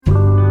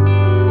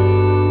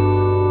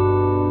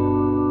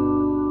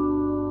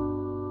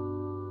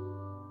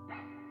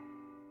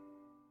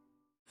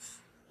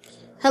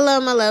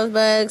Hello, my love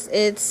bugs.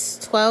 It's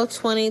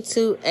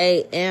 12:22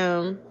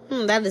 a.m.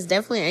 That is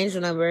definitely an angel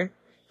number.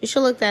 You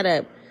should look that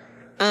up.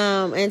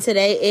 And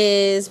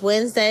today is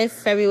Wednesday,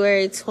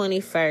 February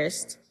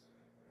 21st.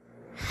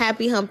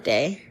 Happy hump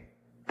day.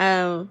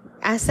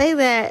 I say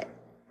that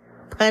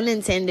pun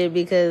intended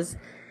because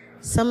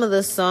some of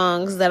the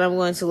songs that I'm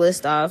going to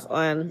list off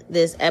on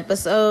this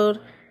episode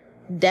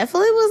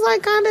definitely was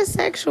like kind of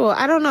sexual.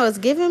 I don't know. It's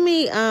giving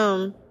me,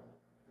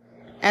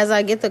 as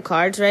I get the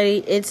cards ready,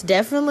 it's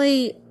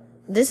definitely,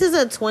 this is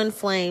a twin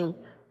flame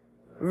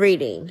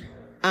reading.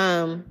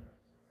 My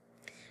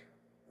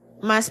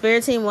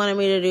spirit team wanted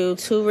me to do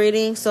 2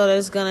 readings, so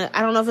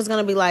I don't know if it's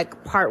gonna be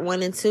like part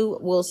 1 and 2.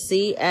 We'll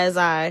see as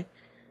I,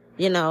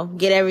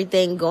 get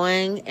everything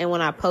going, and when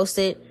I post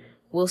it,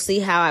 we'll see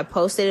how I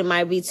post it. It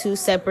might be 2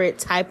 separate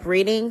type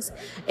readings.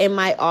 It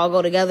might all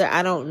go together.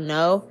 I don't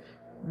know,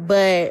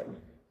 but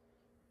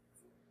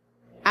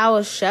I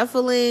was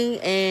shuffling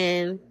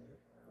and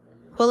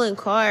pulling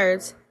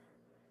cards,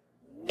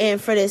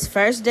 and for this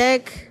first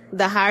deck,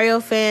 the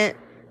Hierophant,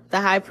 the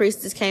High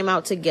Priestess came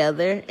out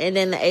together, and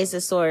then the Ace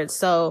of Swords.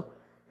 So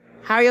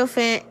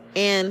Hierophant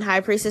and High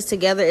Priestess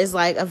together is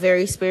like a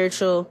very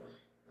spiritual,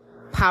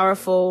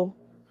 powerful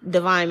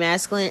divine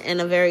masculine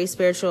and a very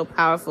spiritual,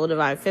 powerful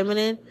divine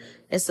feminine.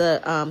 It's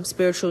a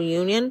spiritual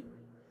union.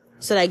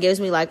 So that gives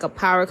me like a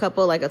power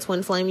couple, like a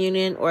twin flame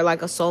union, or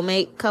like a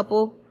soulmate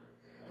couple.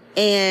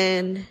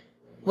 And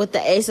with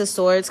the Ace of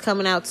Swords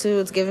coming out too,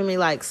 it's giving me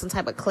like some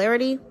type of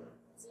clarity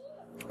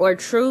or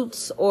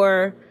truths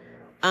or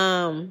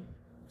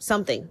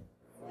something.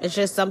 It's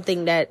just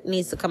something that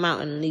needs to come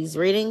out in these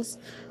readings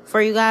for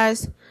you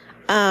guys.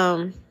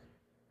 And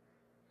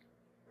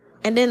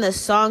then the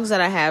songs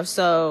that I have.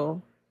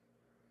 So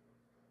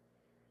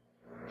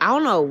I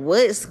don't know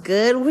what's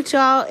good with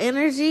y'all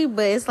energy,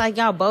 but it's like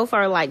y'all both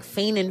are like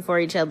fiending for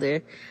each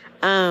other.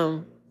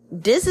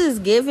 This is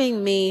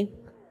giving me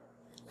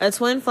a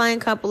twin flame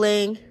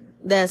coupling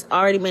that's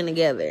already been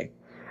together.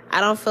 I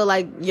don't feel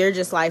like you're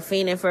just like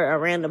fiending for a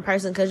random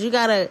person, because you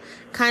gotta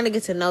kind of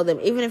get to know them.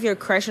 Even if you're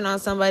crushing on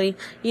somebody,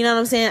 you know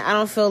what I'm saying? I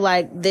don't feel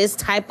like this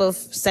type of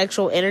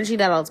sexual energy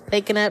that I was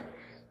picking up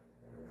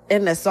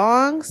in the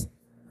songs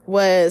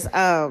was,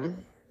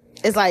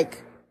 it's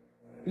like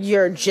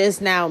you're just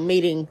now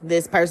meeting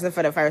this person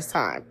for the first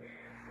time.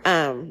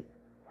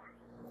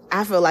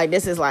 I feel like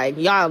this is like,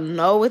 y'all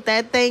know what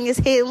that thing is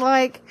hitting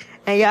like,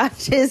 and y'all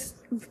just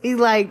be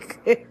like,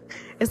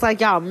 it's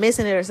like y'all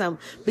missing it or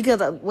something. Because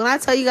when I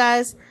tell you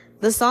guys,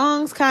 the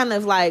songs kind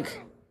of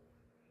like,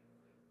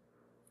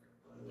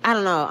 I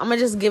don't know. I'm gonna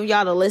just give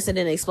y'all the listen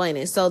and explain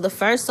it. So the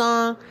first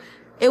song,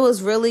 it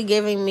was really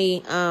giving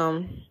me,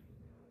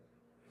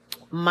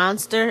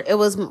 Monster. It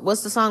was,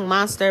 what's the song?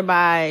 Monster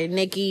by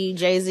Nicki,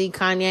 Jay-Z,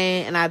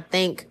 Kanye, and I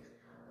think,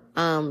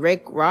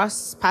 Rick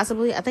Ross,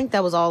 possibly. I think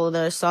that was all of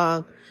their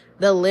song.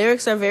 The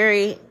lyrics are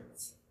very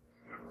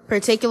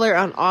particular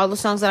on all the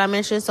songs that I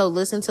mentioned, so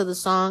listen to the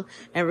song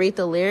and read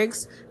the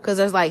lyrics, because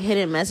there's like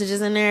hidden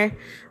messages in there.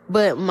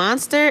 But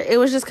Monster, it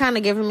was just kind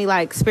of giving me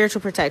like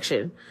spiritual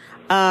protection,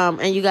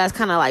 and you guys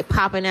kind of like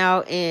popping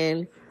out,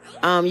 and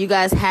you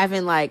guys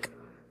having like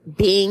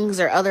beings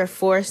or other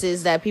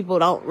forces that people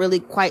don't really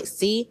quite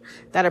see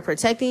that are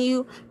protecting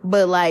you,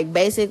 but like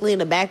basically in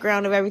the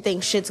background of everything,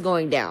 shit's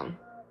going down.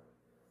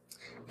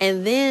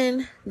 And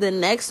then the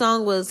next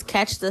song was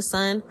Catch the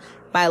Sun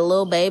by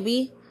Lil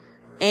Baby.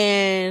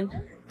 And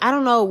I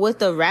don't know what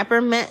the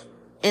rapper meant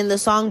in the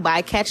song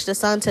by Catch the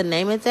Sun to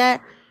name it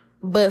that.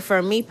 But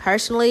for me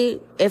personally,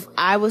 if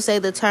I would say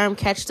the term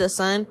Catch the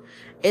Sun,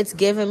 it's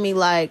giving me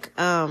like,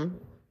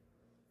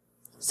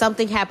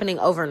 something happening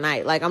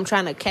overnight. Like I'm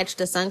trying to catch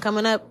the sun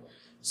coming up.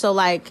 So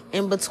like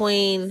in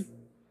between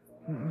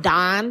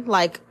dawn,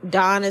 like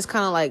dawn is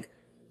kind of like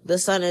the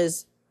sun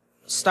is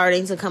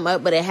starting to come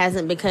up, but it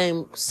hasn't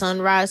become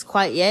sunrise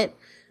quite yet.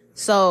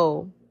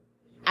 So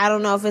I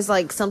don't know if it's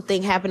like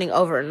something happening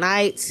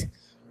overnight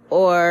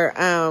or,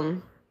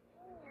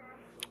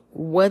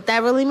 what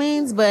that really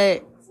means,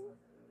 but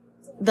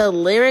the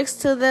lyrics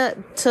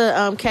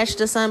to Catch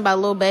the Sun by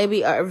Lil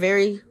Baby are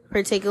very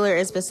particular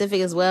and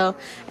specific as well.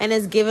 And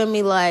it's giving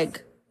me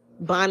like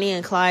Bonnie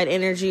and Clyde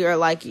energy, or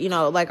like,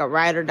 like a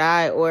ride or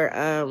die,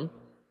 or,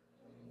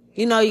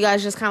 you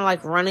guys just kind of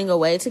like running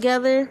away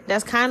together.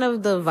 That's kind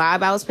of the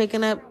vibe I was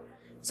picking up.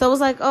 So it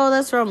was like, oh,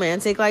 that's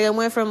romantic. Like it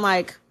went from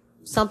like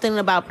something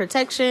about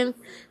protection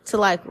to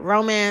like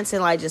romance,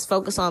 and like just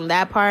focus on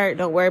that part.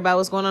 Don't worry about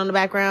what's going on in the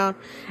background.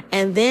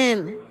 And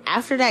then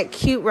after that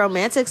cute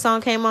romantic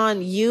song came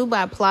on, You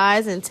by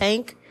Plies and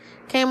Tank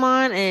came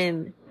on,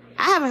 and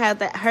I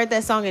haven't heard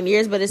that song in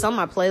years, but it's on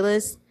my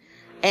playlist.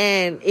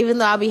 And even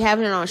though I'll be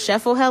having it on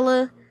shuffle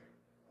hella,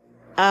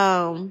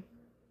 I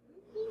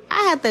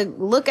had to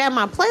look at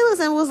my playlist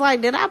and was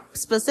like, did I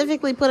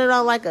specifically put it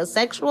on like a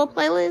sexual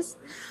playlist?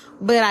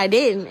 But I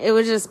didn't. It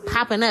was just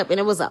popping up, and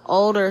it was an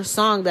older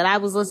song that I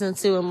was listening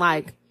to in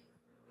like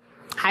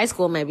high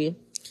school maybe.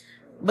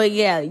 But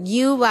yeah,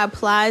 You by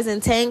Plies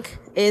and Tank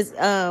is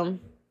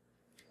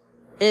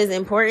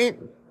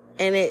important.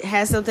 and it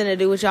has something to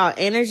do with y'all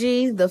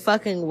energy, the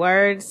fucking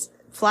words.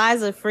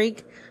 Fly's a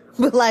freak,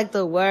 but like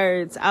the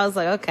words, I was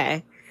like,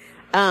 okay.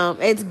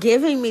 It's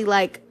giving me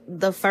like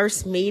the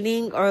first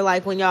meeting, or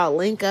like when y'all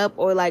link up,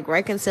 or like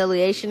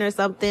reconciliation or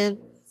something.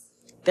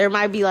 There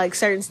might be like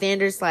certain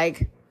standards,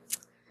 like,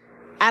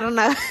 I don't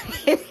know.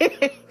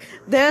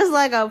 There's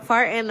like a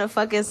part in the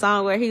fucking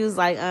song where he was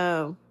like,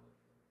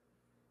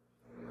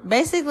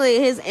 basically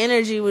his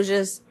energy was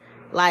just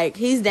like,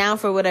 he's down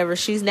for whatever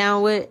she's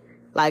down with.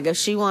 Like, if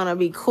she want to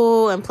be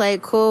cool and play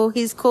it cool,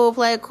 he's cool,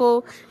 play it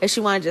cool. If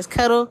she want to just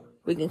cuddle,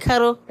 we can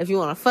cuddle. If you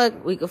want to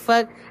fuck, we can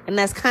fuck. And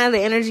that's kind of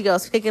the energy I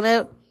was picking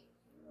up.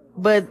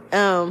 But,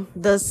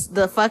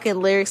 the fucking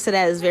lyrics to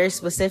that is very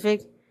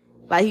specific.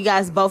 Like, you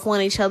guys both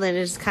want each other, and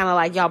it's kind of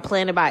like y'all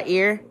playing it by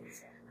ear.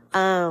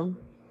 And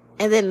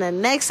then the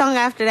next song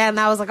after that, and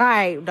I was like, all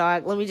right,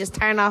 dog, let me just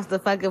turn off the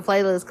fucking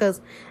playlist, cause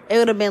it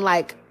would have been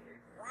like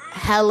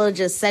hella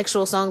just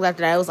sexual songs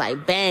after that. It was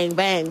like bang,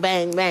 bang,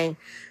 bang, bang.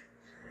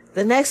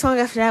 The next song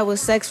after that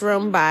was Sex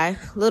Room by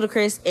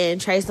Ludacris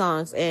and Trey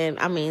Songz. And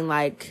I mean,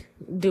 like,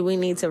 do we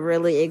need to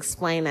really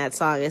explain that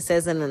song? It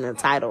says it in the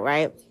title,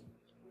 right?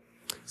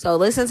 So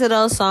listen to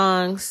those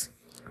songs.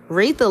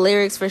 Read the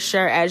lyrics for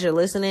sure as you're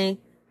listening.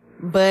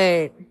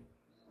 But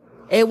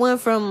it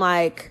went from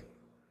like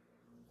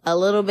a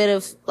little bit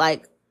of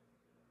like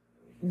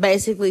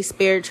basically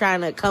spirit trying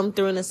to come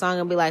through in the song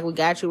and be like, we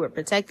got you, we're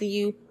protecting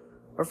you,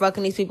 we're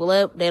fucking these people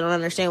up, they don't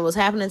understand what's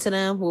happening to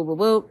them, whoop, whoop,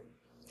 whoop.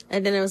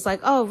 And then it was like,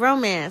 oh,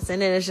 romance. And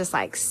then it's just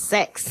like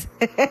sex.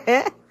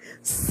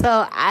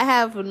 So I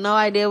have no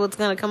idea what's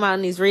going to come out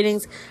in these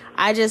readings.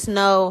 I just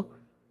know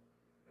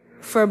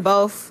for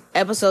both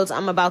episodes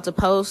I'm about to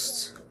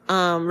post,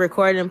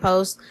 record and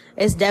post,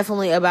 it's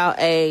definitely about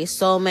a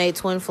soulmate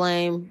twin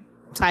flame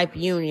type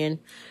union.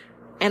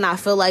 And I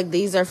feel like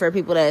these are for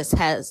people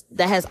that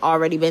has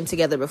already been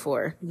together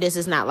before. This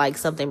is not like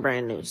something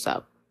brand new.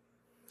 So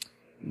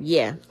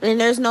yeah. And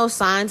there's no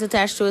signs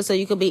attached to it. So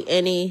you could be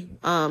any,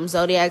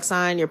 zodiac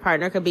sign. Your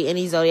partner could be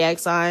any zodiac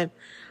sign.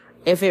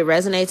 If it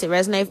resonates, it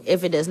resonates.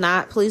 If it does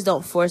not, please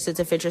don't force it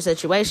to fit your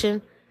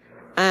situation.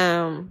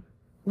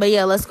 But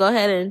yeah, let's go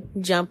ahead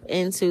and jump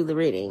into the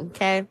reading.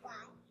 Okay.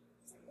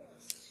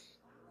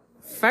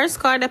 First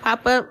card that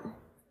pop up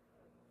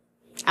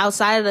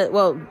outside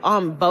of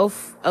on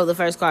both of the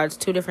first cards,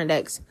 two different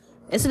decks.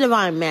 It's a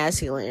divine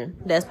masculine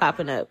that's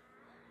popping up,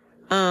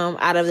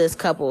 out of this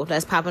couple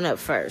that's popping up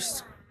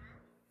first.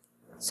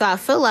 So I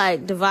feel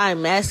like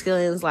divine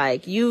masculine is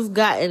like, you've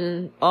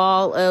gotten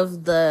all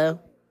of the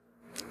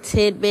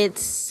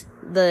tidbits,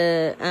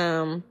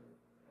 the,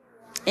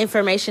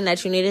 information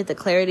that you needed, the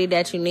clarity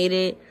that you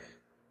needed.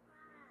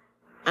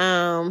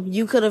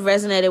 You could have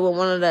resonated with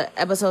one of the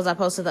episodes I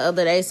posted the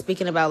other day,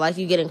 speaking about like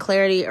you getting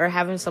clarity or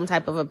having some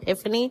type of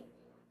epiphany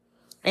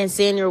and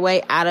seeing your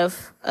way out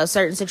of a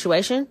certain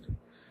situation.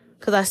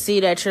 Cause I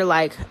see that you're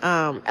like,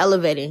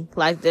 elevating,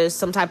 like there's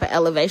some type of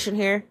elevation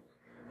here.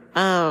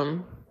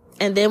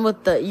 And then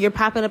you're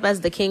popping up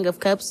as the King of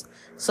Cups.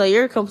 So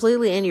you're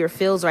completely in your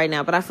feels right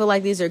now, but I feel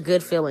like these are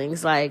good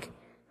feelings. Like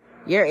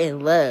you're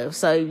in love.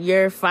 So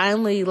you're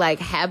finally like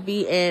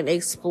happy and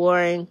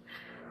exploring,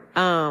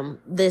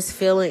 this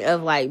feeling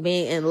of like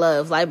being in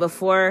love. Like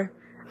before,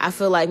 I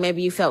feel like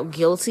maybe you felt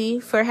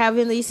guilty for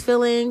having these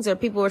feelings, or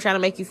people were trying to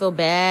make you feel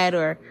bad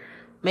or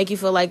make you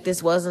feel like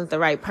this wasn't the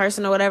right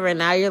person or whatever. And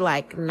now you're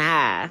like,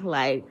 nah,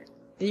 like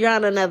you're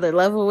on another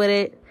level with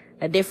it,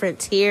 a different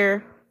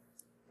tier.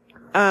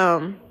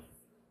 So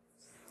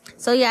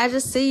yeah, I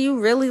just see you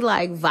really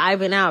like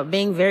vibing out,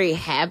 being very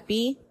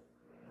happy,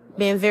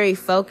 being very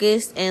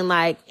focused, and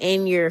like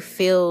in your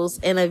feels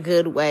in a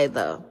good way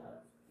though.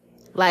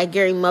 Like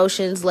your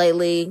emotions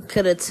lately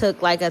could have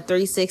took like a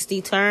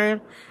 360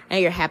 turn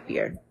and you're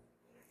happier.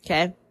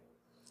 Okay.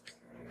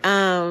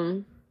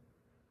 The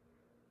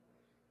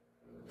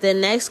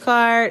next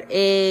card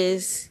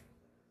is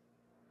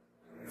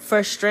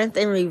for strength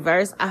in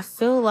reverse. I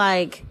feel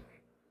like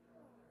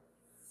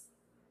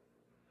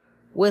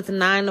with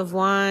 9 of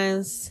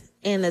Wands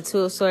and the 2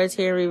 of Swords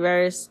here in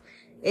reverse,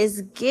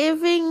 it's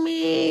giving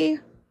me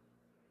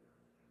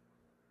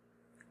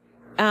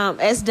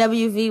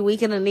SWV,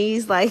 weak in the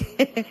knees,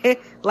 like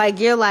like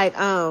you're like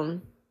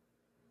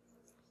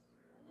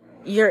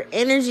your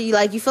energy,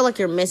 like you feel like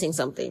you're missing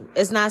something.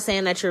 It's not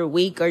saying that you're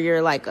weak or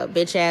you're like a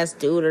bitch ass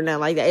dude or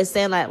nothing like that. It's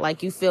saying that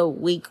like you feel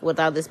weak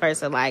without this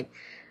person. Like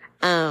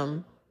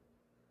damn,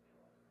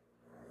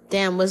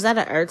 was that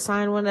an earth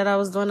sign one that I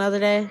was doing the other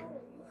day?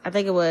 I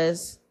think it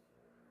was.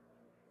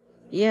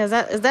 Yeah,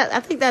 is that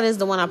I think that is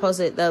the one I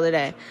posted the other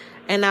day.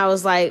 And I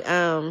was like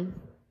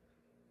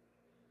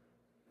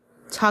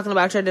talking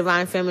about your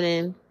divine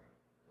feminine,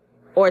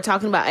 or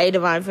talking about a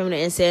divine feminine,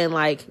 and saying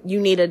like you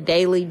need a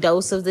daily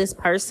dose of this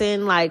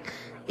person. Like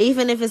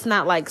even if it's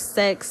not like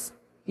sex,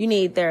 you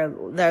need their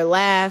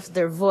laugh,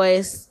 their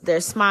voice,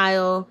 their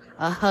smile,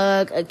 a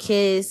hug, a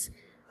kiss,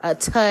 a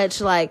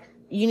touch. Like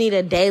you need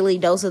a daily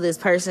dose of this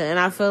person. And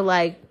I feel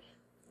like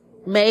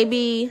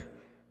maybe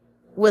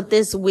with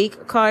this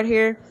weak card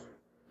here,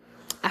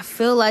 I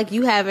feel like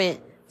you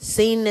haven't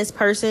seen this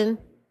person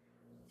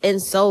in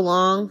so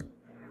long,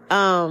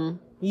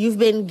 you've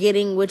been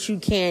getting what you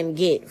can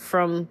get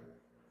from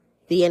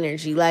the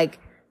energy, like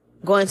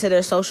going to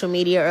their social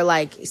media or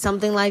like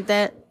something like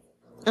that.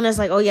 And it's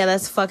like, oh yeah,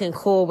 that's fucking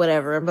cool,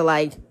 whatever. But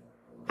like,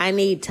 I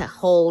need to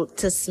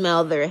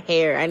smell their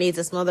hair. I need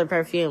to smell their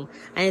perfume.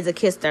 I need to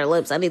kiss their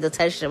lips. I need to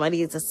touch them. I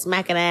need to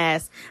smack an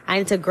ass. I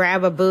need to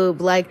grab a boob.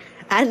 Like,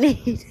 I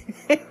need,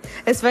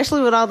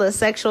 especially with all the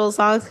sexual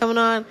songs coming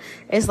on,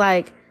 it's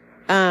like,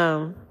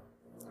 you're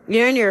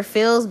in your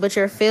feels, but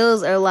your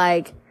feels are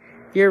like,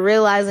 you're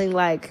realizing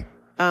like,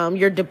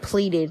 you're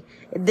depleted.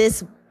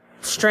 This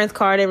strength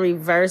card in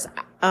reverse,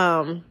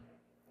 I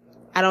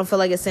don't feel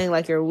like it's saying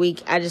like you're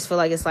weak. I just feel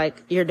like it's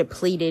like you're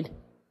depleted.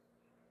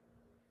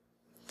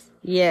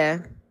 Yeah.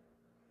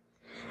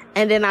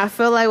 And then I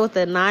feel like with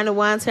the 9 of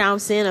Wands here, I'm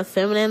seeing a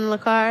feminine in the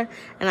card.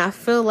 And I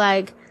feel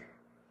like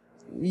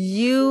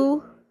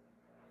you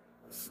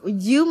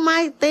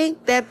might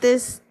think that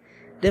this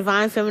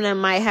divine feminine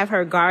might have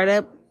her guard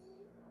up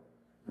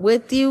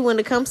with you when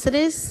it comes to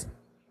this.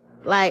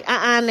 Like,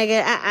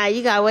 nigga,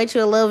 you gotta wait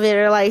you a little bit,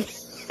 or like,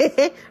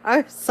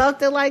 or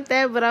something like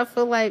that. But I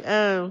feel like,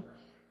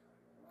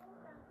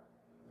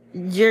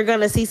 you're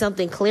gonna see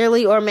something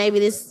clearly, or maybe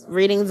this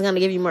reading is gonna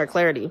give you more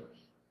clarity.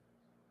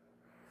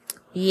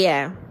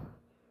 Yeah.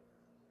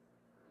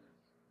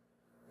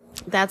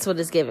 That's what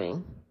it's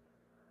giving.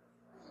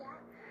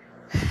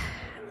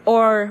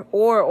 Or,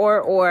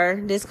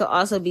 this could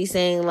also be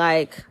saying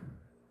like,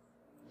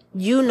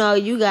 you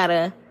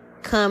gotta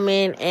come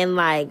in and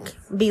like,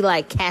 be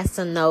like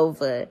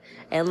Casanova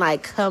and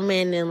like come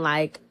in and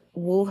like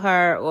woo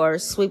her or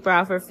sweep her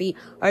off her feet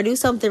or do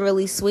something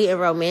really sweet and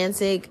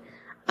romantic.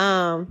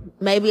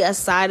 Maybe a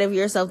side of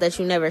yourself that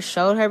you never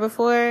showed her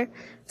before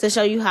to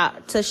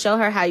show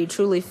her how you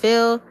truly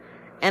feel.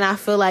 And I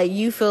feel like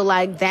you feel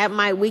like that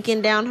might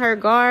weaken down her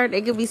guard.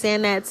 It could be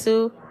saying that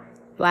too.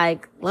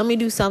 Like, let me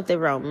do something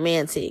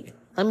romantic.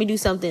 Let me do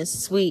something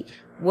sweet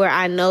where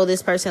I know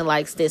this person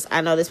likes this. I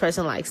know this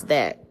person likes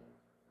that.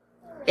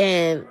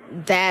 And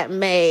that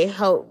may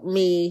help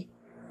me,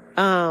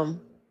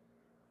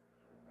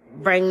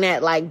 bring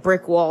that like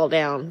brick wall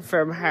down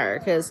from her.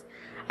 'Cause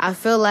I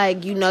feel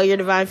like you know your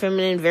divine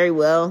feminine very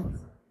well.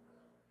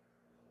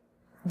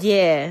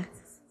 Yeah.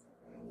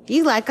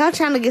 You like, I'm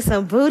trying to get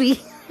some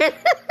booty.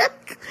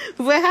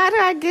 But how do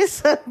I get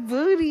some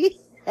booty?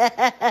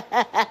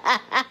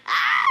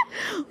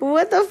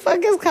 What the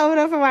fuck is coming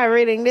up in my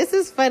reading? This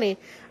is funny.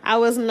 I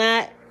was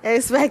not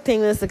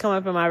expecting this to come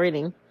up in my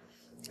reading.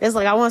 It's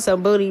like, I want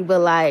some booty, but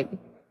like,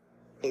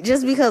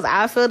 just because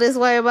I feel this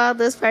way about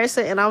this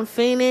person and I'm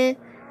fiending,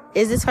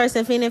 is this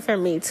person fiending for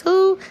me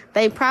too?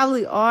 They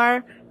probably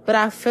are, but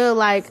I feel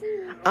like,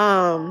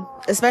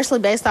 especially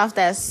based off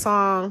that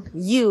song,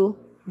 You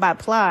by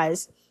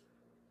Plies,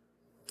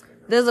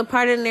 there's a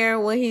part in there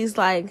when he's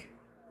like,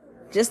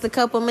 just a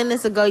couple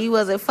minutes ago, you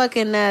wasn't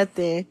fucking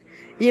nothing.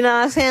 You know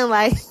what I'm saying?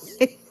 Like,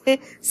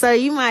 so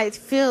you might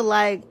feel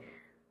like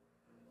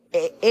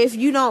if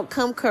you don't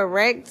come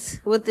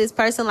correct with this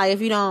person, like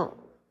if you don't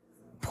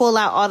pull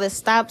out all the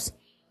stops,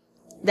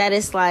 that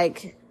it's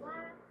like,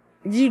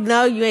 you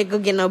know you ain't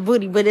gonna get no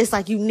booty, but it's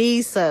like you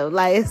need some.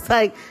 Like, it's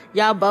like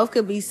y'all both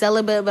could be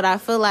celibate, but I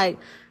feel like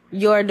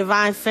your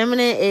divine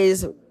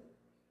feminine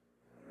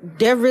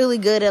they're really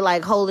good at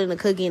like holding the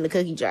cookie in the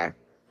cookie jar.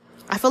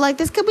 I feel like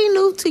this could be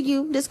new to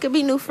you. This could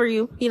be new for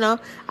you. You know,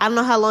 I don't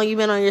know how long you've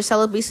been on your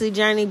celibacy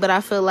journey, but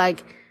I feel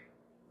like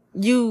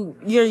you're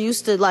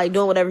used to like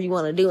doing whatever you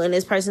want to do. And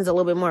this person's a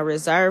little bit more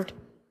reserved.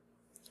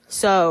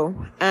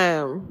 So,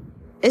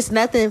 it's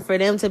nothing for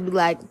them to be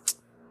like,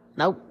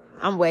 nope,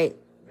 I'm wait.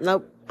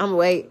 Nope, I'm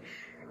wait.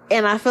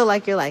 And I feel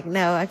like you're like,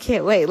 no, I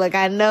can't wait. Like,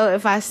 I know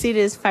if I see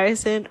this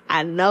person,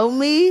 I know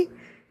me,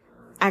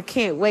 I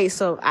can't wait.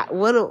 So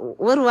what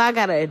do I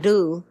gotta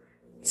do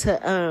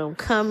to,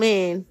 come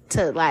in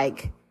to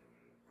like,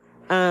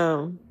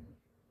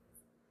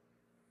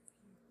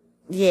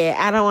 yeah,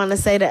 I don't want to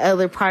say the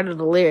other part of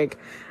the lyric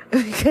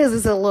because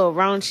it's a little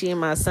raunchy and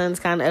my son's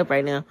kind of up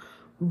right now.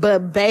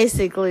 But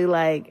basically,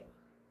 like,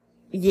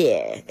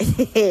 yeah,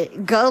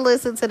 go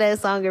listen to that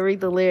song and read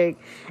the lyric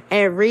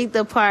and read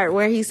the part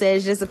where he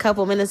says just a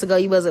couple minutes ago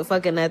you wasn't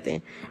fucking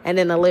nothing. And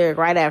then the lyric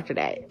right after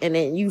that. And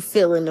then you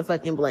fill in the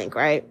fucking blank,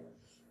 right?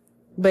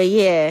 But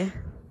yeah,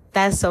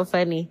 that's so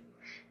funny.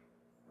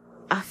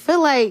 I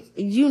feel like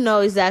you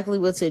know exactly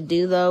what to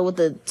do though with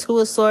the Two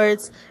of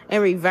Swords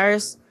in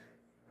reverse.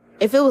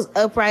 If it was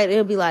upright, it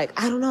would be like,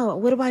 I don't know.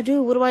 What do I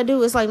do? What do I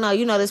do? It's like, no,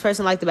 you know this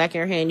person like the back of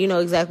your hand. You know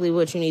exactly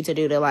what you need to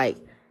do to like,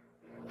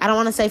 I don't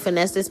want to say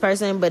finesse this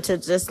person, but to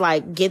just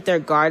like get their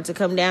guard to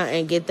come down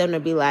and get them to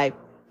be like,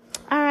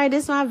 all right,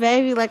 this is my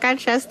baby. Like, I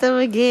trust them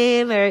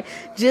again. Or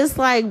just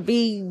like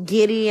be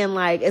giddy and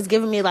like, it's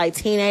giving me like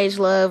teenage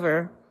love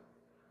or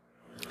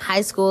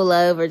high school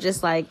love or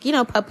just like, you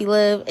know, puppy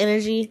love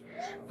energy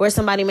where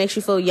somebody makes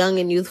you feel young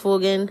and youthful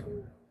again.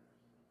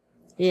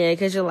 Yeah,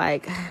 because you're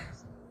like,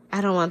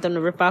 I don't want them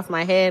to rip off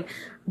my head,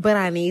 but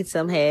I need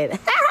some head.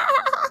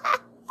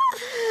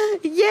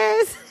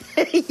 Yes.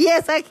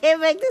 Yes, I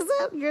can't make this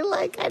up. You're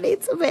like, I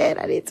need some man.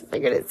 I need to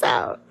figure this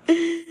out. Because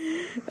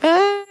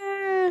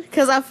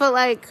I feel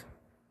like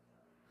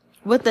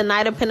with the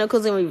Knight of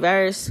Pentacles in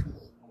reverse,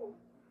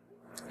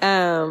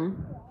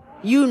 even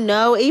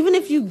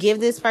if you give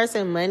this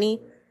person money,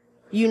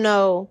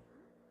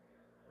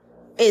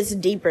 it's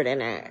deeper than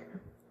that.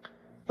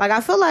 Like,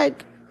 I feel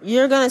like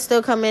you're going to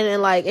still come in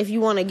and, like, if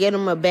you want to get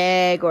them a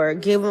bag or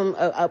give them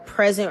a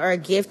present or a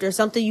gift or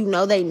something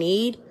they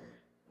need,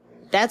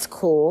 that's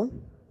cool.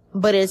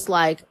 But it's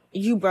like,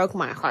 you broke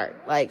my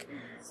heart. Like,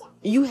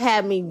 you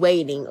had me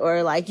waiting.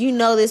 Or, like,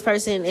 this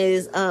person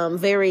is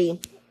very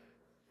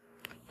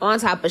on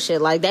top of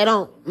shit. Like, they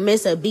don't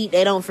miss a beat.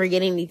 They don't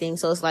forget anything.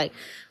 So it's like,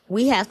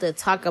 we have to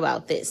talk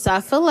about this. So I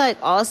feel like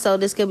also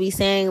this could be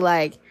saying,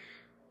 like,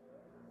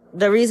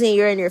 the reason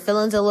you're in your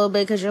feelings a little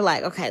bit, because you're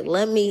like,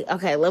 let me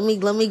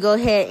go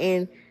ahead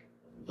and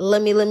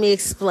let me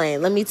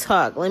explain. Let me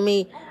talk. Let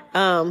me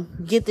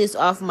get this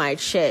off my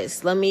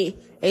chest. Let me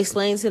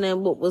explain to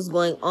them what was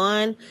going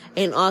on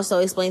and also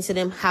explain to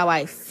them how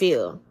I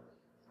feel.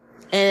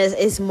 And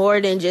it's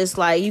more than just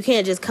like, you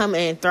can't just come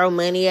and throw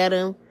money at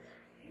them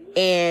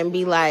and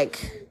be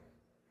like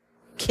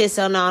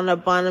kissing on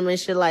up on them and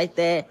shit like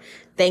that,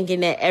 thinking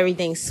that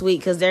everything's sweet,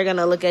 because they're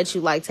gonna look at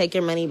you like, take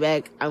your money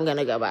back, I'm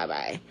gonna go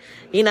bye-bye.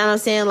 You know what I'm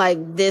saying?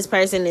 Like, this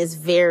person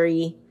is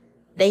they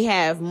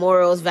have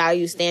morals,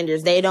 values,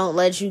 standards. They don't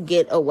let you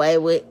get away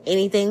with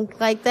anything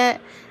like that.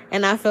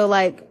 And I feel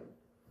like,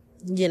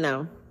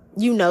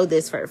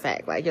 this for a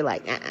fact. Like, you're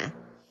like,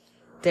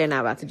 they're not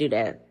about to do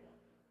that.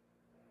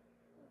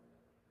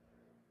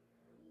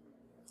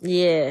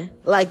 Yeah.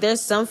 Like,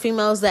 there's some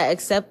females that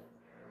accept,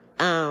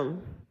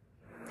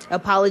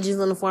 apologies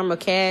in the form of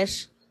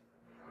cash.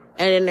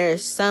 And then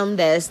there's some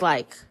that's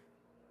like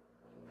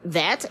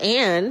that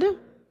and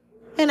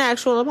an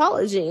actual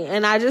apology.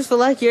 And I just feel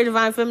like your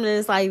divine feminine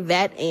is like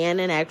that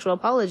and an actual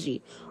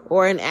apology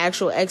or an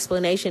actual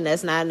explanation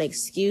that's not an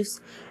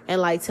excuse.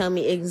 And like, tell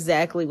me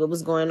exactly what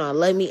was going on.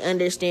 Let me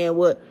understand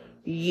what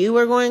you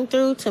were going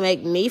through to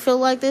make me feel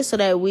like this so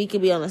that we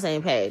could be on the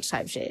same page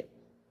type shit.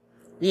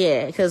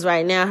 Yeah, because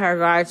right now her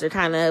guards are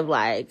kind of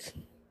like,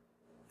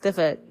 the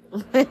fuck?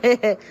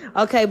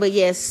 Okay, but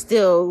yes,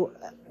 still,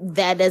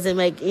 that doesn't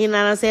make, you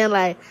know what I'm saying?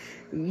 Like,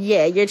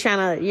 yeah, you're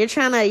trying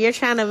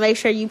to make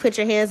sure you put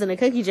your hands in a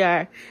cookie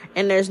jar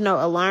and there's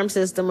no alarm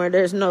system or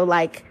there's no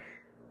like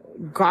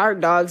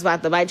guard dogs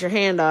about to bite your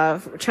hand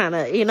off, trying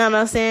to, you know what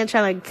I'm saying?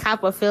 Trying to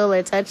cop a feel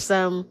or touch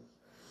some.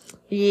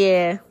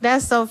 Yeah,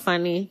 that's so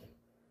funny.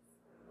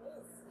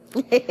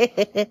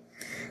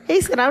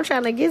 He said, I'm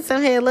trying to get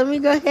some head. Let me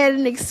go ahead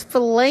and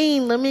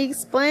explain. Let me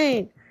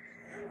explain.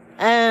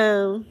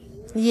 Yeah.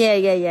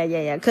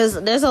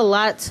 Cause there's a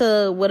lot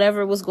to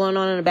whatever was going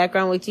on in the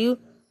background with you.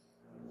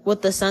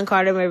 With the Sun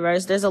card in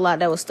reverse, there's a lot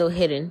that was still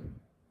hidden.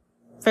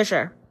 For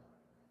sure.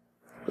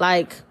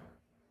 Like,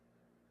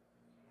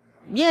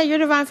 yeah, your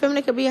divine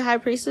feminine could be a high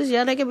priestess.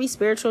 Yeah, they could be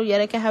spiritual. Yeah,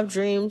 they can have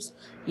dreams.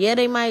 Yeah,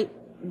 they might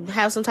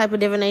have some type of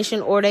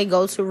divination or they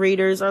go to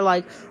readers or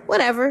like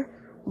whatever.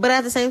 But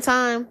at the same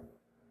time,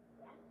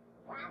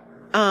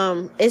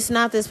 it's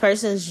not this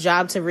person's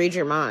job to read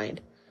your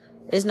mind.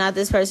 It's not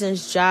this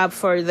person's job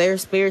for their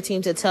spirit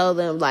team to tell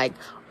them like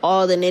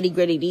all the nitty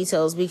gritty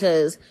details,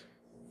 because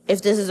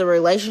if this is a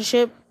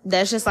relationship,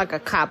 that's just like a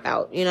cop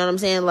out. You know what I'm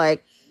saying?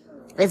 Like,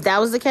 if that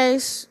was the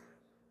case,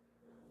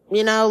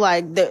 you know,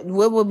 like,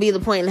 what would be the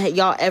point in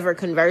y'all ever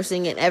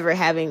conversing and ever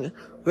having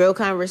real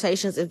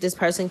conversations if this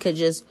person could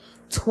just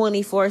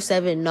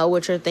 24/7 know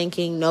what you're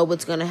thinking, know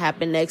what's going to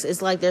happen next?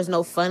 It's like there's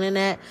no fun in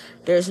that.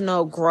 There's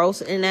no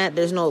growth in that.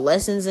 There's no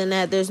lessons in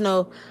that. There's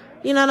no,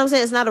 you know what I'm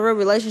saying? It's not a real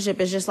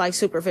relationship. It's just like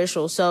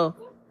superficial. So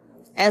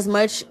as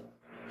much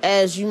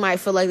as you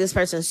might feel like this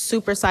person's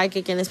super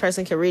psychic and this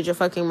person can read your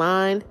fucking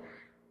mind,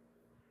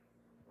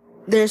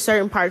 there's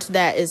certain parts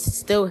that is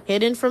still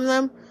hidden from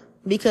them,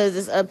 because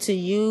it's up to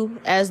you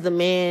as the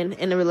man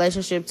in the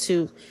relationship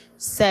to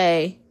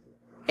say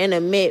and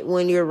admit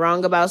when you're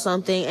wrong about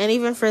something. And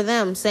even for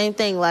them, same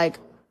thing, like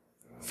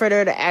for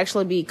there to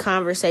actually be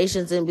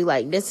conversations and be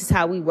like, this is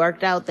how we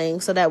worked out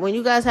things, so that when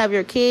you guys have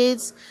your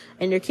kids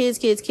and your kids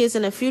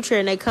in the future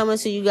and they come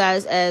into you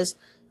guys as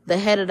the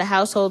head of the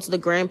household, to the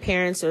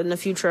grandparents or in the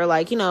future,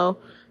 like, you know,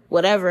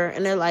 whatever.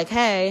 And they're like,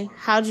 hey,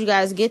 how'd you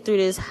guys get through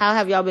this? How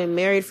have y'all been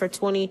married for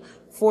 20,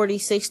 40,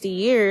 60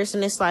 years?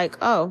 And it's like,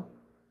 oh,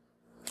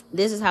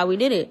 this is how we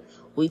did it.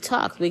 We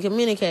talked, we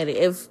communicated.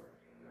 If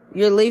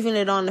you're leaving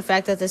it on the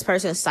fact that this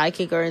person's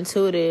psychic or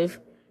intuitive,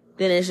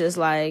 then it's just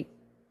like,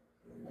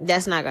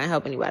 that's not going to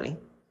help anybody.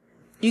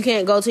 You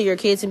can't go to your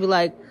kids and be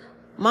like,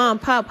 Mom,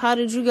 Pop, how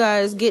did you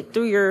guys get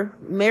through your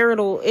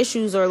marital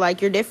issues or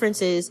like your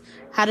differences?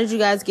 How did you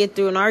guys get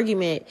through an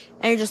argument?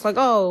 And you're just like,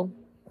 oh,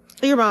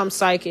 your mom's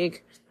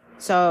psychic.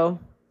 So,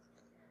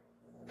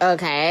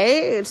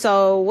 okay.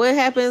 So what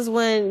happens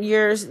when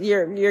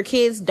your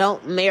kids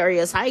don't marry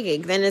a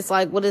psychic? Then it's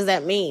like, what does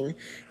that mean?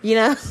 You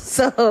know?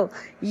 So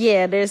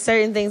yeah, there's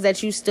certain things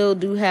that you still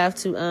do have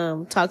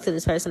to, talk to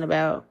this person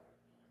about.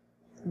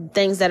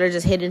 things that are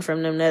just hidden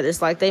from them, that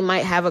it's like they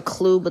might have a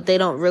clue, but they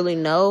don't really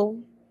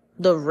know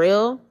the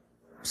real.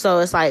 So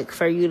it's like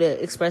for you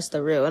to express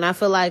the real. And I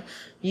feel like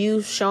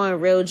you showing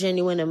real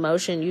genuine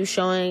emotion, you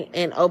showing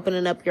and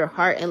opening up your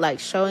heart and like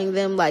showing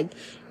them like,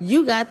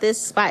 you got this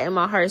spot in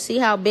my heart. See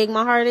how big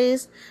my heart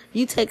is?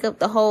 You take up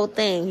the whole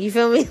thing. You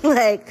feel me?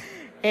 Like,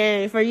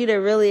 and for you to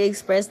really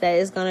express that,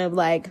 it's gonna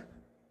like,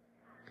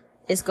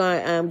 it's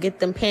gonna get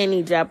them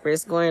panty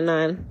droppers going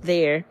on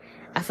there.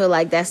 I feel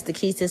like that's the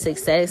key to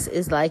success,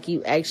 is like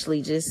you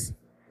actually just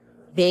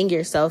being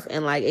yourself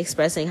and like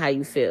expressing how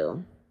you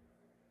feel.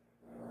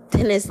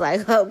 Then it's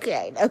like,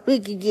 okay, now we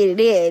can get it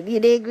in. You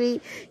dig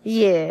me?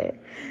 Yeah.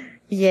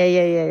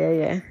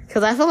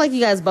 Cause I feel like you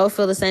guys both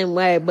feel the same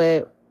way,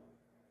 but,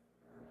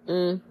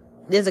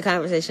 there's a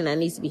conversation that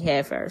needs to be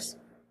had first.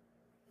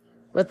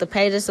 With the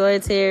Page of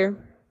Swords here,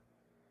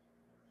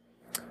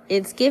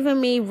 it's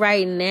giving me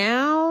right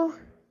now,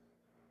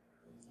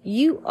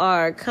 you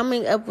are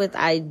coming up with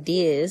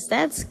ideas.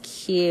 That's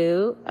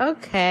cute.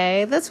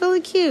 Okay. That's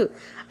really cute.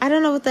 I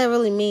don't know what that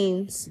really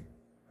means.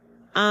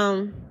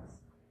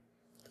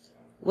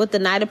 With the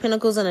Knight of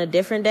Pentacles in a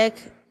different deck,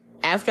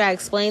 after I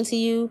explained to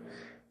you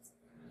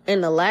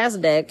in the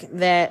last deck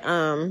that,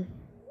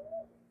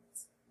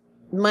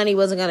 money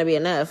wasn't going to be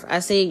enough.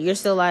 I see you're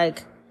still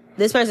like,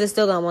 this person's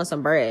still going to want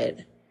some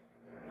bread.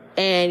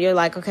 And you're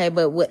like, okay,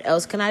 but what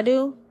else can I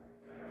do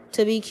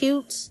to be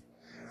cute?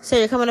 So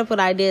you're coming up with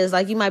ideas.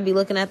 Like you might be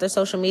looking at their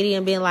social media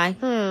and being like,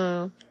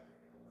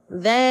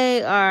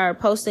 they are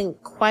posting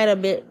quite a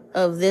bit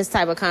of this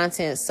type of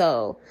content.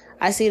 So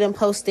I see them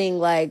posting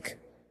like,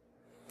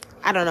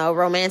 I don't know,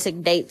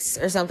 romantic dates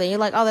or something. You're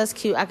like, oh, that's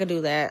cute. I could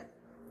do that.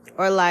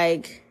 Or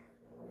like,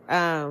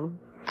 I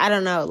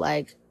don't know,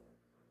 like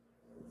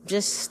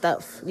just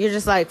stuff. You're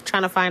just like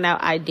trying to find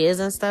out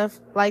ideas and stuff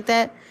like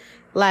that.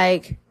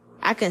 Like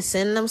I can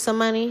send them some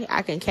money.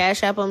 I can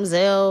Cash App them,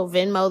 Zelle,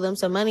 Venmo them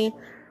some money.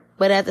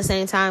 But at the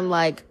same time,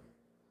 like,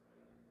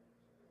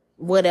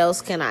 what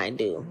else can I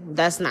do?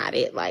 That's not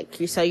it. Like,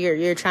 so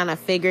you're trying to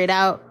figure it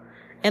out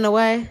in a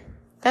way.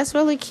 That's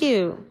really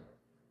cute.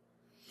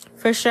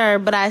 For sure.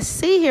 But I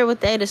see here with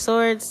the Eight of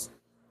Swords,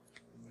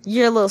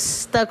 you're a little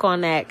stuck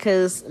on that.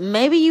 Cause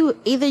maybe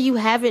either you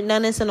haven't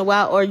done this in a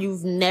while or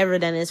you've never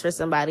done this for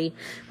somebody.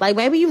 Like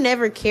maybe you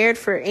never cared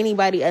for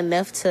anybody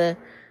enough to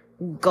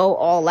go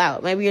all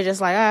out. Maybe you're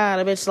just like,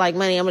 the bitch like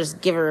money. I'm gonna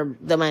just give her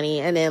the money.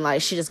 And then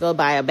like she just go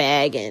buy a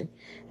bag, and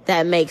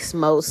that makes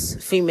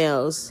most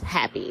females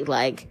happy.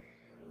 Like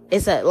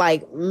it's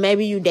like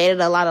maybe you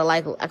dated a lot of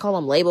like, I call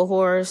them label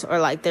whores, or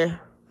like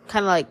they're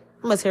kind of like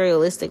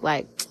materialistic.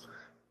 Like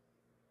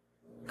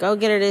go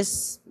get her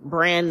this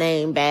brand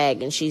name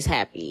bag and she's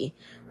happy.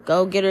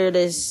 Go get her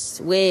this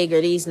wig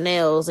or these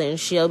nails and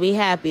she'll be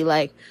happy.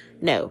 Like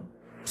no.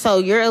 So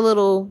you're a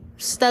little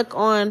stuck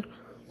on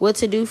what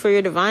to do for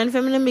your divine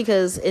feminine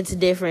because it's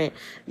different.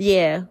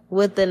 Yeah,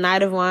 with the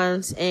Knight of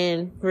Wands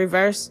in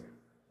reverse,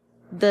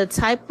 the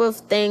type of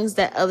things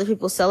that other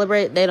people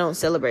celebrate, they don't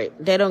celebrate.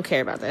 They don't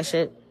care about that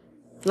shit.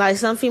 Like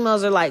some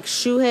females are like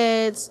shoe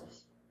heads,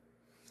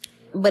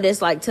 but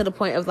it's like to the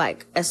point of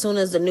like, as soon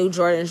as the new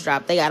Jordans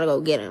drop, they gotta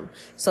go get them.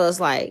 So it's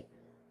like,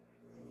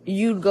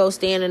 you'd go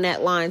stand in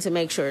that line to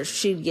make sure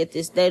she'd get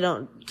this. They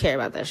don't care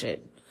about that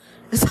shit.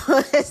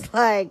 So it's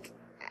like,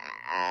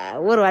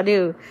 what do I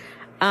do?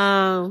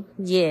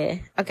 Yeah.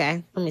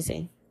 Okay. Let me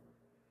see.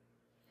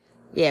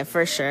 Yeah,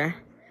 for sure.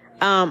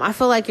 I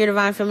feel like your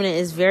divine feminine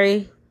is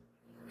very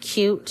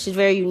cute. She's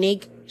very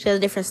unique. She has a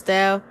different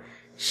style.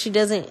 She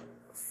doesn't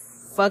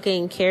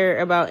fucking care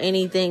about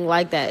anything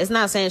like that. It's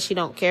not saying she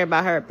don't care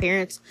about her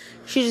appearance.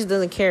 She just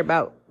doesn't care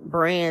about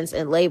brands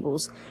and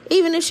labels.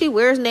 Even if she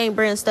wears name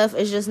brand stuff,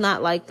 it's just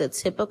not like the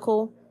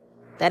typical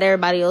that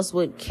everybody else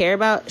would care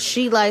about.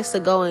 She likes to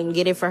go and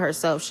get it for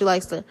herself. She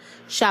likes to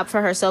shop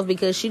for herself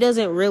because she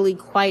doesn't really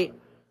quite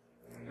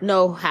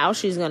know how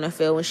she's going to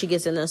feel when she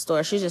gets in the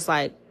store. She's just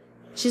like,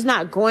 she's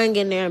not going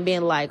in there and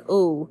being like,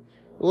 ooh,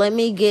 let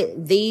me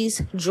get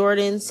these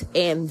Jordans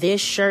and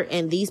this shirt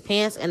and these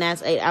pants and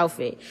that's an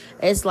outfit.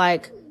 It's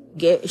like,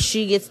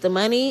 she gets the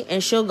money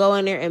and she'll go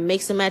in there and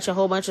mix and match a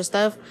whole bunch of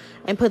stuff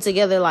and put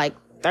together like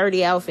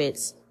 30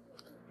 outfits.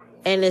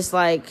 And it's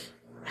like,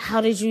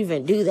 how did you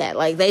even do that?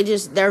 Like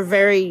they're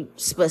very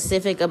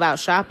specific about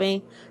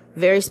shopping,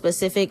 very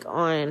specific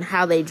on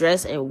how they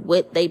dress and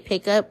what they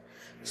pick up.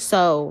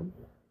 So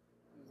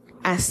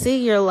I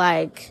see you're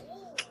like,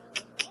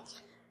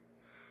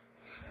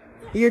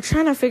 you're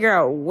trying to figure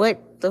out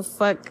what the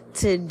fuck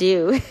to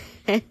do.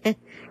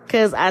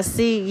 Cause I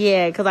see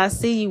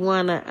you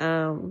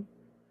wanna,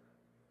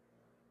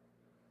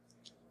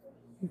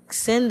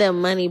 send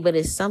them money, but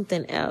it's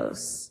something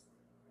else.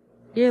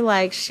 You're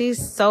like,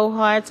 she's so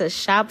hard to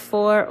shop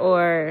for,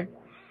 or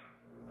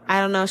I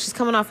don't know. She's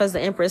coming off as the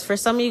Empress. For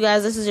some of you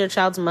guys, this is your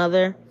child's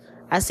mother.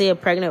 I see a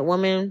pregnant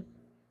woman.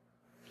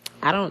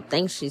 I don't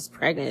think she's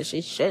pregnant.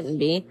 She shouldn't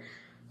be,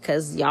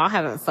 cause y'all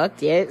haven't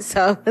fucked yet.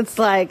 So it's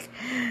like,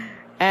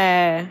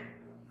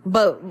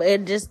 but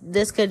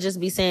this could just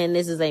be saying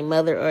this is a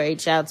mother or a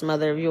child's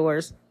mother of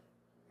yours.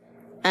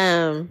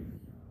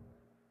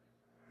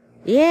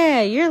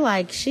 Yeah, you're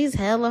like, she's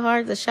hella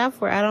hard to shop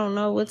for. I don't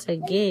know what to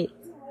get.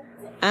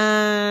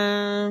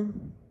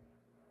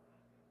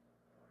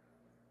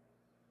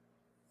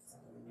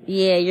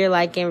 Yeah, you're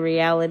like, in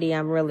reality,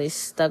 I'm really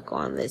stuck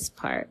on this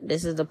part.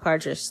 This is the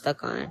part you're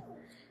stuck on.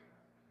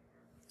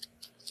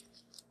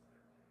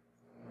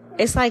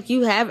 It's like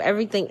you have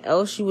everything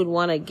else you would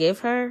want to give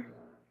her,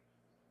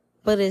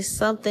 but it's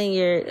something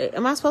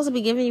am I supposed to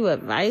be giving you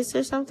advice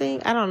or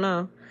something? I don't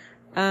know.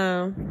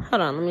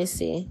 Hold on, let me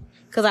see.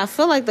 Cause I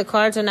feel like the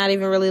cards are not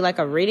even really like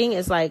a reading.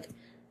 It's like,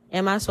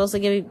 am I supposed to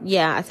give you,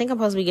 yeah, I think I'm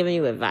supposed to be giving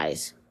you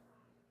advice.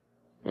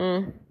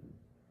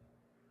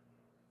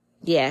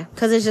 Yeah,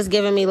 cause it's just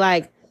giving me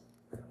like,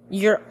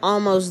 you're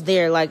almost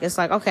there. Like, it's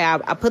like, okay,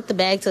 I put the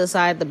bag to the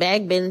side. The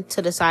bag been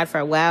to the side for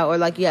a while, or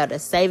like you have the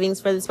savings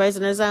for this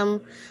person or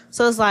something.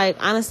 So it's like,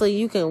 honestly,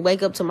 you can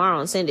wake up tomorrow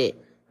and send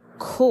it.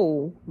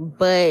 Cool.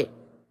 But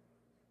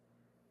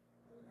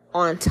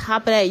on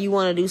top of that, you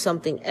want to do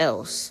something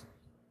else.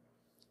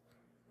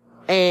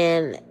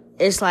 And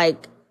it's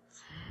like,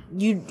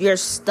 you're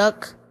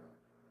stuck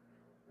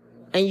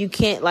and you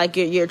can't, like,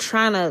 you're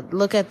trying to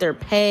look at their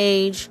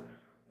page,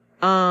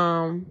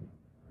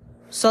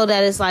 so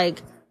that it's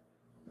like,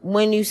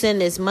 when you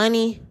send this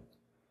money,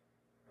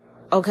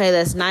 okay,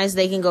 that's nice.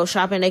 They can go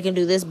shopping. They can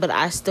do this, but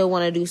I still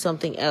want to do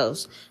something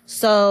else.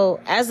 So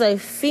as a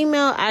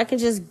female, I can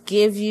just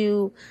give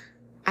you,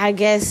 I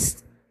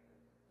guess,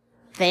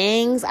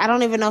 things. I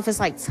don't even know if it's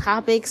like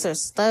topics or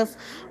stuff,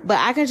 but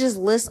I can just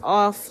list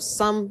off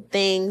some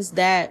things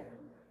that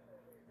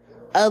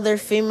other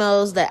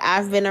females that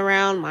I've been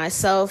around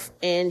myself,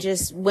 and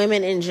just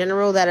women in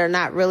general that are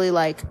not really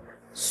like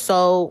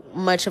so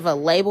much of a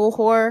label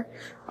whore,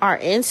 are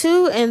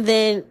into. And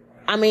then,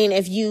 I mean,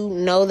 if you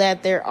know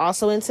that they're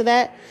also into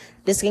that,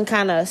 this can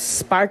kind of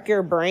spark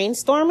your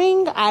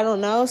brainstorming. I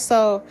don't know.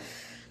 So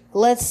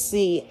let's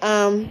see.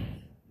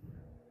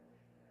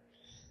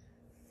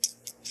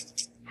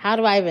 How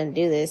do I even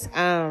do this?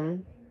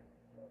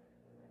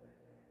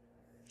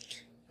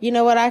 You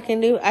know what I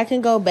can do? I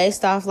can go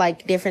based off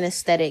like different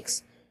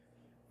aesthetics.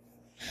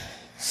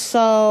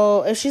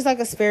 So if she's like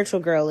a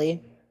spiritual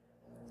girly,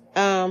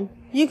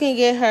 you can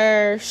get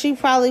her, she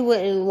probably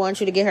wouldn't want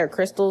you to get her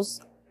crystals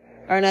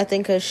or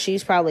nothing, cause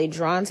she's probably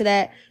drawn to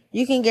that.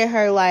 You can get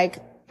her like,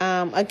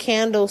 a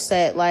candle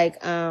set, like,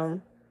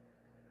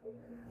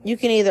 you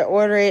can either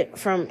order it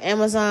from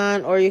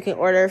Amazon, or you can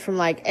order it from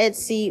like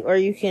Etsy, or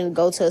you can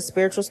go to a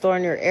spiritual store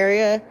in your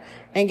area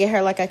and get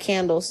her like a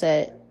candle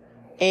set.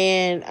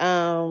 And,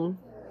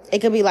 it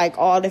could be like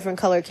all different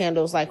color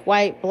candles, like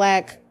white,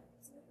 black,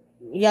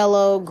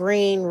 yellow,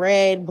 green,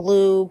 red,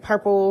 blue,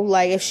 purple.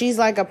 Like if she's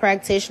like a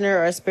practitioner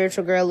or a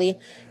spiritual girly,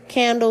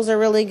 candles are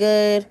really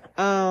good.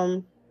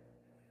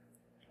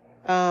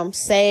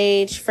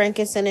 Sage,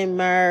 frankincense, and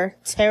myrrh,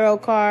 tarot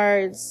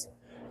cards.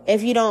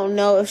 If you don't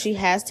know if she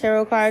has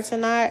tarot cards or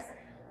not,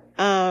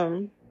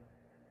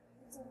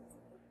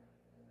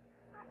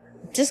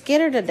 just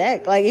get her the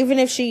deck. Like even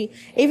if she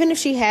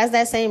has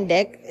that same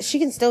deck, she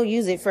can still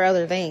use it for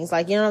other things.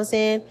 Like, you know what I'm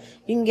saying?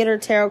 You can get her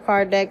tarot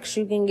card decks.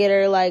 You can get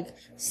her like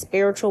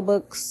spiritual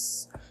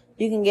books.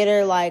 You can get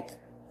her like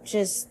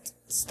just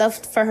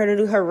stuff for her to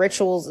do her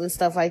rituals and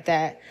stuff like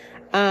that.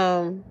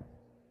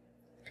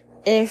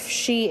 If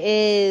she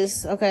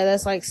is, okay,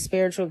 that's like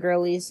spiritual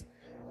girlies.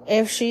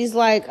 If she's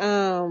like,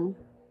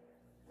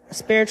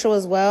 spiritual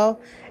as well,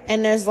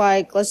 and there's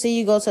like, let's say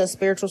you go to a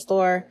spiritual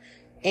store,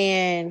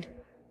 and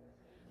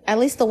at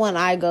least the one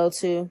I go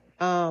to,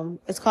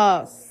 it's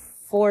called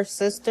Four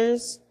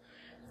Sisters.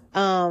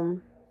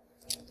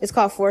 It's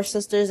called Four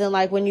Sisters, and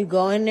like when you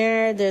go in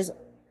there, there's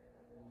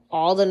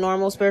all the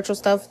normal spiritual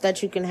stuff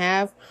that you can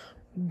have,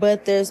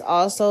 but there's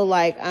also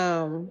like,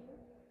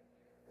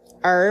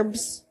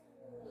 herbs.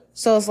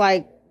 So it's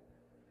like,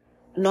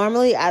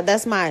 normally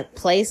that's my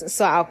place.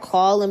 So I'll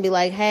call and be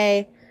like,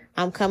 hey,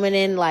 I'm coming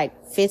in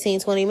like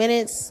 15, 20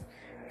 minutes.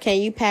 Can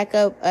you pack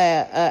up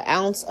a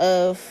ounce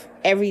of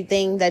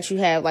everything that you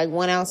have, like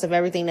 1 ounce of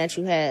everything that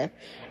you have?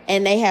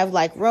 And they have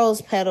like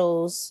rose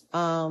petals,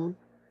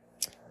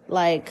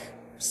 like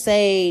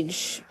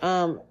sage,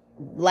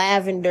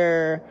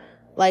 lavender,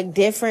 like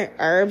different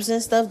herbs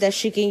and stuff that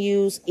she can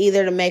use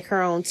either to make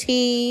her own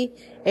tea.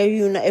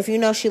 If you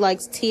know she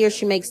likes tea, or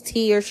she makes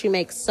tea, or she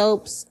makes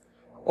soaps,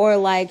 or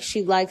like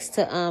she likes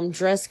to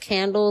dress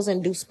candles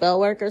and do spell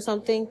work or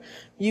something,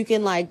 you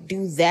can like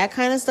do that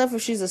kind of stuff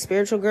if she's a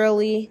spiritual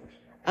girly.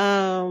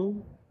 I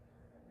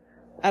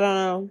don't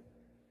know.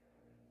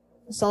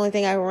 It's the only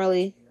thing I can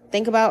really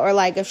think about. Or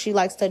like if she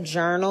likes to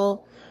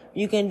journal,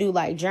 you can do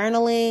like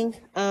journaling.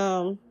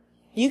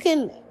 You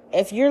can,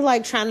 if you're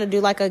like trying to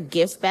do like a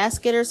gift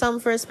basket or something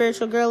for a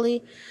spiritual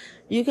girly,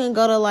 you can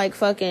go to like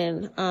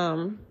fucking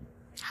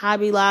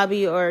Hobby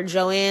Lobby or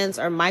Joann's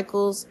or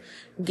Michael's,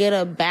 get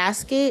a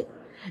basket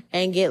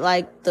and get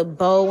like the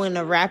bow and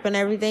the wrap and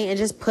everything, and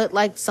just put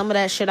like some of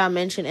that shit I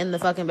mentioned in the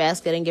fucking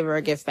basket and give her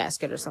a gift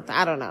basket or something.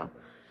 I don't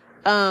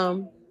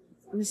know.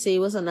 Let me see,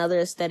 what's another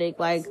aesthetic?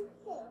 Like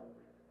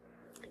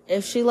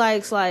if she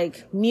likes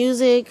like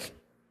music,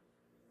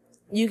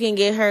 you can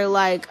get her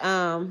like,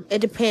 it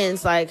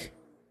depends, like,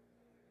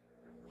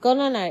 go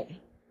night.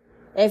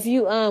 If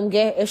you,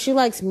 if she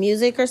likes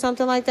music or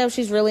something like that, if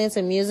she's really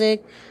into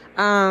music,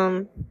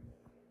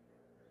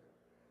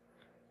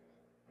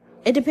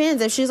 it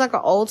depends. If she's like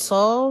an old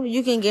soul,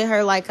 you can get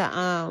her like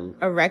a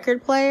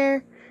record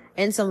player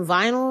and some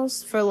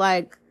vinyls for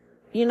like,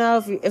 you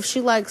know, if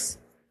she likes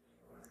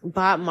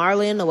Bob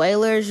Marley and the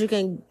Wailers, you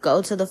can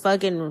go to the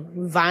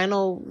fucking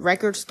vinyl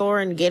record store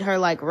and get her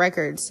like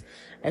records.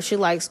 If she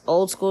likes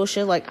old school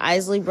shit like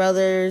Isley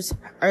Brothers,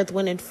 Earth,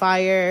 Wind and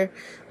Fire,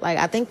 like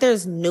I think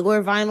there's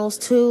newer vinyls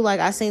too. Like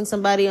I seen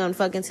somebody on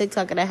fucking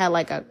TikTok that had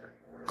like a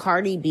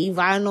Cardi B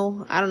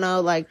vinyl. I don't know.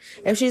 Like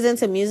if she's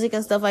into music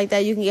and stuff like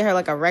that, you can get her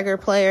like a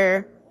record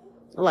player,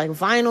 like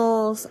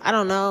vinyls. I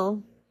don't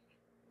know.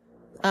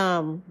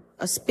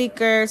 A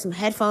speaker, some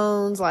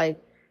headphones,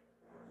 like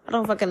I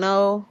don't fucking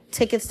know.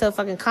 Tickets to a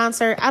fucking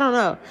concert. I don't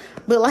know.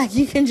 But like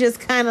you can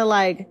just kind of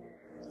like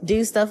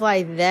do stuff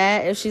like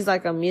that if she's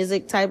like a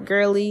music type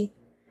girly.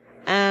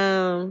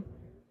 Let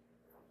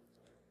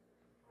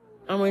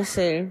me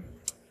see.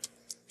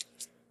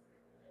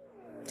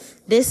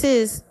 This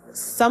is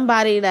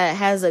somebody that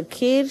has a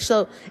kid.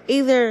 So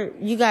either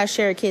you guys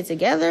share a kid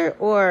together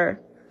or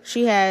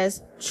she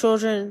has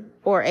children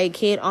or a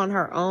kid on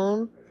her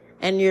own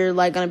and you're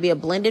like going to be a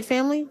blended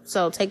family.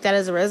 So take that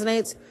as it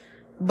resonates.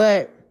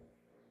 But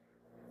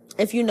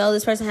if you know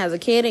this person has a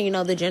kid and you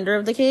know the gender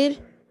of the kid,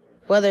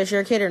 whether it's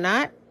your kid or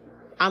not,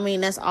 I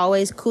mean, that's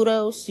always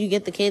kudos. You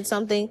get the kid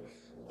something.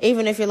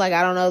 Even if you're like,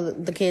 I don't know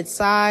the kid's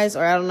size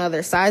or I don't know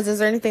their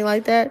sizes or anything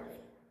like that.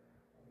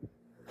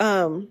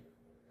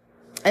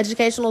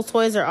 Educational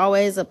toys are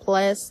always a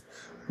plus.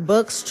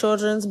 Books,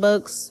 children's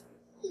books.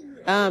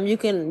 You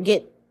can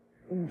get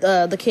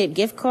the kid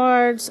gift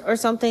cards or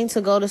something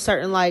to go to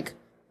certain like,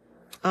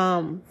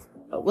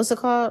 what's it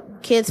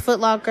called? Kids Foot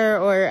Locker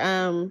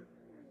or,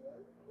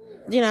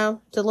 you know,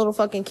 the little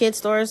fucking kid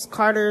stores,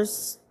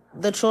 Carter's,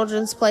 the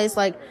children's place,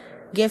 like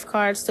gift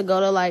cards to go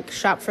to like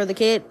shop for the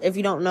kid if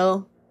you don't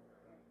know,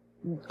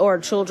 or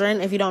children,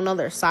 if you don't know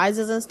their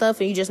sizes and stuff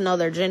and you just know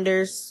their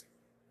genders.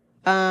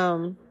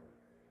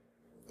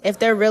 If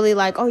they're really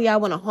like, oh yeah, I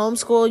want to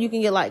homeschool, you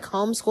can get like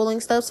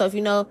homeschooling stuff. So if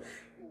you know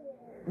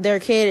their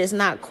kid is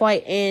not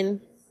quite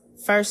in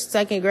first,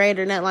 second grade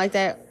or nothing like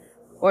that,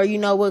 or you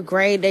know what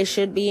grade they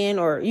should be in,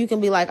 or you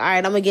can be like, all right,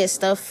 I'm gonna get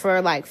stuff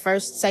for like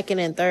first, second,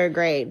 and third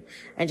grade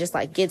and just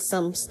like get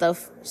some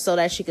stuff so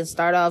that she can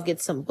start off,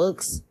 get some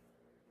books,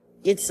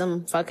 get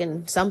some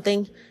fucking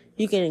something.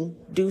 You can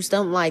do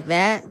something like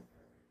that.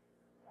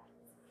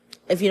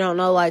 If you don't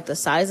know like the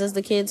sizes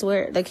the kid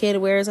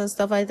wears and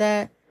stuff like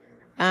that.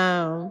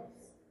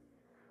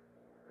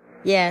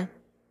 Yeah.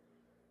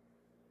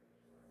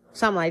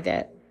 Something like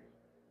that.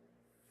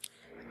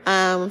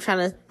 I'm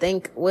trying to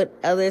think what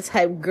other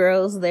type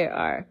girls there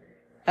are.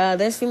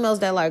 There's females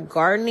that like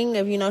gardening.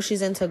 If you know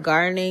she's into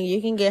gardening,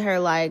 you can get her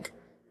like,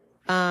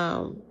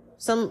 some,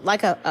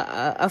 like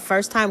a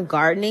first time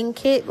gardening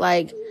kit,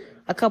 like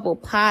a couple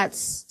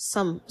pots,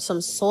 some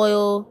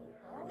soil.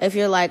 If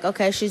you're like,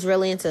 okay, she's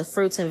really into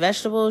fruits and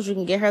vegetables, you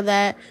can get her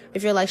that.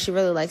 If you're like, she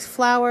really likes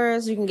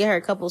flowers, you can get her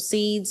a couple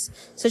seeds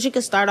so she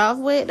can start off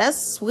with. That's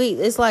sweet.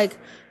 It's like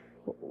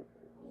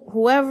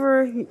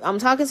whoever I'm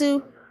talking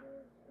to,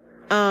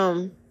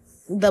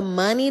 the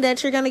money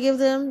that you're going to give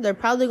them, they're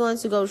probably going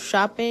to go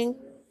shopping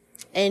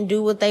and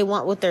do what they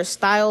want with their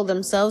style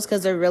themselves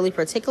because they're really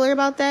particular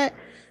about that.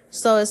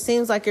 So it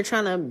seems like you're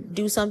trying to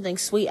do something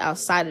sweet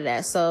outside of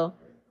that. So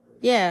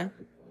yeah,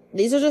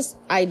 these are just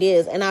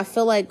ideas. And I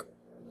feel like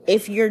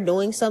if you're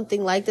doing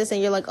something like this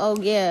and you're like, oh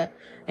yeah,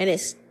 and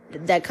it's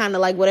that kind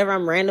of like whatever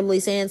I'm randomly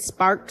saying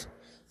sparked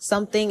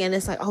something and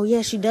it's like, oh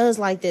yeah, she does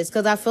like this.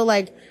 Cause I feel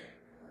like,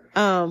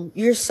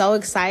 you're so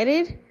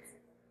excited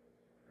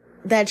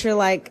that you're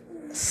like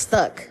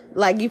stuck.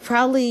 Like it's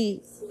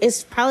probably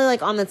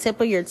like on the tip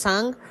of your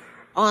tongue,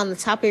 on the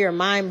top of your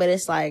mind, but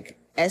it's like,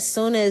 as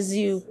soon as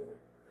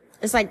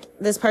it's like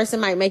this person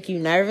might make you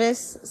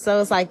nervous.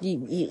 So it's like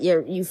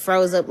you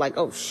froze up like,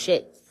 oh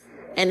shit.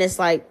 And it's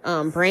like,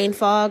 brain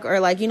fog,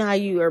 or like, you know how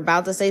you are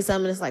about to say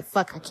something and it's like,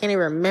 fuck, I can't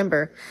even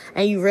remember.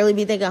 And you really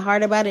be thinking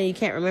hard about it and you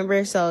can't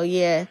remember. So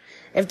yeah,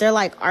 if they're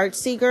like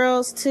artsy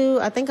girls too,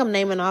 I think I'm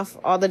naming off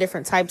all the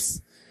different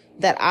types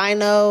that I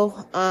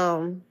know,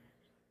 and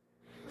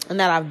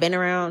that I've been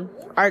around.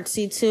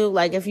 Artsy too.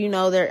 Like if you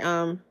know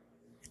they're,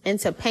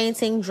 into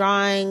painting,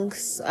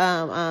 drawings,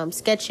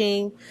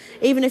 sketching,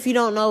 even if you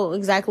don't know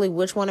exactly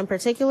which one in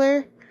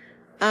particular,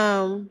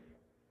 they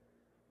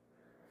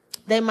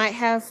might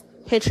have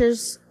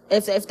pictures.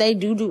 If they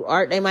do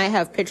art, they might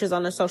have pictures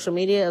on their social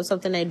media of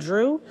something they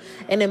drew,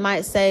 and it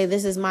might say,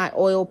 this is my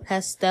oil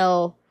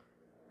pastel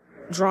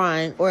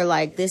drawing, or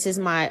like, this is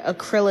my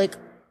acrylic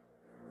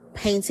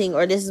painting,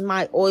 or this is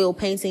my oil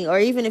painting. Or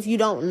even if you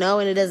don't know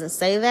and it doesn't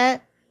say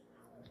that,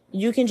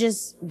 you can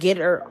just get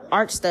her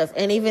art stuff.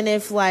 And even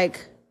if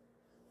like,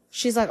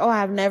 she's like, oh,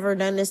 I've never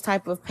done this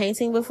type of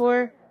painting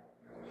before.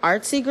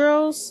 Artsy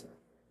girls,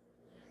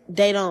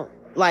 they don't,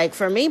 like,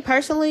 for me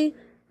personally,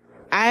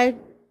 I'm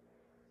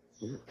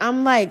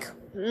like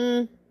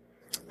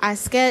I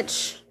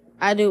sketch.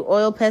 I do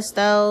oil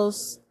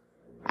pastels.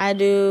 I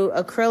do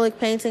acrylic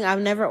painting. I've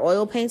never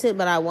oil painted,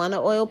 but I want to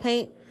oil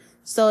paint.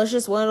 So it's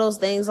just one of those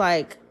things,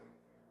 like,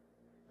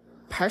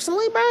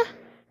 personally, bruh,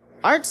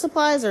 art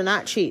supplies are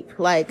not cheap.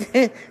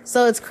 Like,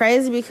 so it's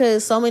crazy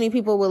because so many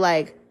people would,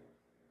 like,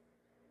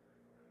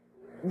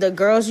 the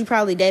girls you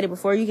probably dated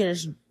before, you can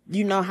just,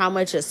 you know how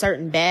much a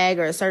certain bag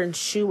or a certain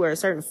shoe or a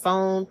certain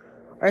phone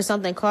or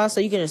something costs.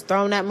 So you can just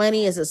throw them that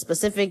money as a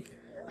specific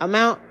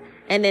amount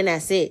and then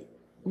that's it.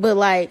 But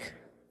like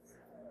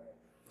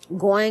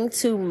going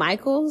to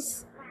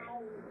Michael's,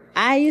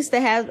 I used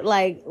to have,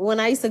 like, when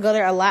I used to go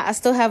there a lot, I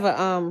still have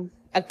a,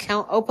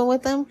 account open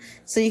with them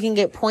so you can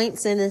get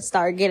points and then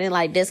start getting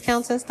like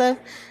discounts and stuff.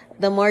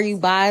 The more you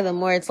buy, the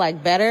more it's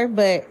like better,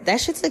 but that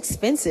shit's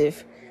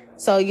expensive.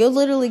 So you'll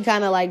literally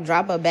kind of like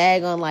drop a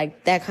bag on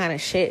like that kind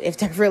of shit if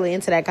they're really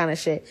into that kind of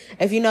shit.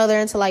 If you know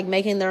they're into like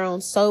making their own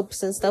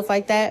soaps and stuff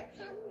like that,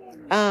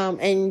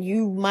 and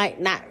you might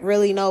not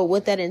really know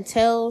what that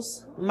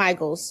entails,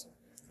 Michael's.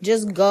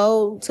 Just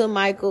go to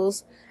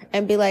Michael's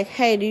and be like,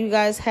 hey, do you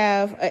guys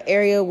have an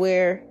area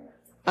where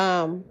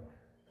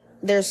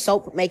there's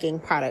soap making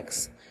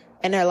products?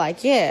 And they're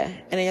like, yeah.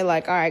 And then you're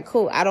like, all right,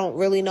 cool. I don't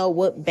really know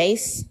what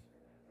base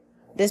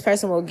this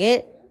person will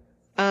get.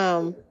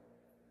 I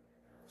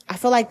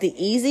feel like the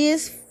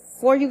easiest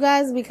for you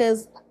guys,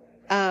 because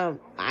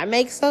I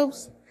make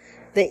soaps,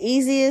 the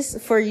easiest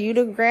for you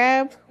to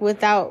grab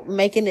without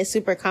making it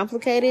super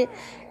complicated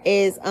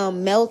is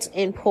melt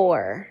and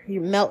pour. You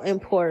melt and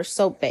pour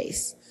soap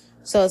base.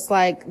 So it's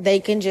like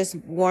they can just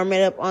warm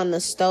it up on the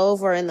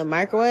stove or in the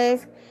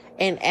microwave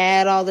and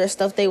add all their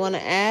stuff they want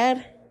to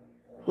add.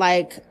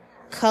 Like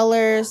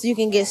colors, you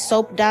can get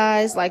soap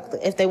dyes. Like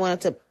if they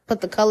wanted to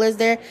put the colors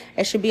there,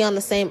 it should be on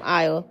the same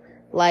aisle.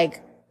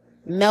 Like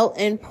melt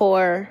and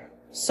pour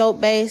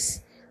soap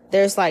base.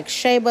 There's like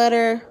shea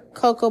butter,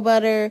 cocoa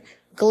butter,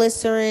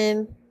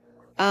 glycerin,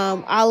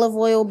 olive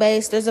oil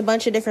base. There's a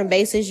bunch of different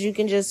bases. You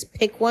can just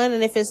pick one.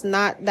 And if it's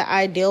not the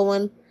ideal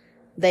one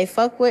they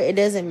fuck with, it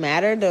doesn't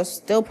matter. They'll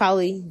still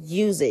probably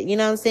use it. You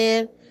know what I'm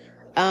saying?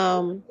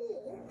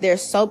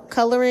 There's soap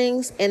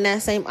colorings in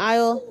that same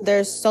aisle.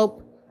 There's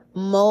soap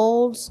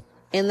molds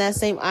in that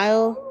same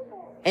aisle.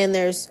 And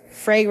there's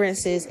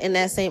fragrances in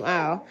that same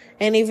aisle.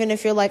 And even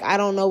if you're like, I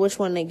don't know which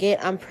one to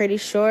get, I'm pretty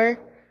sure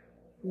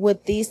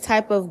with these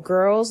type of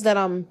girls that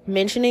I'm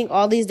mentioning,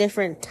 all these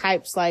different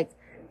types, like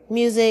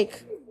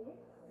music,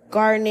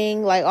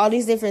 gardening, like all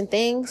these different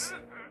things,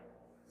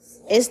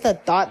 it's the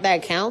thought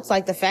that counts.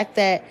 Like the fact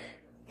that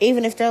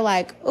even if they're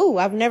like, ooh,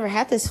 I've never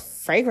had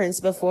this fragrance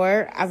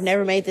before, I've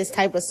never made this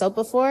type of soap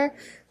before,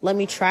 let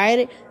me try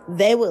it.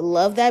 They would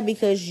love that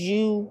because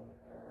you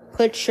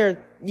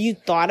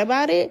thought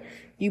about it.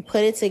 You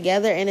put it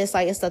together and it's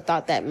like, it's the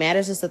thought that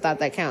matters. It's the thought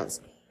that counts.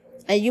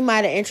 And you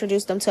might have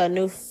introduced them to a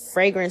new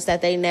fragrance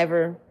that they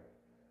never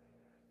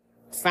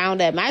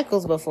found at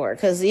Michael's before.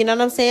 Cause you know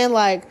what I'm saying?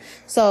 Like,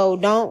 so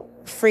don't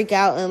freak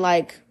out and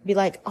like, be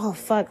like, oh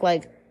fuck,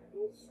 like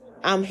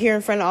I'm here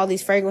in front of all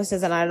these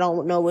fragrances and I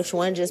don't know which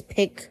one. Just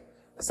pick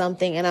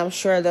something and I'm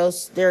sure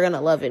they're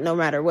gonna love it no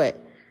matter what.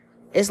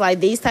 It's like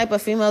these type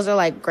of females are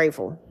like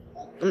grateful.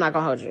 I'm not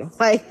gonna hold you.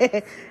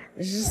 Like,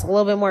 just a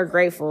little bit more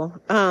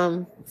grateful,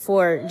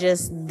 for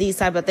just these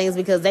type of things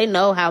because they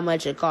know how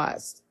much it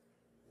costs.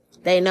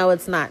 They know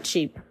it's not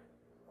cheap.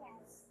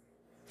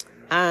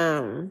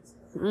 Let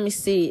me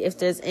see if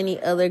there's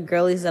any other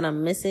girlies that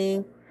I'm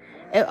missing.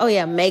 Oh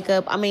yeah,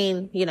 makeup. I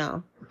mean, you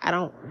know, I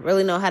don't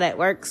really know how that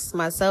works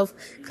myself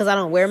because I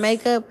don't wear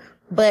makeup.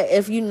 But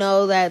if you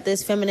know that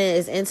this feminine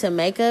is into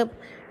makeup,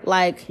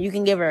 like you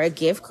can give her a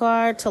gift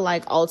card to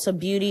like Ulta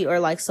Beauty or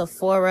like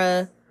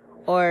Sephora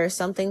or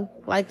something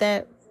like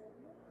that.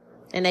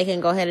 And they can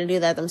go ahead and do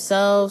that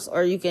themselves,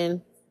 or you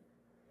can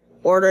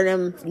order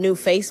them new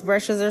face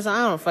brushes or something.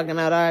 I don't fucking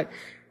know, dog.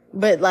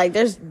 But like,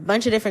 there's a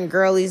bunch of different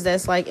girlies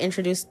that's like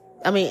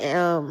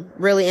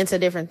really into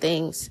different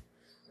things.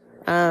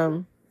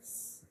 If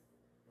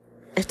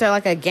they're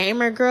like a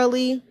gamer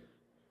girly,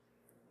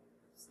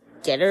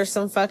 get her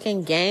some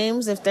fucking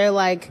games. If they're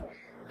like,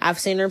 I've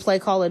seen her play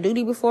Call of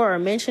Duty before or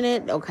mention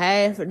it,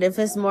 okay. If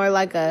it's more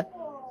like a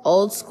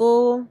old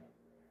school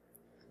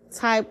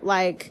type,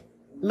 like,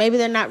 maybe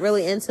they're not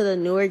really into the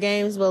newer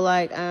games, but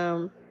like,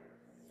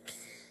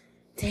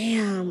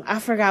 damn, I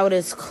forgot what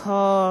it's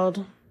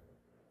called.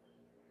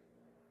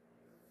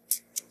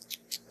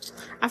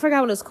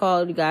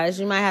 You guys.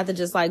 You might have to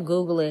just like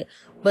Google it.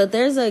 But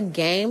there's a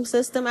game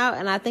system out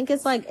and I think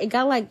it's like, it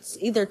got like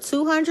either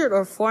 200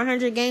 or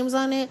 400 games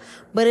on it,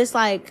 but it's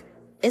like,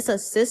 it's a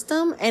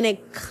system and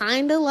it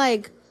kind of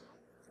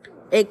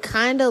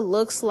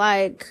looks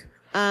like,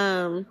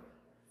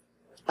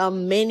 a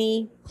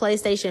mini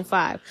PlayStation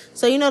 5.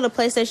 So you know the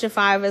PlayStation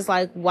 5 is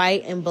like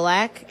white and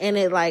black and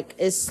it like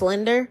is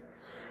slender.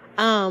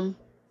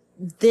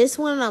 This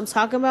one I'm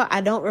talking about, I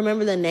don't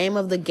remember the name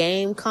of the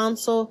game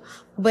console,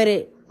 but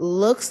it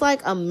looks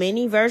like a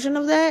mini version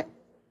of that.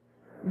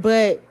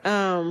 But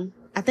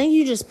I think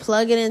you just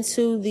plug it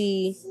into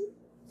the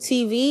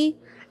TV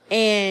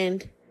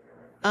and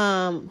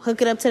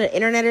hook it up to the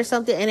internet or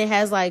something, and it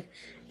has like,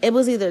 it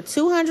was either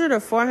 200 or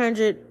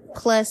 400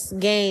 plus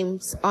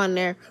games on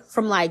there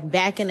from like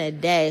back in the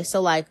day.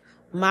 So like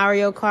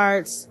Mario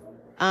Karts,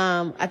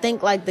 I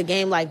think like the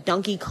game like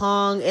Donkey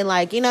Kong, and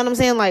like, you know what I'm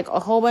saying? Like a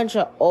whole bunch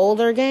of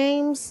older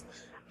games.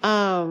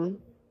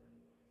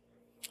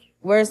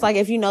 Where it's like,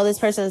 if you know this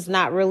person's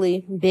not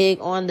really big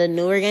on the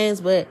newer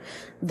games, but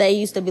they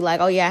used to be like,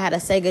 oh yeah, I had a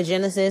Sega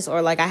Genesis,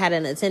 or like I had a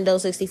Nintendo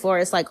 64.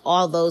 It's like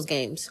all those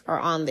games are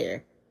on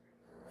there.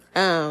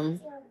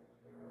 And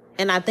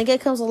I think it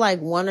comes with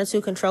like 1 or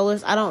 2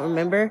 controllers. I don't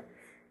remember.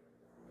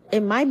 It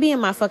might be in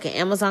my fucking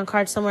Amazon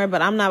cart somewhere,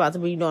 but I'm not about to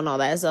be doing all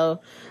that.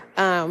 So,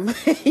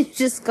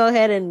 just go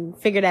ahead and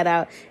figure that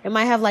out. It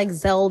might have like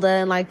Zelda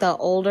and like the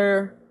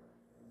older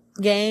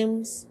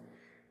games.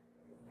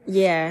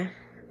 Yeah.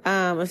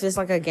 If it's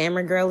like a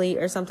gamer girly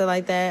or something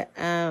like that.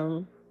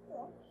 Damn,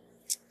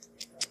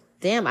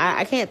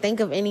 I can't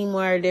think of any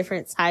more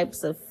different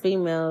types of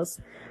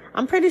females.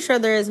 I'm pretty sure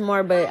there is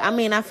more, but I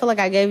mean, I feel like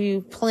I gave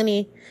you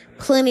plenty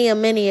of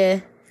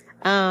many,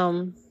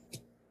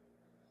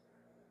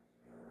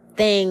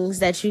 things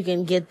that you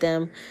can get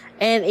them.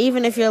 And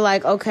even if you're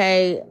like,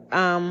 okay,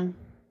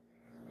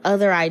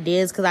 other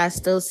ideas, cause I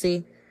still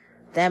see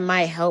that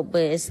might help,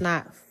 but it's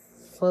not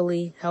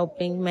fully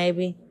helping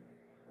maybe.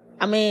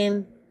 I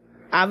mean,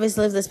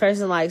 obviously if this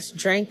person likes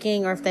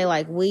drinking, or if they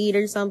like weed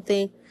or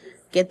something,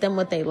 get them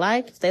what they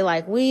like. If they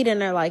like weed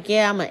and they're like,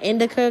 yeah, I'm an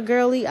indica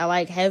girly, I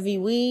like heavy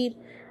weed,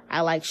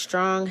 I like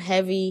strong,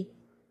 heavy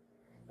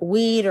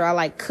weed, or I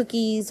like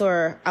cookies,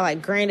 or I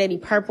like Granddaddy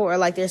Purple, or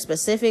like they're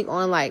specific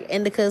on like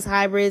indicas,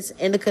 hybrids,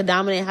 indica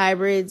dominant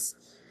hybrids.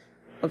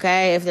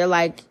 Okay. If they're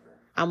like,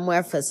 I'm more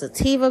of a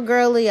sativa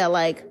girly, I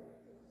like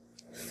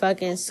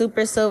fucking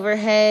super silver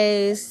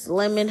haze,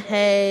 lemon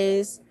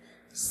haze,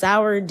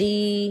 sour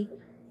D,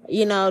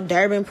 you know,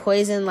 Durban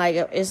poison, like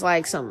it's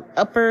like some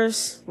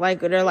uppers, like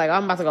they're like,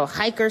 I'm about to go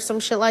hike or some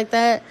shit like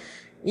that.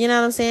 You know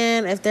what I'm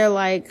saying? If they're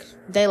like,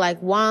 they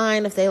like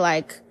wine, if they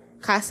like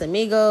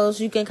Casamigos,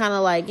 you can kind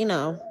of like, you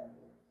know,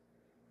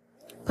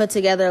 put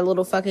together a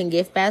little fucking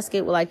gift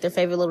basket with like their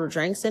favorite little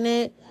drinks in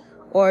it.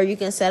 Or you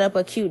can set up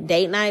a cute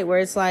date night where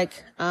it's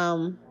like,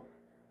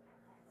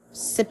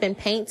 sipping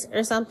paint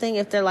or something.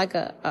 If they're like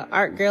a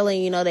art girl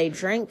and you know they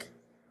drink,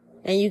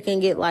 and you can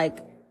get like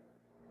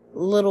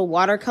little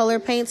watercolor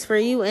paints for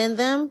you and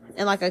them,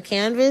 and like a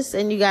canvas,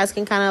 and you guys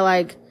can kind of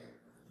like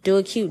do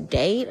a cute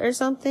date or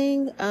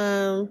something.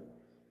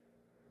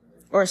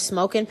 Or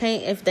smoke and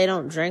paint if they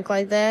don't drink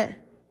like that.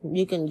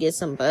 You can get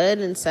some bud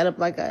and set up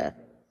like a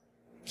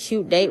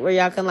cute date where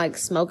y'all can like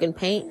smoke and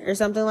paint or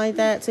something like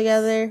that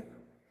together.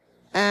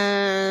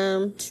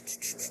 I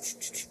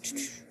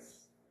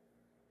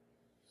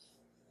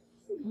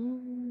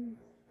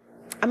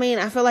mean,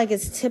 I feel like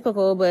it's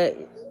typical,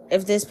 but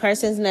if this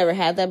person's never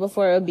had that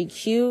before, it would be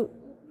cute.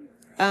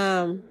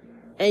 And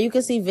you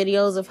can see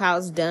videos of how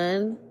it's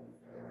done.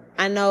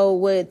 I know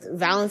with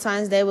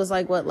Valentine's Day was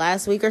like, what,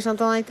 last week or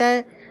something like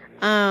that?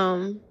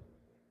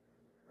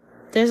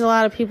 There's a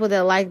lot of people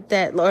that like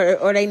that,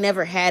 or they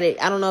never had it.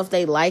 I don't know if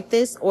they like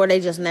this or they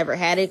just never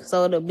had it,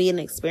 so it'll be an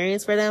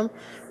experience for them.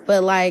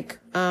 But like,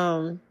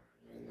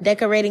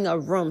 decorating a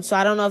room. So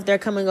I don't know if they're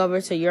coming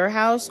over to your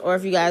house or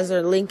if you guys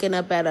are linking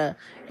up at a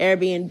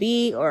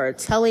Airbnb or a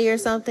Telly or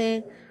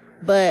something.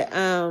 But,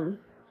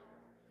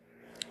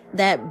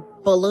 that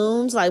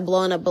balloons, like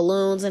blowing up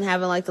balloons and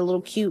having like the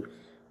little cute,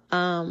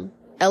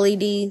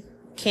 LED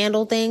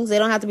candle things. They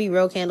don't have to be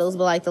real candles,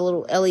 but like the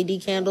little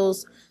LED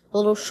candles,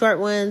 little short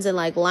ones, and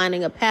like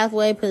lining a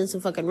pathway, putting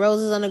some fucking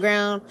roses on the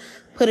ground,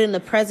 putting the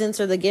presents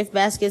or the gift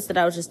baskets that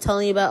I was just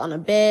telling you about on a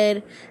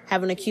bed,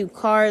 having a cute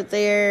card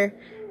there,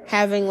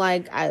 having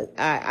like,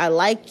 I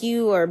like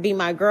you, or be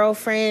my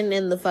girlfriend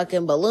in the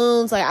fucking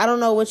balloons. Like, I don't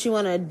know what you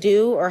want to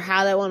do or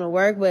how that want to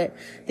work, but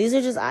these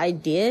are just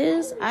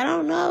ideas. I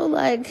don't know,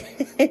 like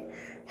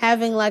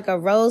having like a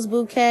rose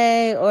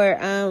bouquet,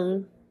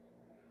 or,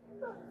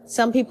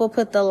 some people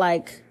put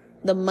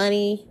the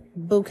money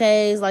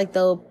bouquets, like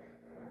they'll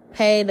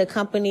pay the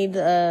company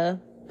to,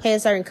 pay a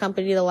certain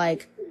company to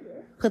like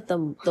put the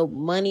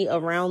money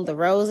around the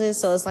roses.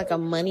 So it's like a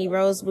money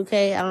rose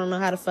bouquet. I don't know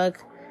how the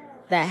fuck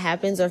that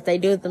happens or if they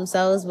do it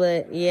themselves,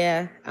 but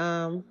yeah.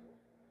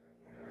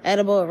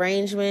 Edible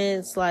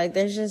arrangements, like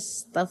there's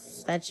just stuff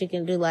that you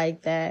can do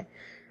like that.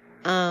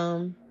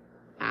 I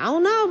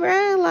don't know,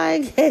 bruh.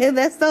 Like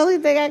that's the only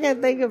thing I can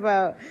think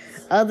about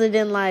other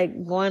than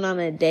like going on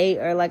a date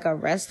or like a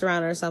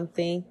restaurant or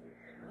something.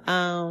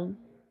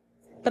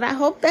 But I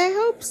hope that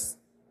helps.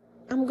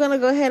 I'm gonna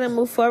go ahead and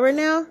move forward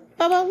now.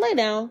 Baba, lay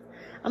down.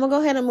 I'm gonna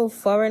go ahead and move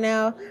forward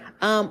now.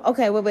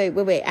 Okay,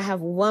 wait. I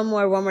have one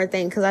more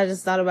thing, cause I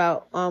just thought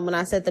about, when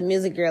I said the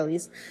music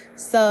girlies.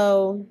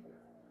 So,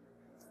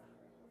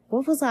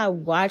 what was I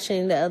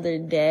watching the other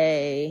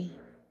day?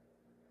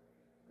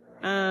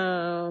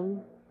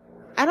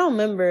 I don't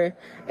remember.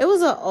 It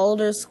was an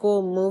older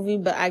school movie,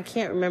 but I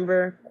can't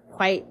remember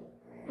quite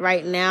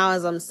right now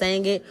as I'm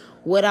saying it,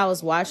 what I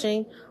was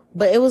watching.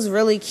 But it was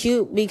really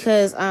cute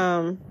because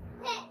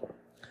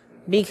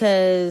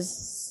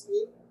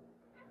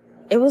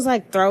it was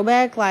like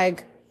throwback,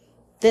 like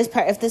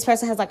if this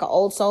person has like an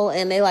old soul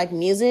and they like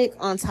music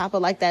on top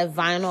of like that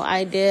vinyl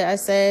idea I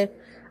said,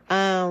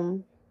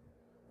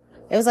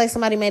 it was like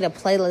somebody made a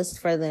playlist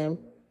for them.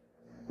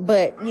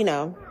 But, you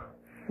know,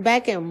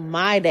 back in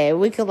my day,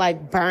 we could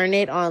like burn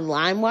it on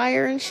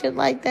LimeWire and shit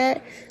like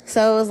that.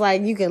 So it was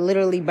like you can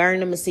literally burn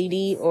them a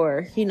CD,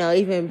 or, you know,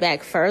 even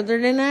back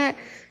further than that,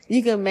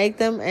 you can make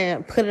them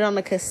and put it on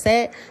a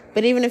cassette.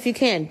 But even if you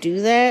can't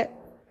do that,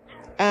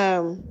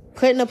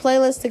 putting a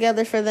playlist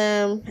together for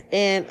them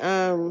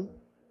and,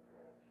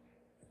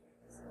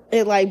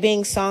 it like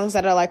being songs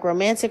that are like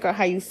romantic or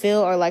how you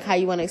feel or like how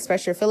you want to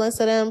express your feelings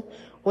to them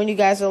when you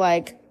guys are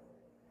like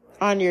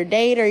on your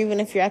date, or even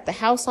if you're at the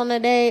house on a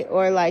date,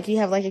 or like you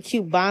have like a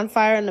cute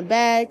bonfire in the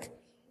back.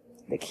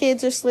 The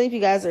kids are asleep.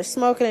 You guys are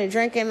smoking and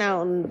drinking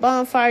out on the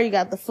bonfire. You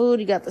got the food,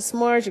 you got the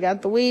s'mores, you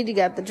got the weed, you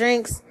got the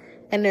drinks,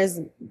 and there's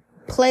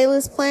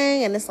playlist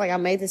playing, and it's like, I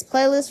made this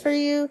playlist for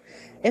you.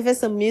 If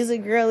it's a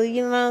music girly,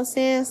 you know what I'm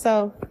saying?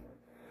 So,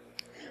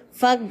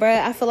 fuck,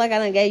 bruh. I feel like I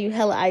done gave you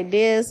hella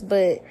ideas,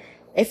 but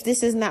if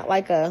this is not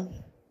like a,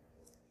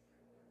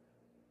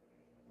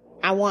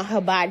 I want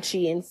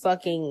hibachi and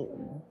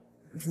fucking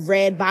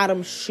red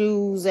bottom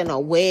shoes and a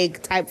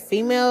wig type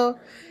female,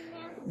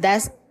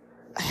 that's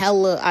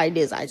hella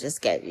ideas I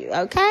just gave you.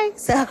 Okay.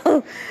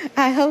 So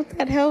I hope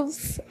that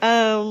helps.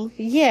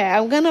 Yeah,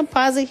 I'm going to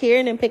pause it here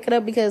and then pick it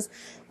up because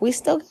we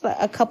still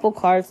got a couple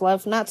cards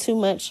left. Not too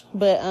much,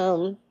 but,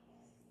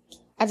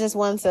 I just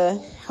want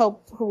to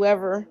help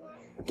whoever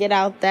get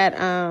out that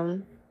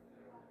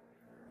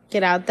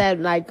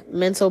like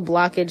mental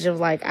blockage of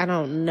like, I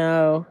don't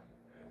know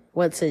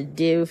what to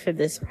do for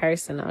this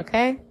person.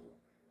 Okay.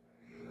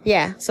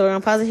 Yeah. So we're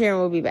going to pause it here and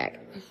we'll be back.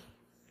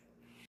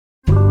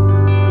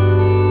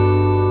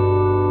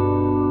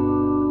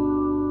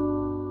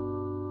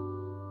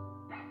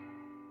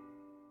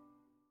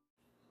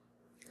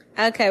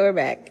 Okay, we're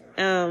back.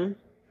 I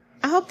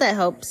hope that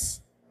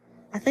helps.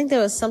 I think there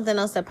was something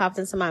else that popped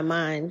into my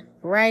mind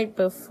right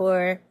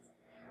before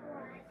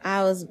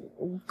I was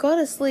go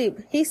to sleep.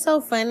 He's so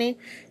funny.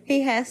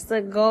 He has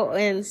to go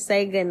and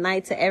say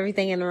goodnight to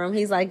everything in the room.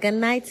 He's like, good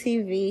night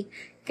TV,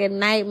 good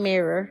night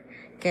mirror,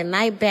 good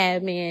night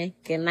Batman,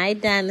 good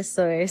night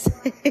dinosaurs.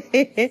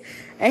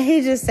 And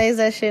he just says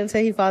that shit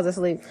until he falls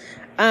asleep.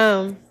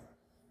 Okay.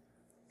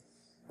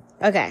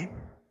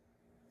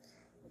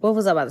 What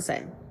was I about to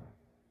say?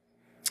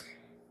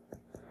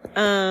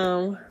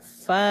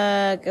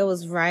 Fuck, it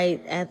was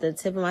right at the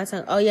tip of my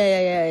tongue. Oh,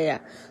 yeah.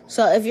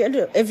 So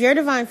if your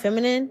divine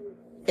feminine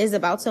is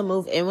about to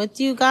move in with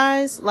you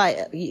guys, like,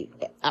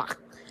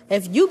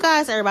 if you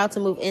guys are about to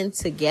move in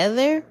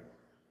together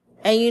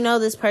and you know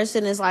this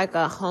person is like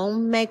a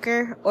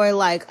homemaker, or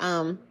like,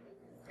 you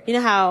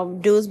know how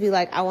dudes be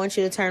like, I want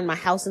you to turn my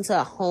house into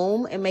a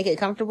home and make it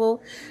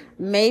comfortable.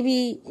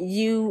 Maybe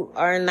you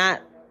are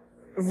not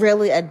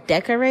really a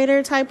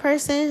decorator type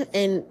person,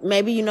 and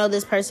maybe you know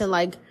this person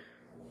like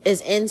is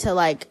into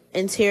like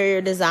interior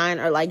design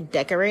or like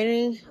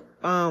decorating,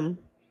 or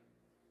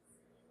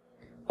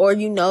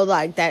you know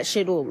like that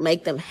shit will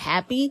make them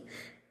happy.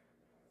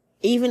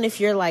 Even if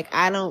you're like,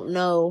 I don't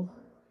know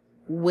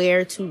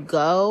where to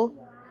go,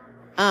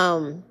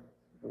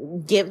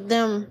 give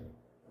them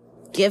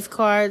gift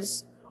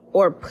cards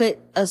or put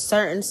a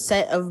certain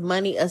set of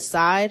money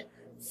aside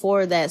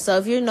for that. So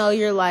if you know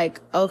you're like,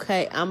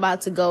 okay, I'm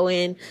about to go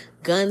in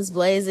guns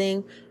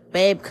blazing,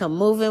 babe, come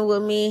move in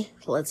with me,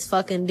 let's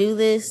fucking do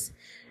this.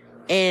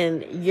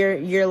 And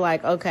you're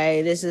like,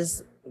 okay, this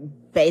is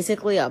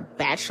basically a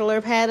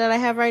bachelor pad that I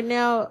have right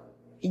now.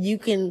 You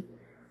can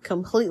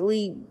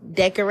completely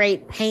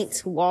decorate,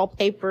 paint,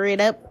 wallpaper it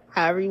up,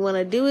 however you want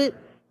to do it.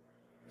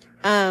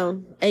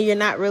 And you're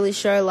not really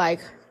sure,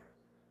 like,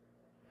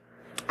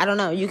 I don't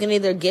know, you can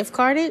either gift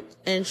card it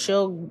and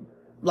she'll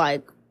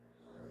like,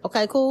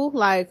 okay, cool,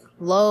 like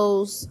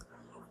Lowe's,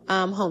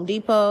 Home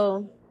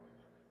Depot,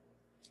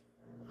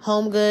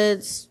 Home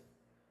Goods,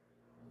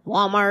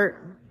 Walmart,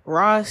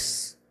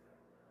 Ross,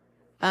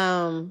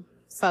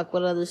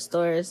 what other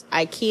stores?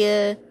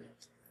 IKEA,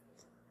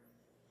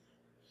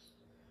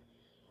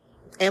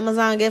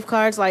 Amazon gift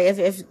cards. Like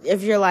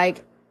if you're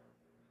like,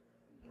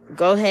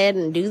 go ahead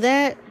and do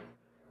that,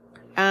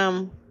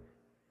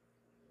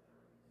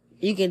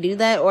 you can do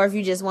that. Or if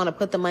you just want to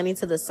put the money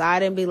to the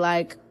side and be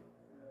like,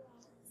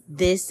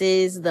 this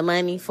is the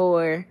money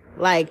for,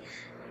 like,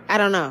 I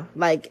don't know,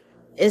 like,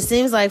 it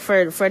seems like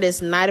for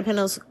this Knight of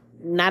Pentacles,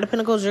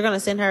 you're going to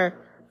send her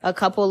a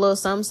couple little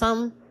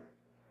something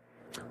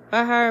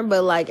for her.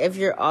 But like, if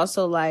you're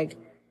also like,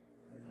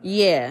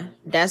 yeah,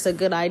 that's a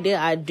good idea,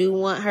 I do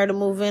want her to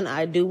move in,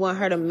 I do want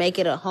her to make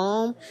it a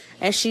home,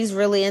 and she's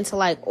really into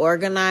like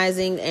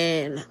organizing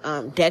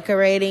and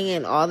decorating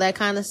and all that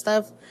kind of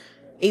stuff,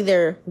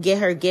 either get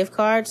her gift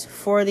cards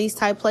for these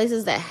type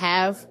places that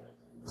have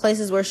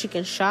places where she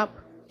can shop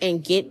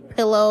and get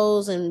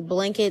pillows and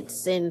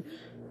blankets and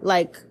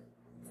like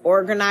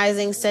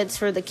organizing sets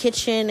for the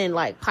kitchen and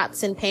like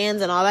pots and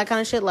pans and all that kind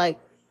of shit. Like,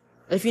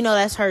 if you know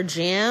that's her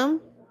jam,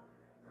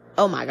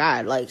 oh my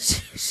God, like,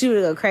 she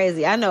would go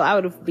crazy. I know I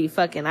would be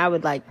fucking, I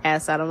would like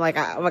pass out. I'm like,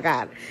 oh my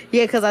God.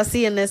 Yeah, cause I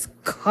see in this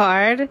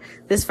card,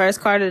 this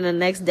first card in the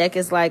next deck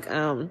is like,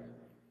 a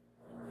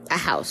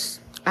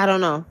house. I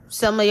don't know.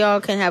 Some of y'all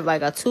can have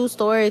like a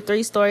 2-story,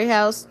 3-story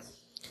house,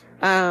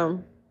 that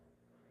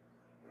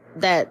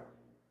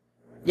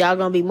y'all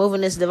gonna be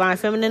moving this divine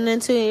feminine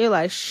into, and you're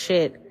like,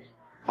 shit,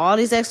 all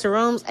these extra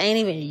rooms ain't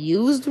even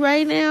used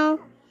right now.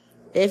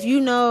 If you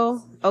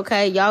know,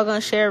 okay, y'all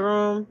gonna share a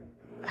room,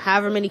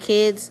 however many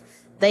kids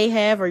they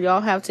have or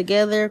y'all have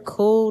together,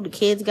 cool, the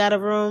kids got a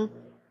room.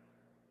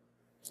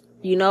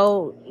 You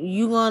know,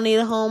 you gonna need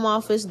a home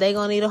office, they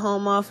gonna need a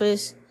home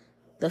office,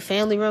 the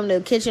family room, the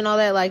kitchen, all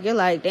that. Like, you're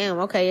like, damn,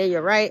 okay, yeah,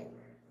 you're right.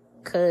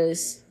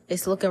 Cause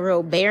it's looking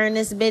real bare in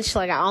this bitch.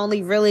 Like, I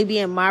only really be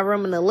in my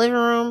room and the living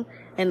room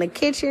and the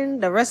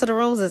kitchen. The rest of the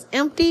rooms is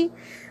empty.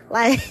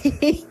 Like,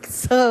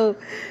 so,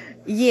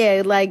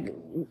 yeah, like,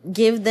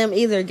 give them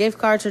either gift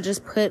cards or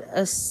just put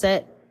a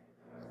set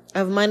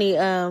of money,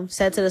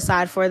 set to the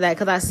side for that.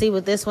 Cause I see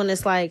with this one,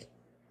 it's like,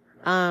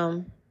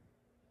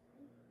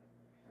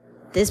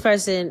 this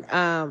person,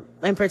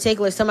 in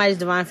particular, somebody's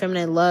divine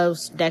feminine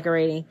loves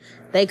decorating.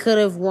 They could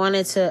have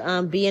wanted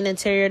to, be an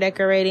interior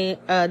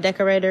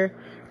decorator.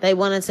 They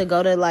wanted to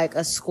go to like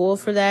a school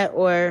for that,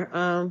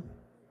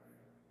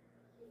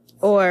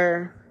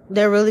 or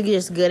they're really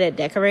just good at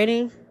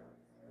decorating.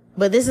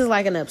 But this is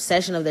like an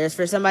obsession of theirs.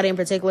 For somebody in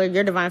particular,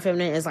 your divine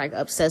feminine is like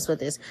obsessed with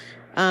this.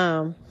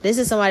 This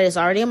is somebody that's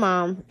already a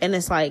mom, and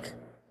it's like,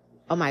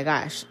 oh my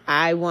gosh,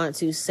 I want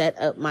to set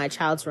up my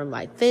child's room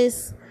like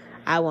this.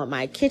 I want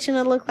my kitchen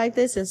to look like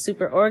this and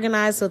super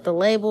organized with the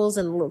labels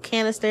and the little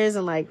canisters,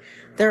 and like,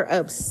 they're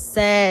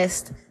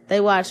obsessed.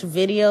 They watch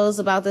videos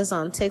about this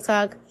on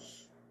TikTok,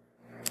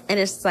 and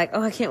it's just like,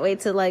 oh, I can't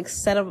wait to like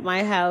set up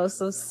my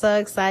house. I'm so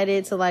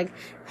excited to like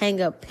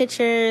hang up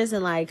pictures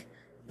and like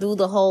do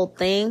the whole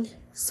thing.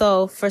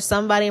 So for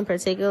somebody in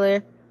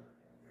particular,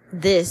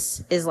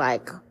 this is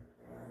like,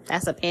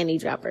 that's a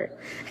panty dropper.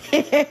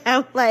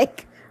 I'm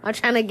like, I'm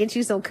trying to get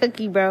you some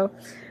cookie, bro.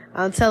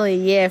 I'm telling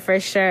you, yeah, for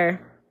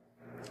sure.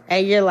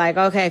 And you're like,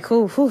 okay,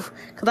 cool. Whew.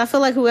 Cause I feel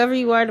like whoever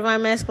you are,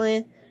 divine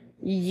masculine,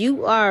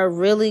 you are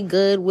really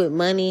good with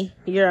money.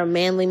 You're a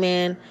manly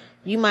man.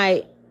 You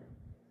might,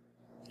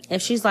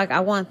 if she's like,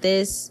 I want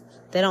this,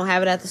 they don't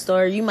have it at the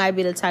store, you might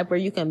be the type where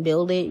you can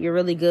build it. You're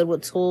really good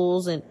with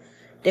tools and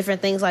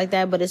different things like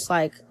that. But it's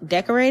like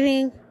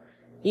decorating,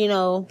 you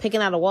know,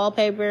 picking out a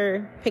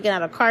wallpaper, picking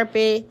out a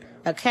carpet,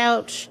 a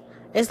couch.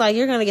 It's like,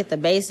 you're going to get the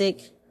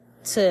basic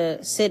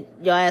to sit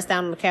your ass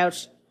down on the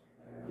couch.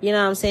 You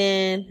know what I'm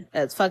saying?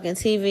 It's fucking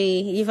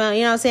TV. You know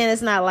what I'm saying?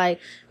 It's not like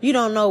you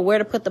don't know where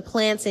to put the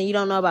plants and you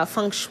don't know about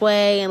feng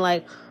shui and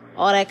like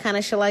all that kind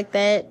of shit like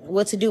that.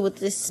 What to do with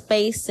this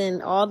space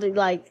and all the,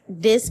 like,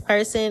 this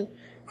person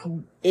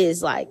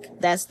is like,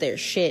 that's their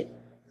shit.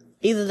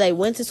 Either they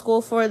went to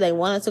school for it, they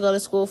wanted to go to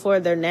school for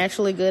it, they're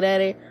naturally good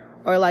at it,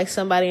 or like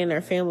somebody in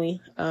their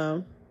family.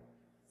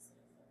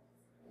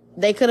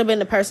 They could have been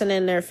the person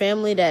in their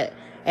family that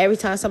every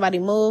time somebody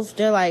moved,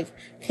 they're like,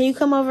 can you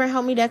come over and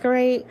help me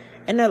decorate?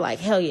 And they're like,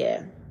 hell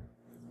yeah.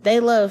 They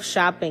love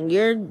shopping.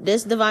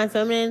 This divine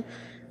feminine,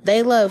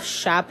 they love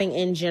shopping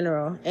in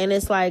general. And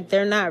it's like,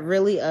 they're not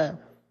really a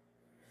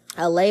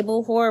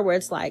label whore where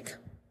it's like,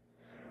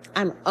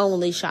 I'm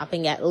only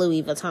shopping at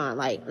Louis Vuitton.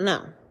 Like,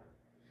 no.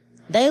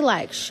 They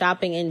like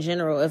shopping in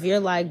general. If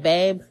you're like,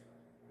 babe,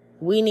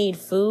 we need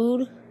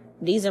food.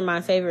 These are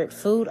my favorite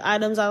food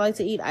items I like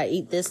to eat. I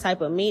eat this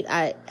type of meat.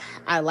 I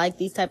like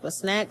these type of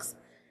snacks.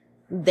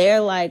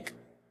 They're like,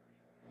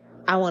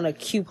 I want a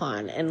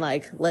coupon and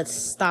like, let's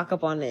stock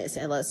up on this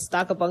and let's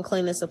stock up on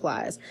cleaning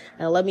supplies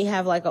and let me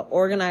have like an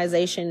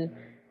organization.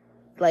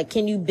 Like,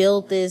 can you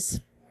build this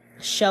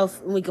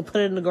shelf and we can put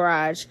it in the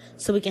garage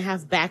so we can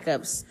have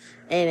backups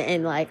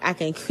and like I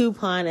can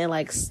coupon and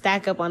like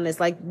stack up on this.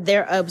 Like,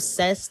 they're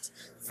obsessed.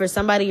 For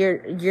somebody,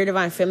 your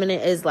divine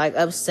feminine is like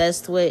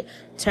obsessed with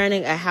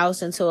turning a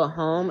house into a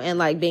home and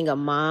like being a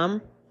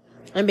mom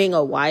and being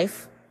a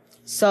wife.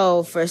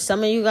 So for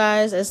some of you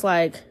guys, it's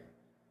like,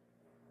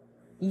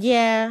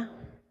 yeah,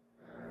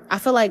 I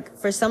feel like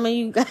for some of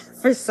you guys,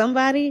 for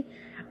somebody,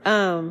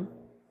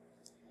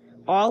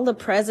 all the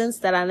presents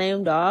that I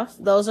named off,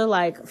 those are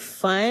like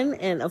fun.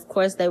 And of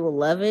course they will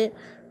love it,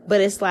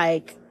 but it's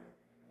like,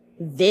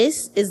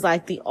 this is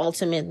like the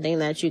ultimate thing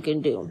that you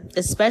can do,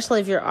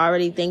 especially if you're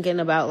already thinking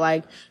about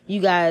like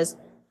you guys,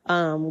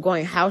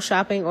 going house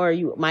shopping, or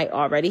you might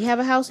already have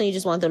a house and you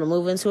just want them to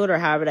move into it, or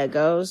however that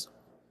goes.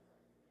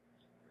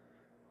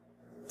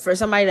 For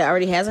somebody that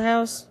already has a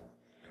house,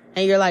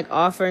 and you're like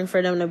offering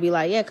for them to be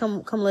like, yeah,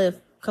 come live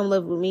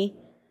with me.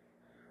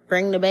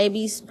 Bring the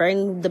babies,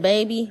 bring the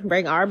baby,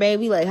 bring our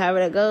baby, like however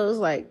that goes.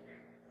 Like,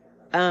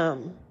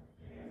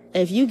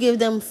 if you give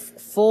them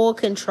full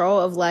control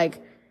of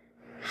like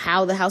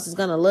how the house is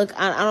gonna look,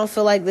 I don't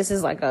feel like this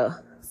is like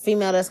a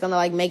female that's gonna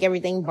like make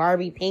everything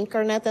Barbie pink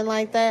or nothing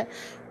like that.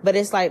 But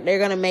it's like, they're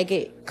gonna make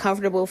it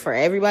comfortable for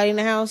everybody in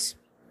the house,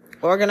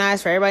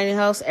 organized for everybody in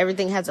the house.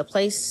 Everything has a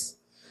place.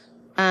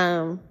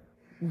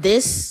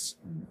 This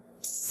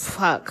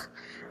fuck.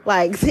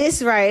 Like,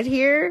 this right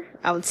here,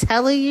 I'm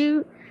telling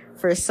you,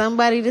 for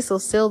somebody, this will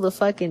seal the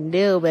fucking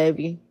deal,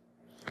 baby.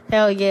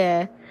 Hell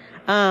yeah.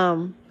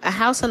 A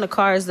house and a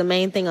car is the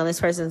main thing on this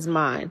person's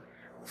mind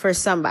for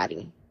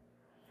somebody.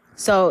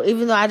 So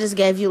even though I just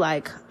gave you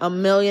like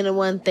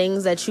 1,000,001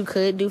 things that you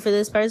could do for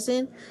this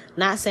person,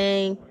 not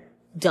saying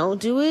don't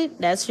do it.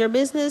 That's your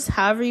business.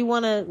 However you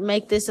want to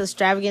make this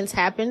extravagance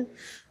happen.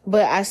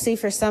 But I see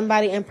for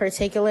somebody in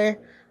particular,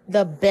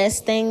 the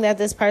best thing that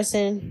this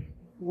person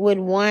would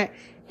want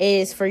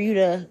is for you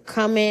to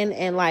come in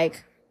and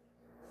like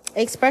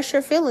express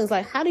your feelings.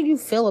 Like, how do you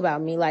feel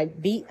about me?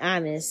 Like, be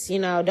honest,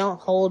 don't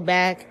hold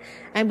back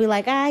and be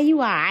like,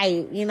 you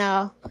alright,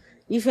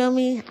 you feel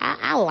me?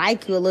 I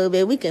like you a little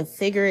bit. We can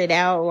figure it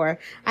out. Or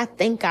I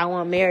think I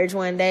want marriage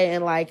one day.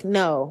 And like,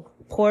 no,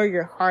 pour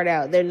your heart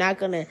out. They're not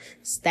going to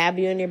stab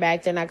you in your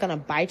back. They're not going to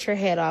bite your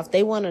head off.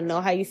 They want to know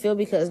how you feel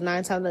because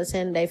 9 times out of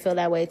 10, they feel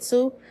that way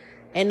too.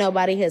 And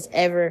nobody has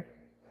ever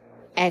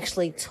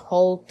actually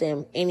told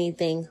them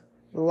anything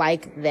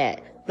like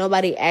that.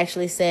 Nobody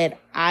actually said,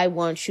 I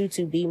want you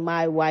to be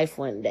my wife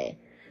one day.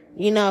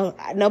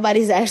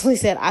 Nobody's actually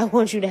said, I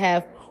want you to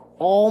have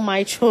all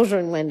my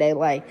children one day.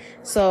 Like,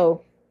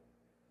 so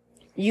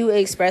you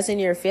expressing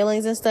your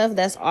feelings and stuff,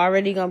 that's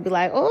already gonna be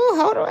like, oh,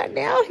 hold on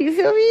now. You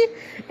feel me?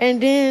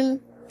 And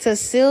then to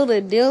seal the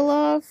deal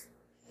off,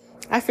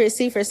 I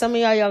foresee for some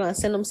of y'all gonna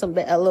send them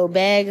a little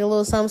bag, a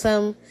little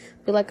something.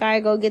 Be like, all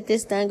right, go get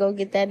this done, go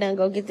get that done,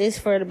 go get this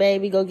for the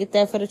baby, go get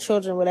that for the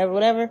children,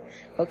 whatever.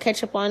 Go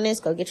catch up on this,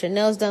 go get your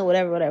nails done,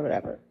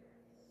 whatever.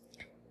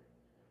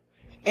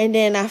 And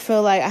then I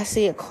feel like I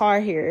see a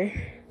car here.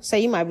 So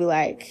you might be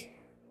like,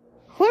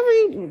 whoever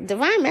you,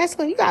 divine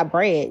masculine, you got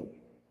bread. I'm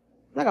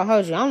not gonna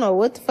hold you. I don't know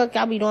what the fuck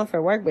y'all be doing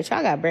for work, but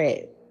y'all got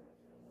bread.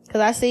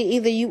 Cause I see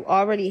either you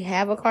already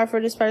have a car for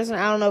this person.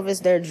 I don't know if it's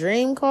their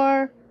dream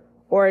car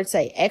or it's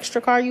a extra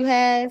car you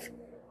have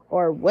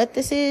or what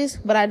this is,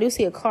 but I do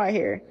see a car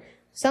here.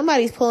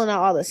 Somebody's pulling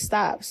out all the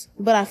stops,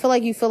 but I feel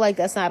like you feel like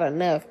that's not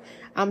enough.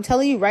 I'm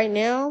telling you right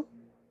now,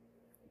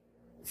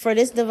 for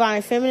this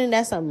divine feminine,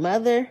 that's a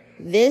mother.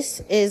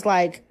 This is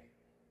like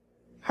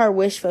her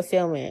wish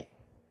fulfillment.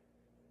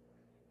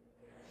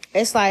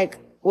 It's like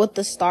with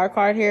the star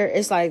card here,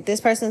 it's like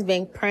this person's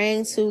been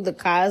praying to the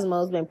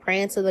cosmos, been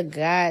praying to the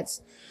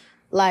gods.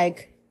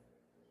 Like,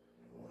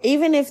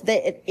 even if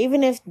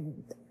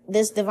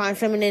this divine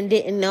feminine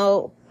didn't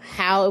know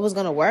how it was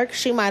going to work,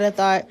 she might have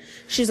thought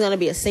she's going to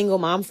be a single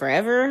mom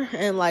forever.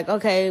 And like,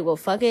 okay, well,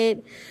 fuck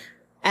it.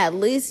 At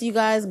least you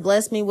guys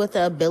bless me with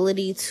the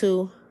ability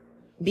to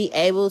be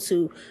able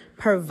to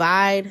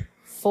provide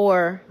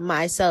for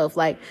myself.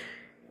 Like,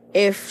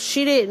 if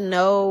she didn't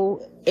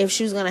know if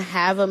she was going to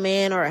have a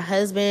man or a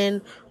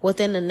husband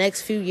within the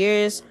next few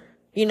years,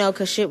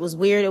 cause shit was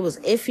weird, it was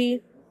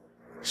iffy.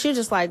 She was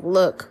just like,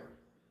 look,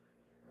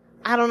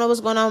 I don't know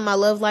what's going on in my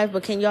love life,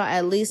 but can y'all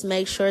at least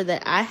make sure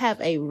that I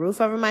have a roof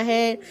over my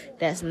head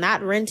that's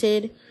not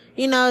rented?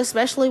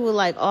 Especially with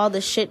like all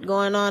the shit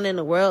going on in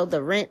the world,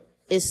 the rent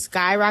is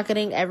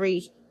skyrocketing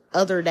every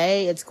other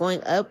day. It's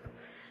going up.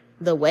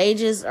 The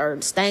wages are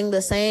staying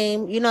the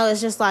same.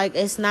 It's just like,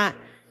 it's not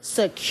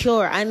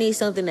secure. I need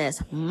something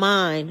that's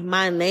mine.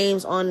 My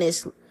name's on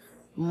this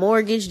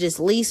mortgage, this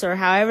lease, or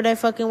however that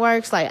fucking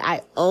works. Like,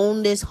 I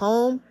own this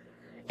home.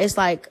 It's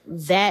like,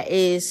 that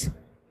is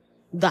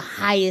the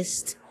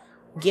highest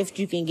gift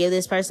you can give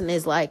this person,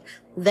 is like,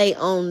 they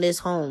own this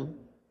home.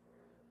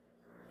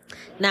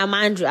 Now,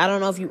 mind you, I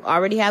don't know if you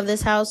already have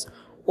this house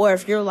or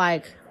if you're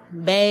like,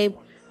 babe,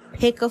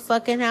 pick a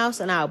fucking house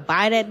and I'll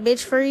buy that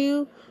bitch for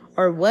you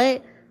or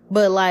what.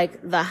 But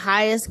like, the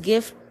highest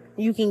gift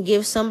you can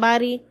give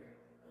somebody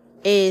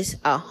is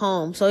a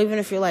home. So even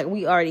if you're like,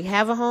 we already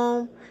have a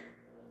home,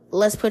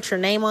 let's put your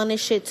name on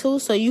this shit too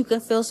so you can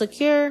feel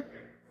secure.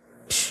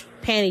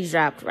 Panties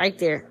dropped right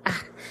there.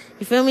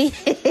 You feel me?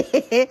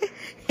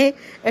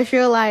 If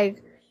you're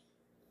like,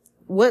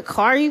 what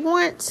car you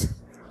want?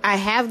 I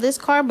have this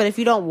car, but if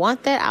you don't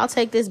want that, I'll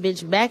take this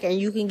bitch back and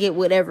you can get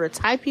whatever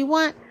type you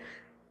want.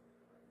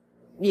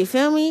 You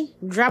feel me?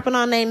 Dropping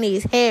on their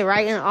knees, head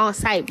right in on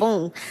sight,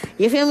 boom.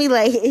 You feel me?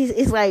 Like,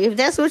 it's like, if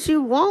that's what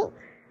you want,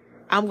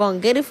 I'm gonna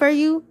get it for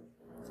you,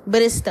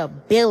 but it's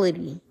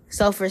stability.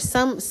 So for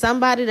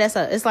somebody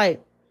it's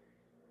like,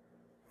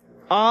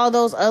 all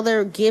those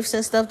other gifts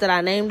and stuff that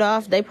I named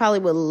off, they probably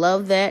would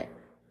love that.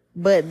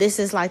 But this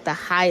is like the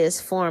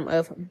highest form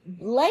of,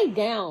 lay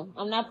down.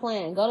 I'm not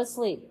playing. Go to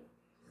sleep.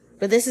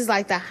 But this is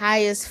like the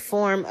highest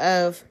form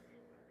of,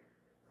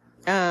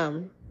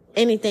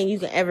 anything you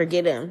can ever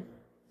get them.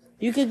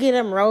 You could get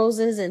them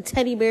roses and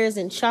teddy bears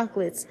and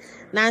chocolates.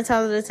 9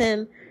 times out of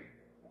 10,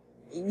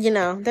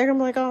 they're gonna be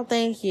like, oh,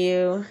 thank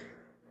you.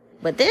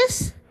 But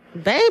this,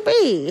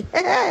 baby,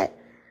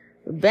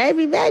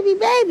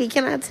 baby,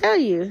 can I tell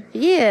you?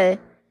 Yeah,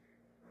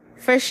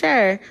 for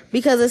sure.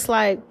 Because it's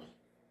like,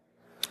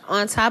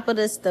 on top of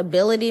the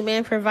stability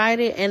man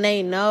provided, and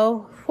they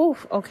know, whew,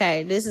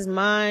 okay, this is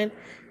mine.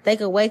 They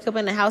could wake up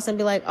in the house and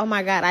be like, oh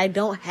my God, I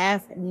don't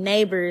have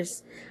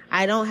neighbors.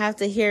 I don't have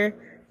to hear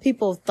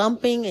people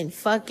thumping and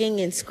fucking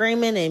and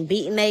screaming and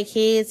beating their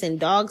kids and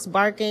dogs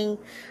barking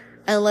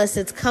unless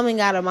it's coming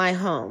out of my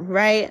home,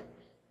 right?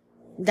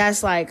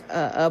 That's like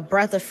a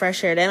breath of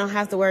fresh air. They don't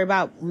have to worry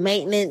about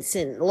maintenance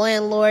and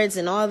landlords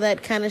and all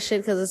that kind of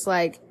shit, because it's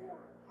like,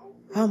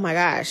 oh my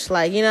gosh,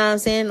 like, you know what I'm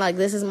saying? Like,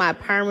 this is my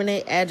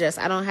permanent address.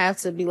 I don't have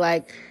to be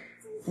like,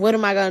 what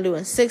am I going to do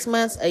in 6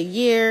 months, a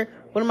year?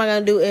 What am I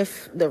going to do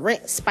if the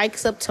rent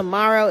spikes up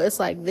tomorrow? It's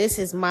like, this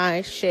is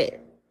my shit.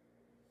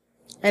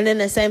 And then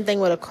the same thing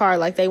with a car.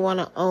 Like, they want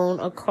to own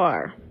a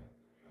car.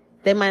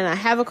 They might not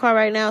have a car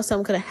right now.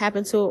 Something could have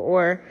happened to it,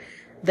 or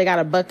they got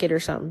a bucket or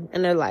something.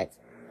 And they're like,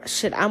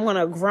 shit, I want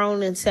a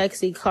grown and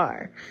sexy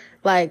car.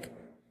 Like,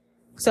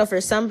 so for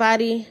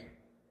somebody,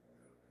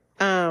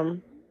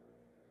 it's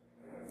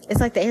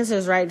like the answer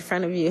is right in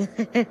front of you.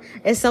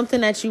 It's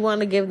something that you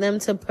want to give them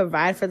to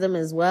provide for them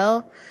as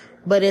well.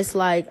 But it's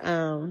like,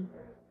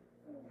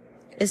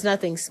 it's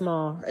nothing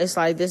small. It's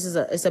like,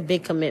 it's a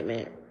big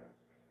commitment.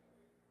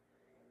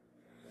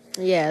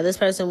 Yeah, this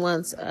person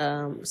wants,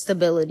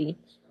 stability,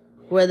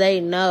 where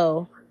they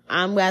know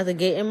I'm about to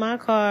get in my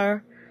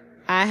car.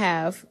 I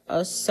have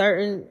a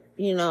certain,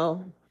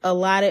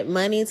 allotted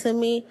money to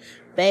me.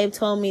 Babe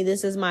told me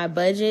this is my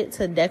budget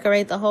to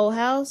decorate the whole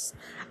house.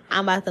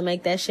 I'm about to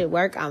make that shit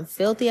work. I'm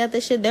filthy at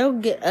this shit. They'll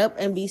get up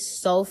and be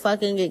so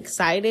fucking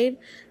excited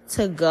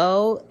to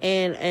go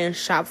and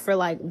shop for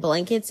like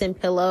blankets and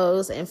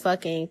pillows and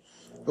fucking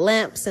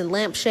lamps and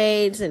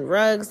lampshades and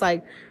rugs.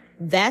 Like,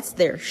 that's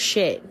their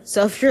shit.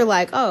 So if you're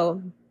like,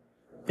 oh,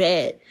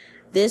 bet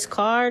this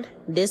card,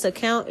 this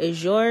account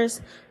is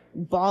yours,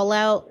 ball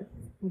out,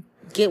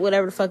 get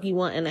whatever the fuck you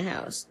want in the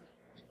house.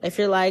 If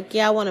you're like,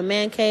 yeah, I want a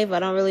man cave, I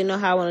don't really know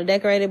how I want to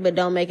decorate it, but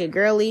don't make it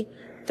girly,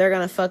 they're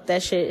gonna fuck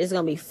that shit. It's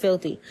gonna be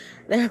filthy.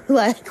 They're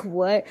like,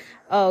 what?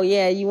 Oh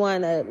yeah, you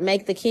want to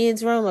make the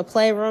kids room a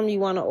playroom? You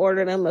want to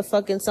order them a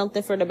fucking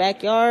something for the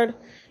backyard?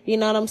 You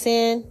know what I'm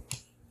saying?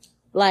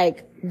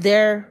 Like,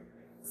 they're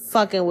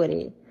fucking with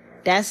it.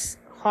 That's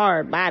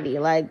hard body.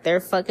 Like,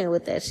 they're fucking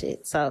with that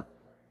shit. So,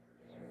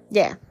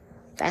 yeah,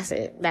 that's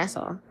it. That's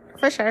all.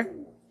 For sure.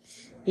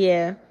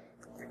 Yeah.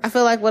 I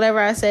feel like whatever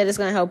I said is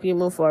going to help you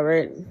move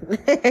forward.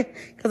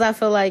 Cause I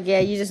feel like, yeah,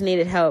 you just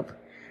needed help.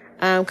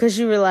 Cause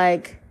you were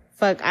like,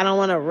 fuck, I don't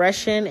want to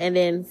rush in and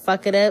then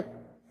fuck it up.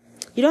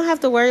 You don't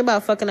have to worry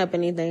about fucking up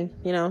anything,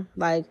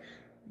 like,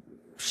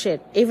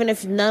 shit. Even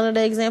if none of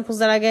the examples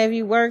that I gave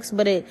you works,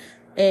 but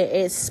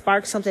it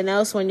sparks something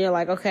else when you're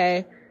like,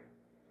 okay,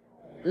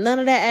 none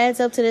of that adds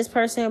up to this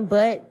person,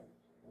 but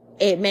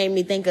it made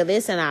me think of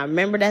this and I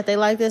remember that they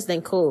like this,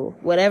 then cool.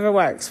 Whatever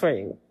works for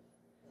you.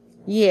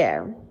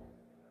 Yeah.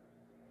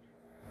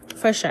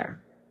 For sure.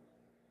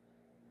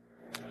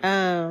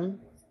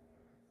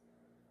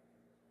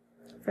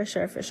 For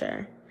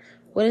sure.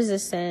 What is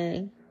this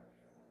saying?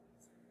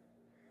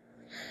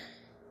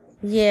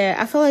 Yeah,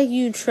 I feel like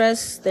you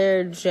trust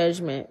their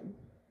judgment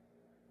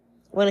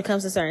when it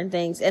comes to certain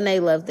things, and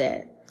they love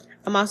that.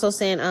 I'm also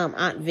saying,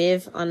 Aunt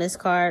Viv on this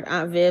card.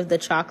 Aunt Viv, the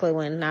chocolate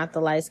one, not the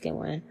light skin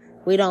one.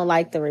 We don't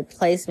like the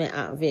replacement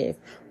Aunt Viv,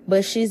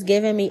 but she's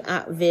giving me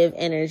Aunt Viv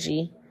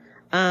energy.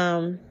 Did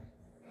Aunt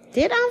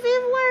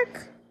Viv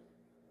work?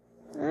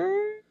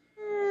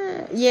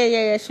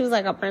 Yeah. She was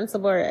like a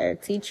principal or a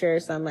teacher or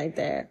something like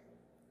that.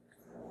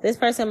 This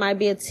person might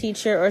be a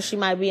teacher, or she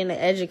might be in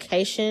the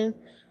education,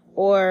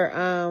 or,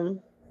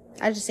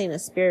 I just seen a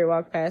spirit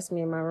walk past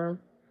me in my room.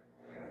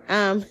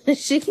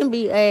 She can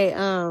be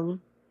a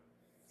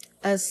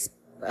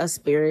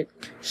spirit.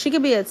 She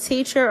could be a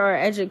teacher or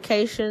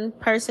education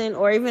person,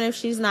 or even if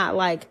she's not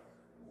like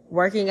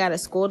working at a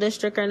school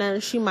district or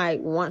nothing, she might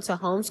want to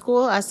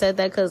homeschool. I said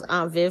that because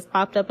Aunt Viv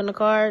popped up in the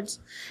cards.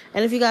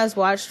 And if you guys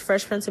watched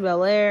Fresh Prince of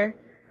Bel-Air,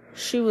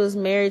 she was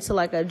married to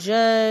like a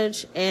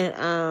judge,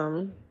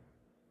 and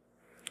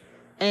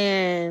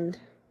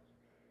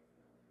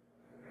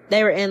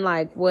they were in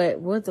like,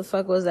 what the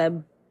fuck was that?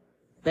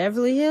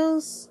 Beverly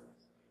Hills?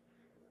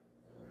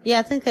 Yeah,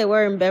 I think they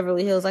were in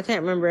Beverly Hills. I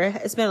can't remember.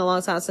 It's been a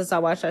long time since I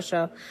watched that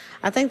show.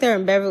 I think they're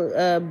in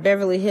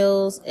Beverly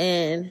Hills,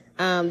 and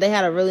they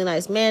had a really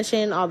nice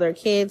mansion. All their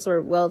kids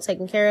were well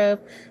taken care of.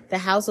 The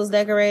house was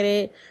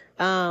decorated.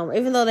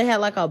 Even though they had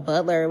like a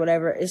butler or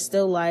whatever, it's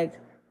still like,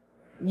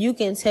 you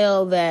can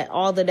tell that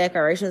all the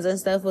decorations and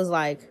stuff was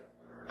like,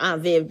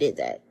 Aunt Viv did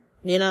that.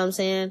 You know what I'm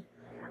saying?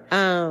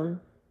 So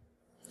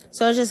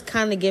it's just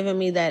kind of giving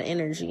me that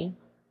energy.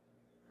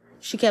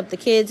 She kept the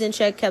kids in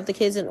check, kept the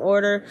kids in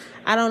order.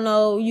 I don't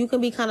know. You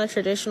can be kind of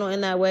traditional in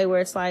that way where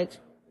it's like,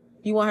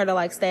 you want her to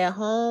like stay at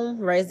home,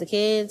 raise the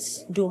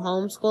kids, do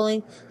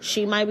homeschooling.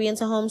 She might be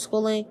into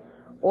homeschooling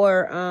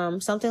or,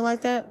 something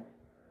like that.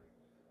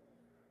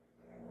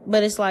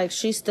 But it's like,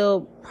 she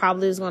still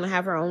probably is going to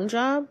have her own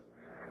job.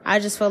 I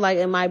just feel like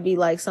it might be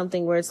like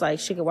something where it's like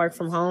she could work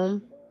from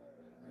home,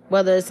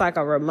 whether it's like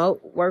a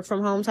remote work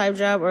from home type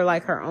job or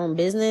like her own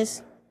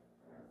business.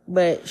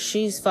 But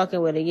she's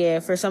fucking with it. Yeah.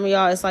 For some of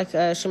y'all, it's like,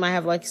 she might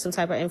have like some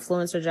type of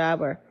influencer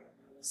job or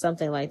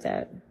something like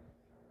that.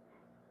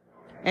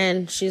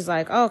 And she's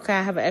like, oh, okay,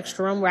 I have an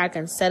extra room where I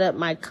can set up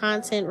my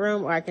content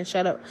room, or I can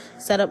set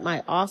up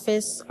my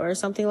office or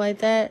something like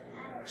that.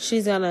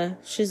 She's gonna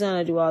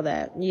do all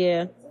that.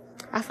 Yeah.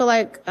 I feel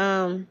like,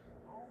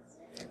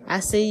 I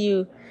see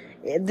you.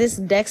 This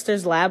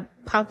Dexter's Lab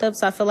popped up,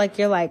 so I feel like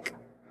you're like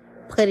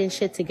putting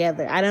shit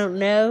together. I don't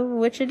know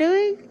what you're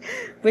doing,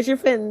 but you're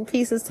putting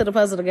pieces to the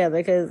puzzle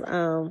together, cause,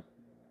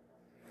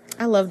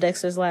 I love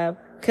Dexter's Lab.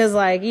 Cause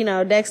like, you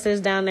know, Dexter's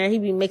down there, he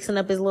be mixing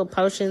up his little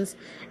potions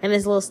and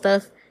his little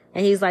stuff,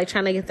 and he's like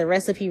trying to get the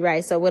recipe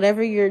right. So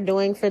whatever you're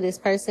doing for this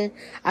person,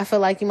 I feel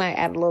like you might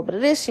add a little bit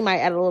of this, she might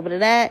add a little bit of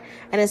that,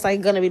 and it's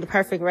like gonna be the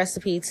perfect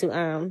recipe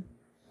to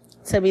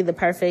be the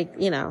perfect,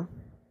 you know,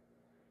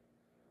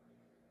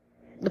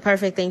 the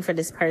perfect thing for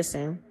this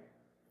person.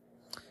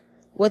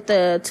 With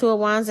the Two of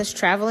Wands, that's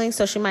traveling,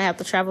 so she might have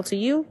to travel to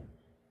you.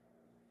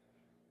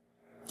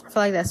 I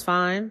feel like that's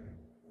fine.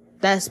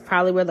 That's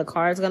probably where the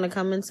card's gonna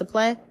come into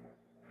play.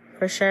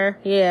 For sure.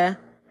 Yeah.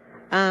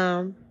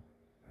 To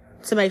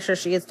make sure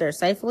she gets there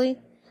safely.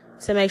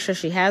 To make sure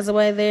she has a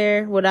way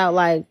there without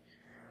like,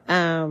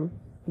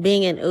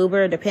 being in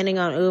Uber, depending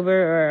on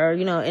Uber or,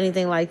 you know,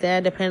 anything like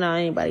that, depending on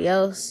anybody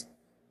else.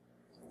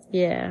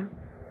 Yeah.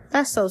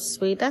 That's so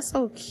sweet. That's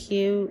so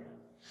cute.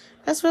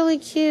 That's really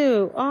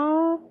cute.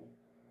 Oh,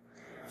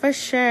 for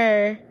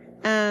sure.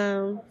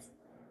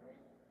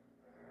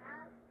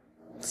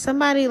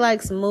 Somebody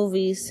likes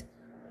movies.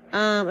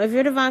 If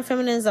your divine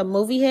feminine is a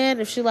movie head,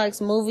 if she likes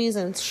movies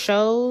and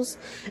shows,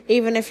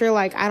 even if you're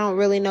like, I don't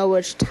really know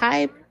which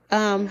type,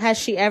 has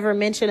she ever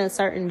mentioned a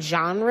certain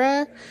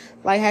genre?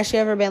 Like, has she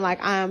ever been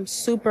like, I'm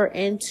super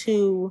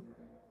into,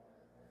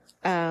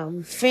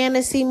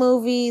 fantasy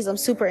movies. I'm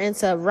super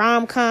into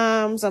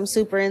rom-coms. I'm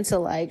super into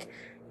like,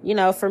 you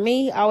know, for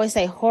me, I always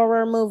say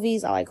horror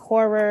movies. I like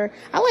horror.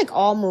 I like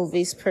all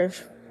movies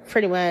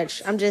pretty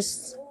much. I'm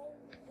just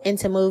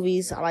into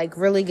movies. I like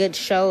really good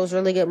shows,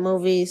 really good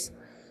movies.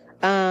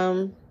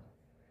 You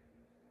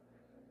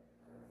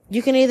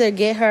can either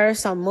get her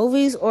some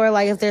movies, or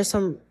like if there's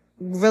some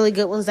really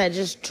good ones that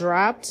just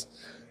dropped,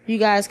 you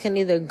guys can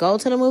either go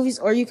to the movies,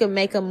 or you can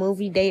make a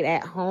movie date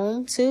at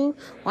home too.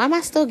 Why am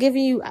I still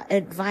giving you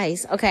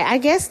advice? Okay, I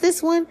guess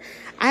this one,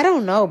 I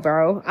don't know,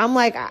 bro. I'm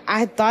like,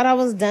 I thought I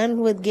was done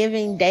with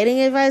giving dating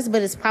advice,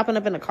 but it's popping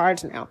up in the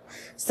cards now.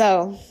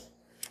 So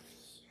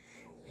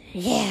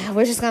yeah,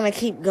 we're just gonna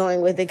keep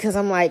going with it, cause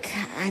I'm like,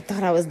 I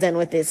thought I was done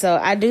with it. So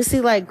I do see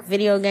like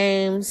video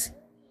games.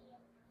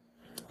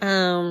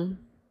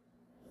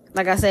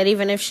 Like I said,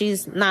 even if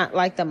she's not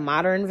like the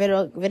modern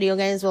video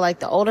games, but like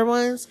the older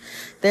ones,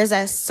 there's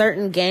that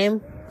certain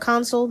game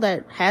console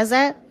that has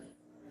that.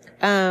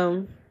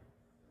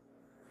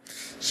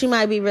 She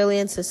might be really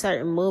into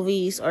certain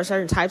movies or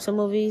certain types of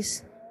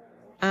movies.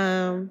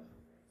 You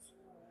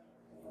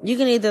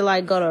can either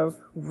like go to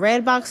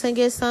Redbox and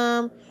get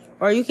some,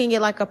 or you can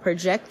get like a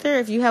projector.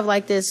 If you have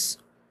like this,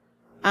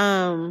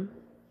 if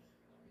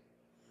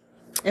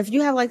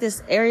you have like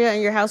this area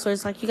in your house where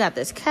it's like you got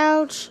this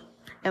couch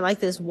and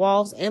like this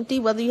wall's empty,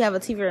 whether you have a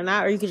TV or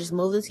not, or you can just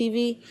move the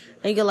TV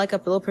and you get like a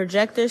little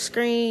projector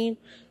screen.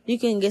 You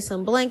can get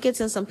some blankets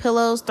and some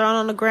pillows thrown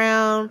on the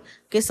ground,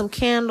 get some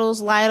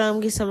candles, light them,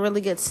 get some really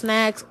good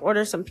snacks,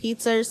 order some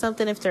pizza or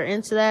something if they're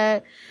into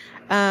that.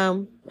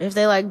 If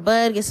they like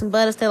bud, get some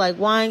bud. If they like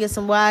wine, get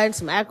some wine,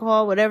 some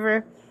alcohol,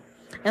 whatever.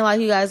 And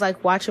like you guys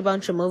like watch a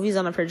bunch of movies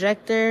on a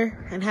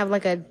projector and have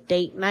like a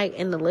date night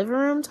in the living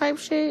room type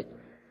shit.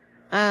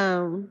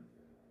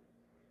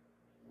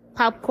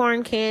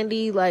 Popcorn,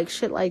 candy, like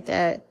shit like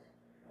that.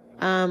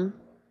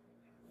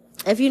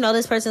 If you know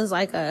this person's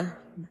like a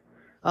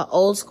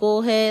old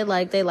school head,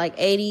 like they like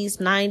 80s,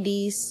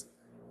 90s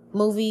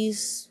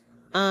movies,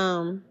 you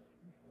know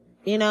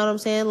what I'm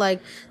saying?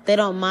 Like they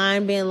don't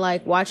mind being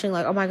like watching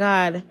like, oh my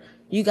God,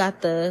 you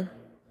got the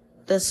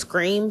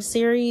Scream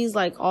series,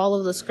 like all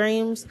of the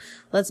Screams.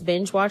 Let's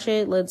binge watch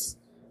it. Let's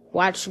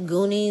watch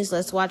Goonies.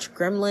 Let's watch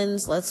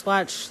Gremlins. Let's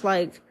watch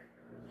like,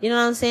 you know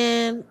what I'm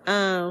saying?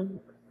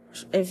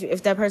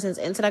 If that person's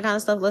into that kind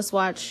of stuff, let's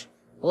watch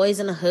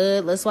Boys in the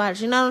Hood. Let's watch,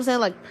 you know what I'm saying?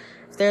 Like,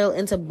 if they're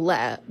into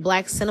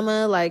black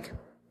cinema, like,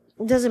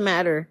 it doesn't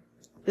matter.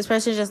 This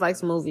person just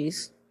likes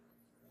movies.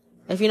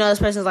 If you know this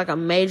person's like a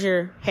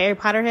major Harry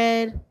Potter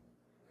head,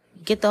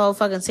 get the whole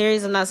fucking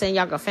series. I'm not saying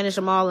y'all can finish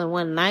them all in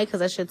one night, cause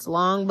that shit's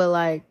long, but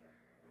like,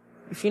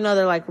 if you know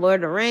they're like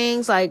Lord of the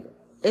Rings, like,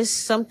 it's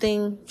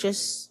something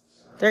just,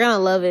 they're gonna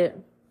love it.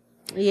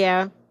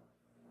 Yeah.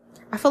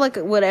 I feel like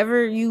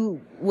whatever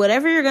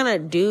you're gonna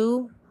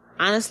do,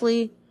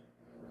 honestly,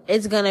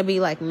 it's gonna be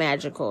like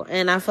magical.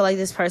 And I feel like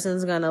this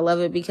person's gonna love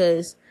it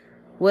because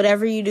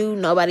whatever you do,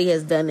 nobody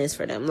has done this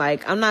for them.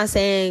 Like, I'm not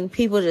saying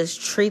people just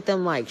treat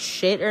them like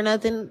shit or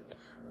nothing,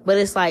 but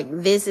it's like,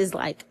 this is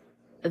like,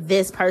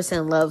 this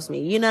person loves me.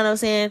 You know what I'm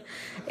saying?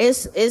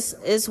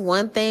 It's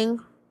one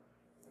thing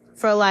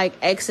for like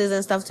exes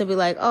and stuff to be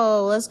like,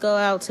 oh, let's go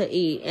out to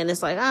eat. And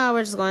it's like, oh,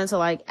 we're just going to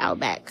like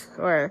Outback,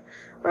 or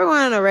we're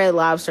going to Red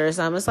Lobster or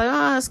something. It's like,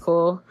 oh, that's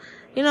cool.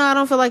 You know, I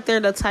don't feel like they're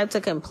the type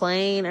to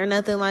complain or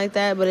nothing like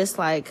that, but it's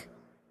like,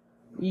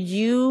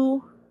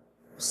 you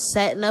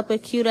setting up a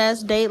cute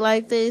ass date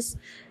like this,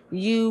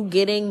 you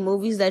getting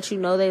movies that you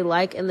know they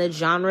like and the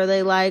genre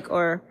they like,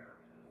 or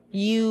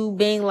you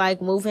being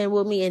like, move in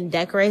with me and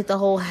decorate the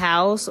whole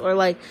house, or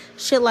like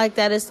shit like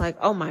that. It's like,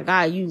 oh my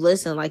God, you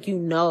listen, like, you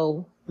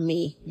know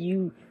me,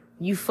 you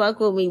fuck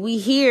with me, we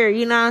here,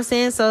 you know what I'm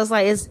saying? So it's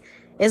like,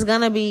 it's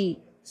gonna be,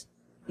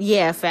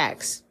 yeah,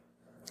 facts.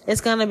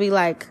 It's gonna be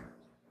like,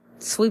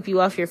 sweep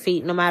you off your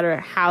feet no matter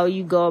how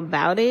you go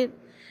about it,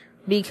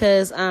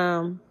 because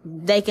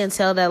they can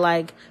tell that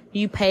like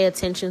you pay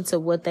attention to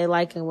what they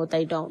like and what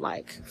they don't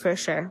like, for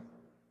sure.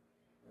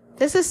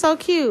 This is so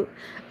cute.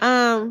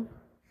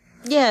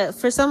 Yeah,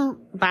 for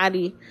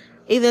somebody,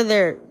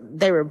 either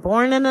they were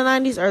born in the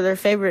 90s or their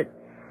favorite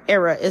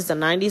era is the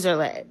 90s or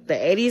the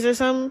 80s or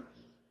something.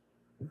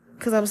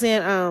 Cause I'm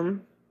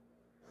saying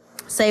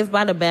Saved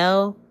by the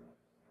Bell,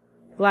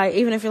 like,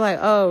 even if you're like,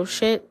 oh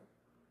shit,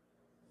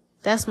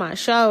 that's my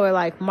show, or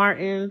like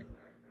Martin,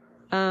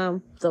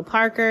 the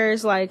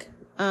Parkers, like,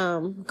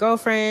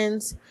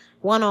 Girlfriends,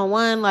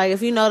 One-on-One, like,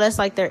 if you know that's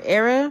like their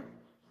era,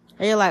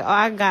 and you're like, oh,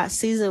 I got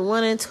season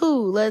 1 and 2,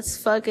 let's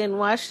fucking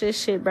watch this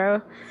shit,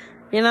 bro.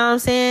 You know what I'm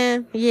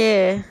saying?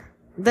 Yeah.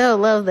 They'll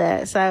love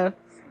that. So,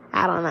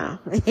 I don't know.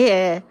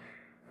 Yeah.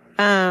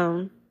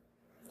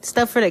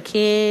 Stuff for the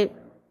kid.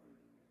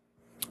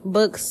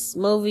 Books,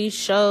 movies,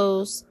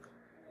 shows.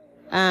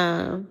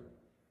 Yeah.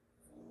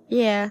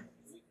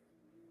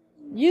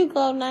 You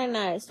go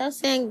night-night. Stop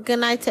saying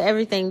goodnight to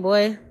everything,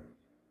 boy.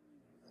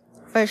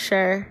 For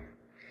sure.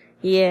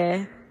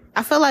 Yeah.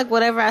 I feel like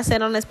whatever I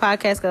said on this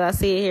podcast, cause I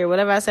see it here,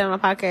 whatever I said on the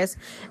podcast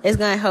is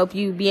gonna help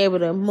you be able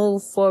to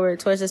move forward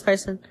towards this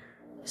person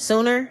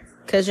sooner,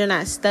 cause you're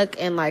not stuck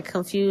and like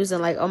confused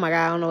and like, oh my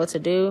God, I don't know what to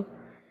do.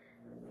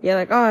 You're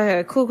like,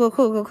 oh,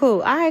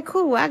 cool. All right,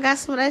 cool. I got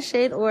some of that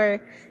shit,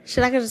 or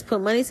shit, I could just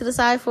put money to the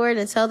side for it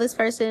and tell this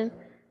person,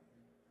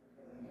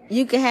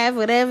 you can have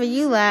whatever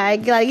you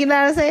like, you know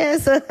what I'm saying?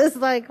 So it's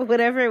like,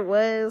 whatever it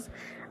was,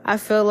 I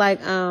feel like,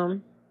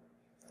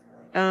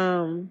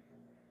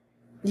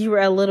 you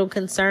were a little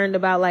concerned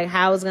about like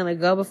how it's gonna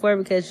go before,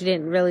 because you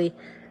didn't really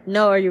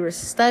know, or you were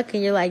stuck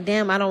and you're like,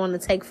 damn, I don't want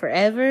to take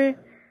forever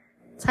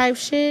type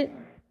shit.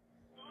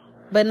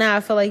 But now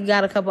I feel like you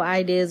got a couple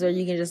ideas where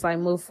you can just like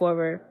move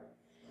forward.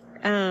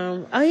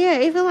 Oh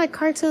yeah, even like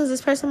cartoons.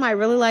 This person might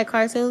really like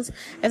cartoons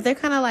if they're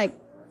kind of like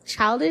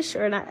childish,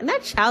 or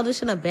not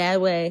childish in a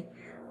bad way,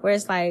 where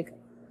it's like,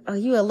 oh,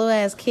 you a little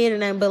ass kid or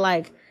nothing, but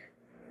like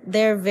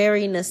they're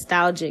very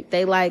nostalgic.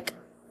 They like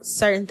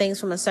certain things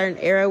from a certain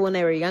era when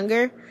they were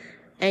younger,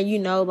 and you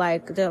know,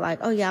 like they're like,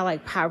 oh yeah, I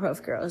like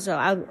Powerpuff Girls, so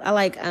I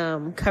like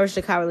Courage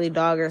the Cowardly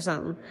Dog or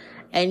something,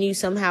 and you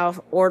somehow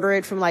order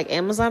it from like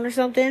Amazon or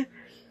something,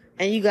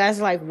 and you guys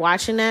are like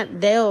watching that,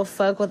 they'll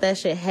fuck with that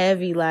shit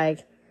heavy,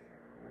 like,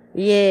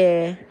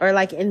 yeah. Or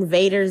like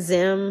Invader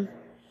Zim,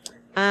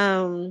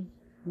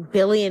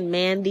 Billy and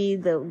Mandy,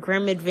 the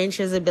Grim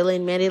Adventures of Billy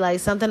and Mandy, like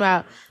something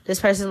about this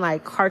person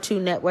like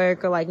Cartoon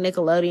Network or like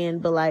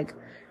Nickelodeon, but like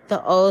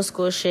the old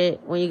school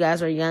shit when you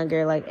guys were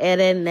younger, like Ed,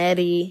 Edd n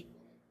Eddy.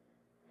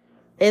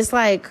 It's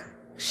like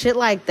shit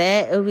like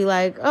that. It would be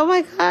like, oh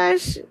my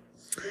gosh,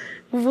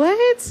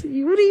 what do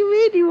you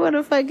mean you want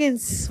to fucking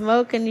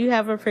smoke and you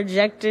have a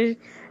projector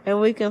and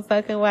we can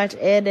fucking watch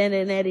Ed, Edd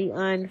n Eddy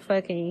on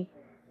fucking,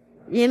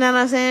 you know what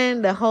I'm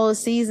saying, the whole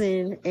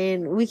season,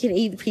 and we can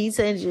eat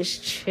pizza and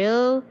just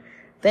chill?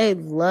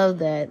 They'd love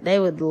that. They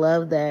would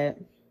love that.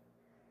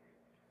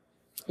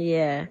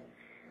 Yeah.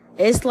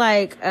 It's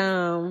like,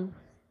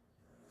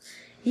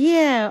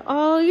 yeah,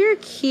 oh, you're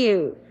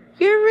cute.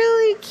 You're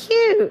really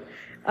cute.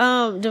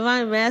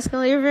 Divine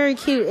Masculine, you're very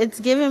cute.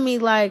 It's giving me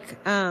like,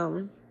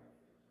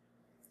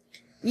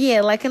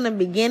 yeah, like in the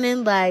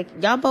beginning, like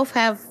y'all both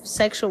have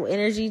sexual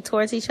energy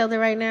towards each other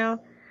right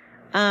now.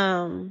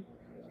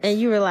 And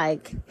you were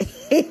like,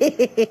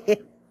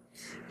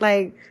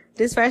 like,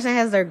 this person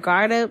has their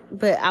guard up,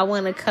 but I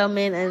want to come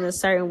in a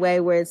certain way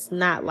where it's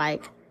not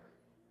like,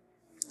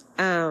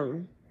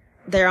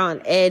 they're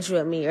on edge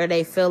with me, or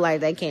they feel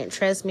like they can't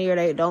trust me, or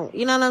they don't,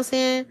 you know what I'm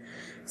saying?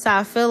 So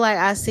I feel like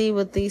I see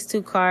with these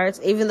two cards,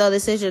 even though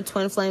this is your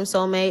twin flame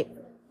soulmate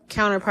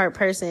counterpart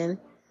person,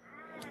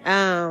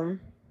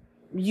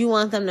 you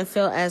want them to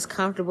feel as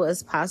comfortable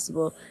as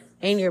possible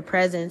in your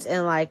presence,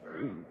 and like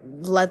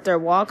let their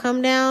wall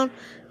come down,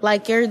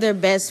 like you're their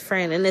best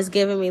friend. And it's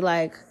giving me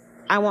like,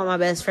 I want my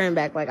best friend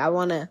back. Like I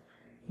want to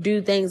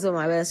do things with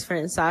my best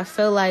friend. So I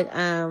feel like,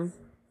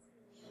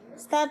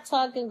 stop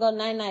talking, go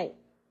night night.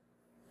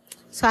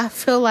 So I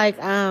feel like,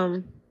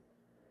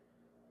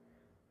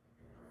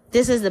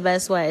 this is the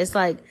best way. It's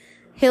like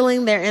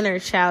healing their inner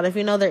child. If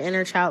you know their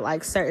inner child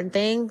likes certain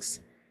things,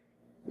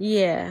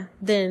 yeah,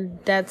 then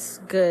that's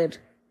good.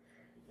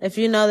 If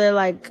you know they're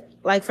like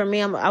for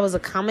me, I was a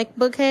comic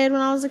book head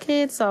when I was a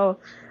kid, so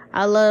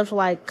I loved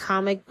like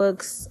comic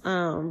books,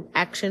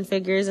 action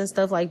figures and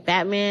stuff like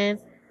Batman.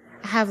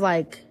 I have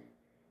like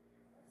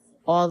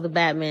all the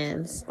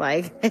Batmans,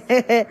 like,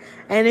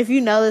 and if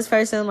you know this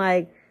person,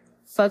 like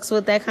fucks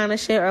with that kind of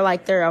shit, or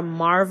like they're a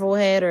Marvel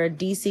head or a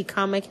DC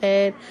comic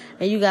head,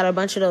 and you got a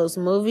bunch of those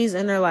movies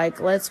and they're like,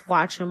 let's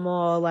watch them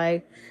all.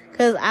 Like,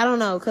 cause I don't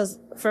know, cause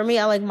for me,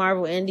 I like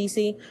Marvel and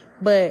DC,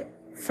 but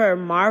for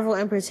Marvel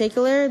in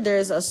particular,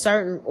 there's a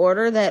certain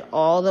order that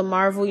all the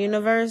Marvel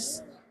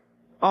universe,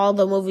 all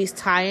the movies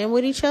tie in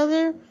with each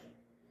other.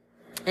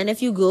 And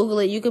if you Google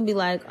it, you can be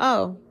like,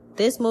 oh,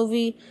 this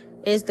movie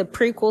is the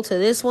prequel to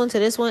this one,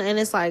 and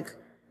it's like,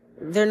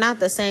 they're not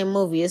the same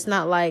movie. It's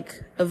not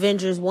like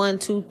Avengers 1,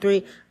 2,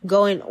 3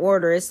 go in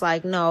order. It's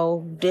like,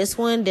 no, this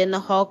one, then the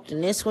Hulk,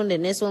 then this one,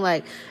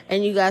 like,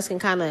 and you guys can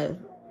kind of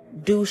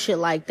do shit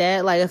like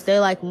that. Like, if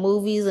they're like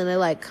movies and they're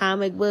like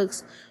comic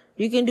books,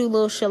 you can do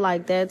little shit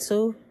like that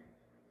too.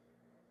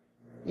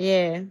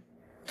 Yeah.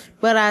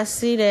 But I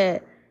see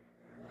that,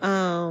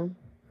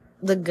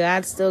 the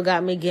God still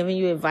got me giving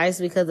you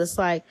advice, because it's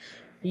like,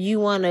 you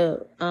want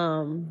to,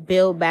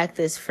 build back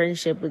this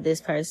friendship with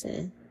this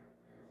person.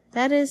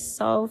 That is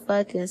so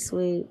fucking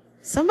sweet.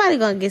 Somebody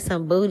gonna get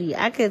some booty.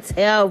 I could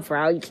tell,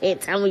 bro. You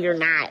can't tell me you're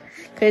not.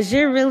 Cause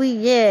you're really,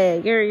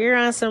 you're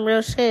on some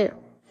real shit.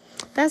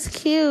 That's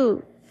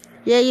cute.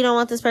 Yeah, you don't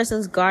want this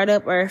person's guard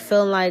up or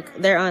feeling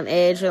like they're on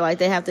edge or like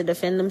they have to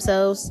defend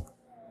themselves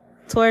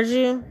towards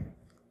you.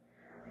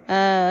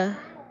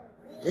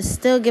 It's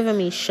still giving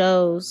me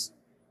shows.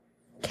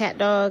 Cat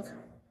dog.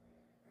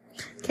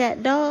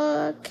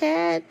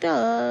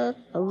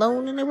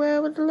 Alone in the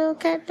world with the little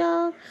cat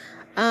dog.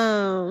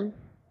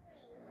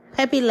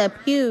 Pepe Le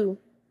Pew.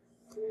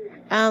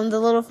 The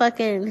little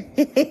fucking,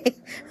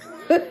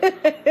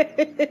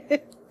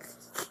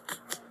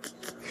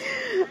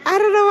 I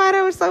don't know why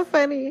that was so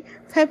funny.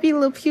 Pepe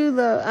Le Pew,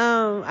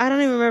 though. I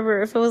don't even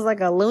remember if it was like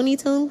a Looney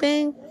Tune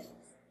thing.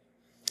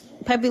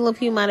 Pepe Le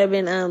Pew might have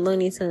been,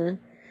 Looney Tune.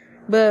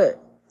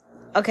 But,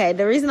 okay,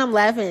 the reason I'm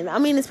laughing, I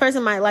mean, this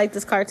person might like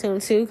this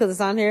cartoon too, cause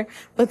it's on here.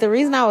 But the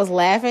reason I was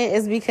laughing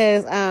is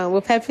because,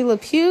 with Pepe Le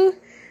Pew,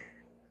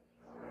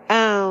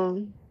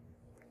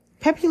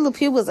 Pepe Le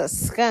Pew was a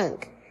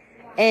skunk,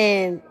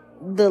 and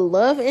the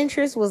love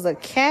interest was a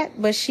cat,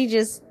 but she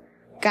just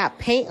got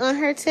paint on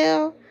her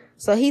tail.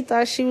 So he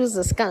thought she was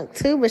a skunk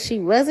too, but she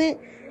wasn't.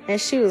 And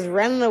she was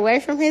running away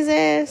from his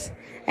ass.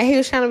 And he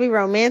was trying to be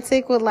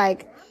romantic with,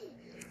 like,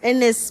 in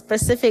this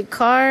specific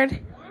card,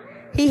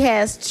 he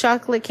has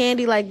chocolate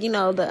candy, like, you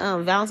know, the,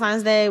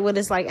 Valentine's Day, what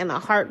is like in a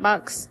heart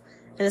box.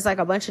 And it's like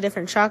a bunch of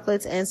different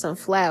chocolates and some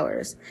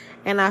flowers.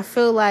 And I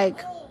feel like,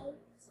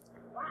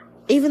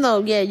 even though,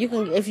 yeah, you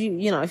can, if you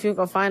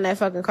can find that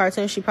fucking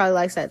cartoon, she probably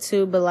likes that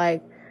too. But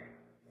like,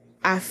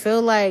 I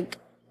feel like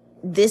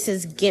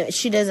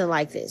she doesn't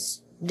like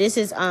this. This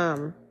is,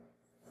 and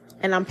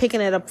I'm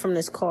picking it up from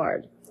this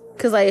card.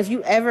 Cause like, if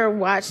you ever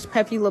watched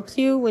Pepe Le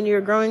Pew when you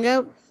were growing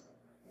up,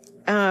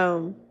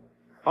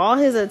 all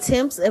his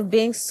attempts of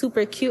being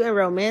super cute and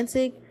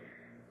romantic,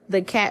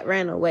 the cat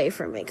ran away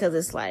from it. Cause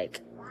it's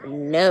like,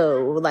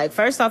 no, like,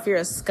 first off, you're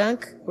a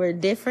skunk. We're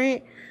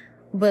different.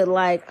 But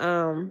like,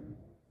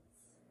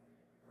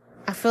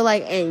 I feel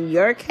like in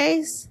your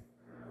case,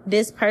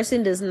 this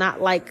person does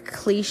not like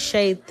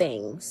cliche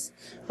things.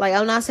 Like,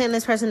 I'm not saying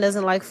this person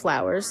doesn't like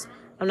flowers.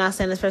 I'm not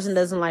saying this person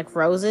doesn't like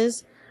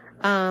roses.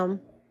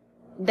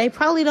 They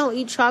probably don't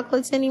eat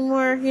chocolates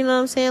anymore. You know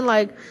what I'm saying?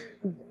 Like,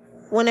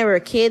 when they were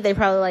a kid, they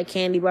probably like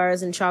candy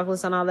bars and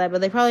chocolates and all that,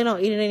 but they probably don't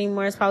eat it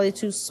anymore. It's probably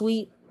too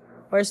sweet,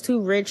 or it's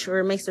too rich, or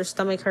it makes their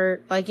stomach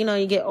hurt. Like, you know,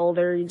 you get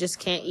older, you just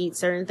can't eat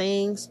certain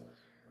things.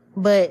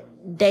 But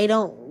they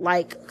don't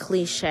like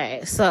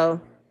cliche.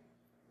 So,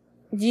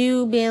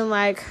 you being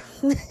like,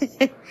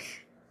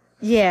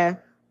 yeah,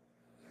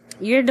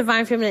 your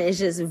divine feminine is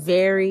just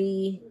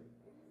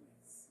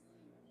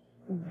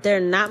they're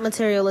not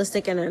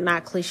materialistic and they're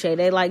not cliche.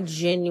 They like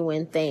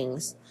genuine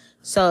things.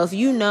 So if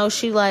you know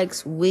she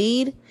likes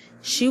weed,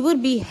 she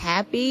would be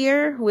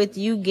happier with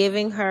you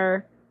giving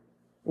her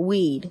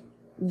weed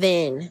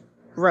than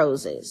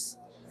roses.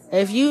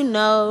 If you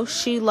know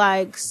she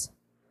likes,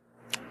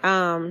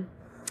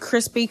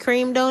 Krispy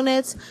Kreme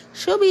donuts,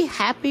 she'll be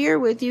happier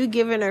with you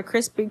giving her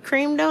Krispy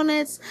Kreme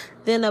donuts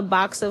than a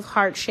box of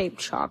heart-shaped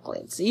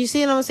chocolates. You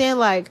see what I'm saying?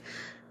 Like,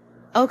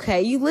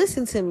 okay, you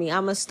listen to me.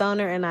 I'm a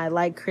stoner and I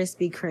like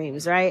Krispy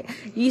Kremes, right?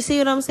 You see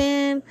what I'm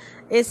saying?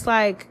 It's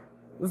like,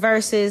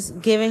 versus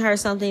giving her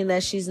something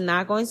that she's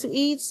not going to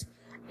eat,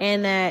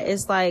 and that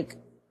it's like,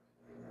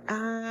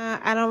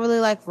 I don't really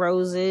like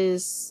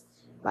roses.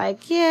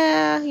 Like,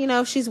 yeah, you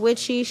know, if she's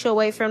witchy, she'll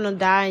wait for him to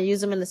die and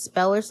use them in a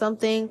spell or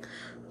something.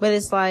 But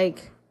it's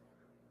like,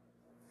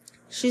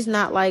 she's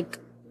not like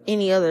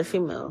any other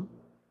female.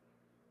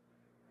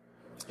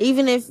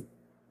 Even if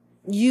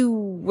you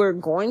were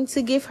going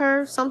to give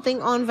her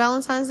something on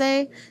Valentine's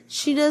Day,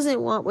 she doesn't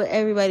want what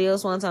everybody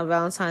else wants on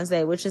Valentine's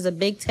Day, which is a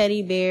big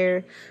teddy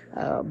bear,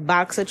 a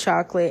box of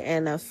chocolate,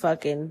 and a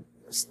fucking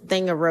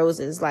thing of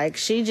roses. Like,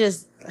 she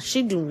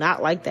do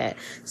not like that.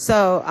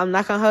 So I'm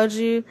not gonna hold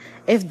you.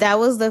 If that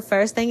was the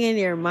first thing in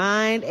your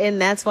mind, and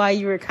that's why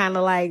you were kind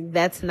of like,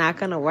 that's not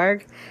gonna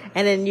work,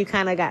 and then you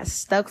kind of got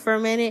stuck for a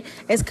minute,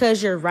 it's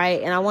cause you're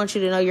right. And I want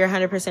you to know you're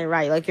 100%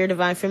 right. Like, your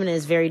divine feminine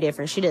is very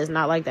different. She does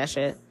not like that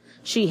shit.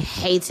 She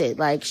hates it.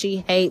 Like,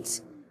 she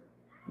hates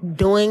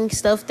doing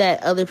stuff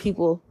that other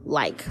people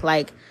like.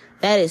 Like,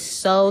 that is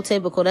so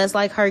typical. That's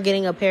like her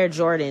getting a pair of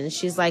Jordans.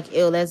 She's like,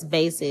 ew, that's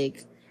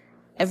basic.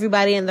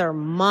 Everybody and their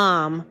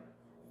mom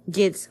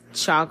gets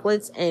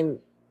chocolates and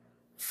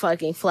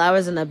fucking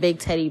flowers and a big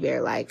teddy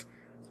bear. Like,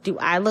 do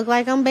I look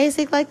like I'm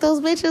basic like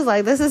those bitches?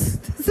 Like, this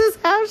is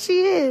how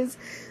she is.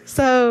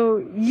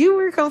 So you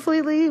were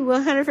completely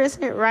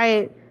 100%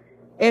 right.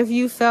 If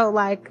you felt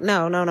like,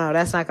 no,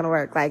 that's not going to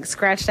work. Like,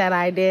 scratch that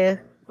idea.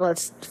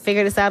 Let's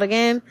figure this out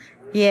again.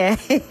 Yeah.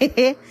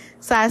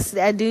 So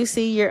I do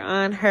see you're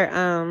on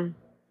her,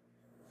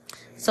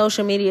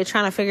 social media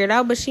trying to figure it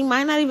out, but she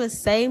might not even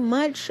say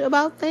much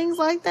about things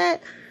like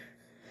that.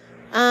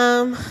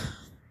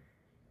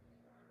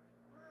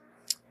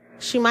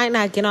 She might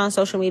not get on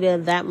social media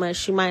that much.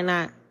 She might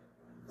not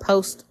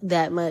post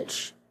that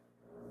much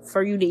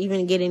for you to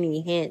even get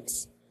any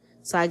hints.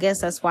 So I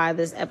guess that's why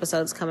this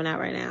episode's coming out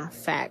right now.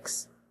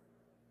 Facts.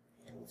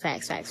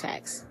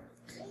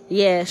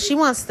 Yeah, she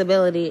wants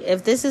stability.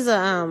 If this is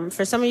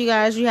for some of you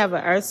guys, you have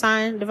an earth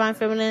sign, divine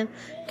feminine,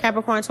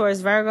 Capricorn,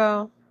 Taurus,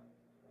 Virgo,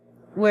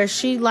 where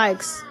she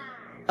likes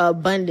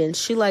abundance.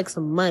 She likes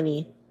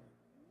money.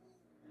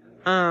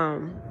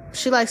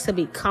 She likes to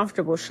be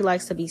comfortable. She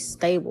likes to be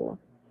stable.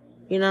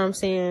 You know what I'm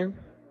saying?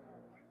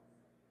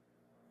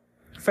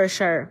 For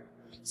sure.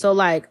 So,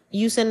 like,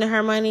 you sending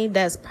her money,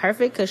 that's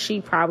perfect because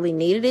she probably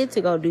needed it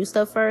to go do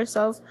stuff for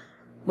herself.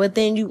 But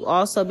then you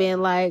also being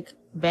like,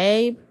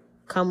 babe,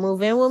 come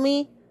move in with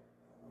me.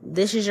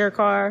 This is your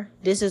car.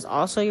 This is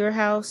also your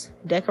house.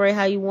 Decorate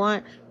how you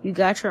want. You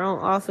got your own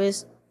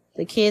office.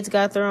 The kids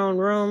got their own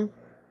room.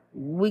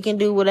 We can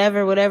do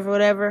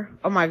whatever.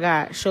 Oh my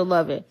God, she'll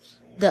love it.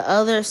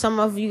 Some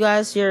of you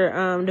guys,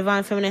 your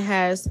divine feminine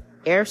has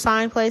air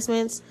sign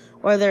placements,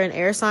 or they're an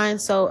air sign.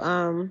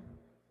 So,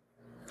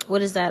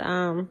 what is that?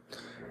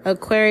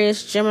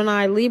 Aquarius,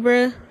 Gemini,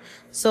 Libra.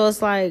 So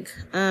it's like,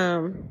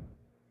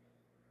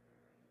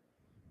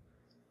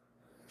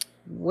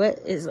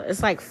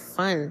 it's like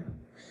fun.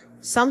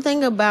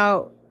 Something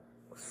about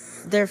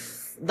their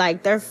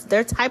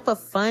type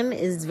of fun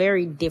is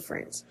very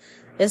different.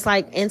 It's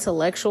like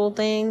intellectual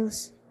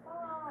things.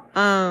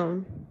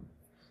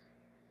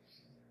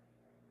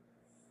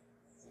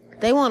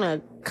 They want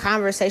a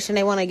conversation.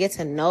 They want to get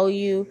to know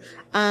you.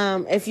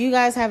 If you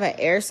guys have an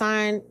air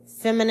sign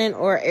feminine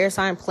or air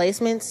sign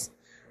placements,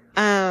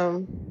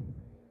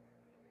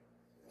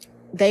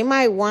 they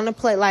might want to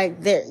play like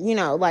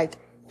like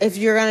if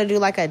you're going to do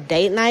like a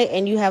date night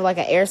and you have like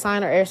an air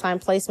sign or air sign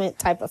placement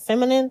type of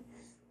feminine,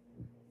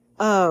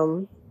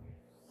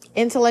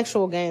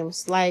 intellectual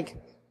games like,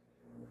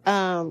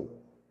 who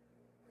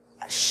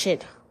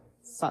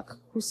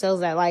sells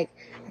that? Like,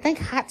 I think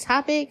Hot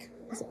Topic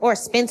or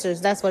Spencer's.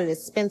 That's what it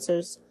is.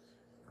 Spencer's.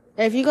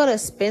 If you go to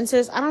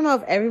Spencer's, I don't know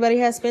if everybody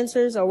has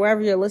Spencer's or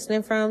wherever you're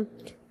listening from,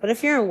 but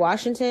if you're in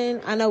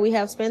Washington, I know we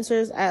have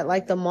Spencer's at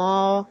like the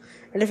mall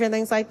and different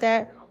things like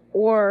that.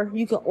 Or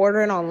you can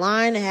order it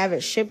online and have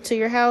it shipped to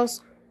your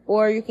house,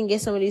 or you can get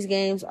some of these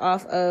games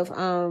off of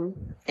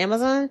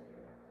Amazon.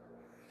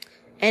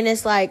 And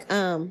it's like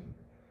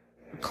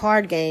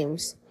card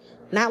games.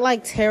 Not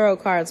like tarot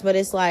cards, but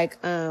it's like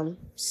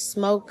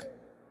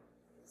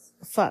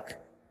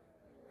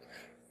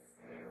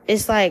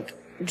it's like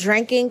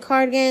drinking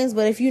card games,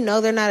 but if you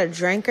know they're not a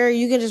drinker,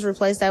 you can just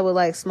replace that with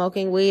like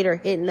smoking weed or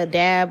hitting a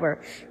dab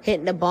or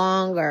hitting a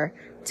bong or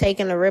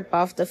taking a rip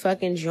off the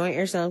fucking joint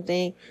or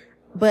something.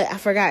 But I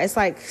forgot, it's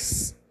like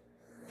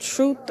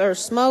truth or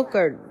smoke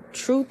or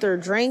truth or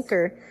drink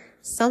or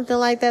something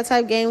like that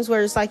type games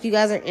where it's like you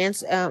guys are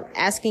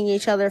asking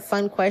each other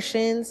fun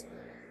questions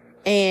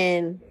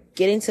and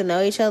getting to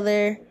know each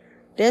other.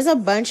 There's a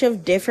bunch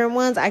of different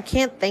ones. I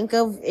can't think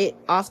of it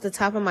off the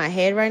top of my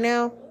head right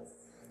now.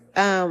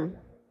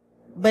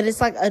 But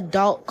it's like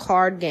adult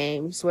card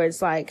games where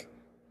it's like,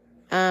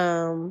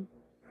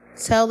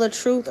 tell the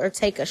truth or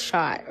take a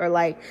shot or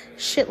like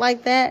shit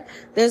like that.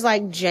 There's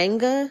like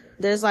Jenga.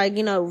 There's like,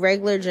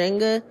 regular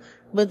Jenga,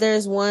 but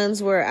there's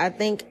ones where I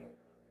think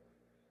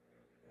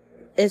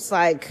it's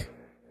like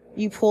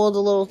you pull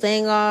the little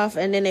thing off,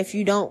 and then if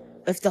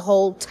the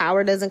whole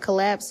tower doesn't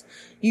collapse,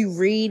 you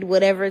read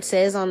whatever it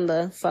says on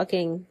the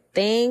fucking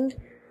thing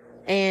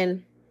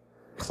and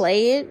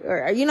play it,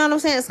 or you know what I'm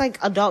saying? It's like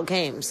adult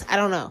games. I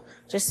don't know.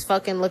 Just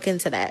fucking look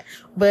into that.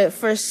 But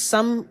for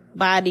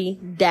somebody,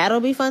 that'll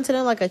be fun to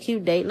them, like a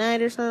cute date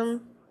night or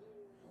something.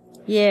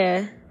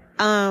 Yeah.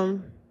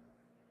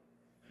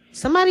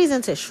 Somebody's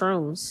into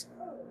shrooms.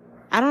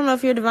 I don't know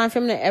if your divine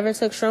feminine ever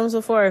took shrooms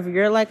before, if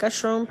you're like a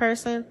shroom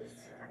person.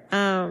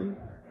 But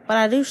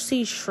I do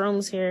see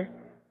shrooms here.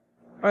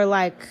 Or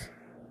like,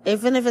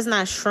 even if it's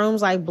not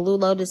shrooms, like Blue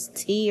Lotus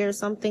tea or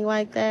something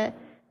like that.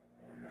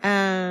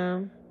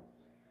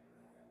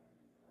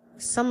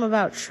 Something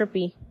about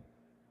trippy.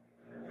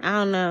 I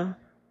don't know.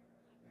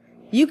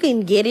 you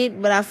can get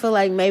it, but I feel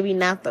like maybe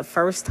not the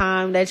first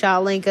time that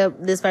y'all link up,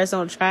 this person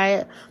will try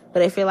it.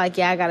 But if you're like,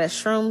 yeah, I got a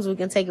shrooms, we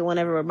can take it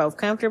whenever we're both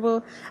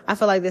comfortable. I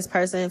feel like this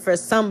person, for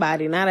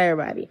somebody, not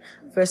everybody,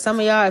 for some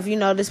of y'all, if you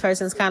know this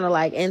person's kind of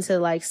like into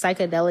like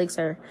psychedelics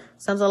or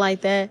something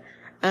like that,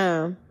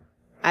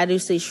 I do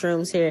see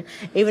shrooms here.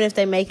 Even if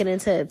they make it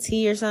into a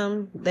tea or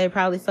something, they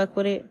probably fuck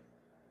with it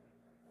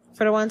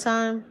for the one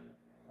time.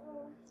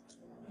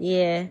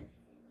 Yeah.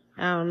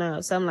 I don't know.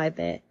 Something like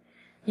that.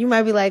 You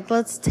might be like,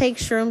 let's take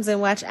shrooms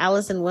and watch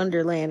Alice in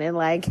Wonderland, and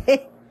like,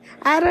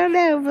 I don't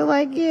know, but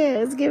like,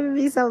 yeah, it's giving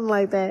me something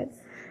like that.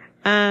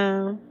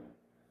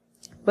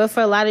 But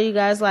for a lot of you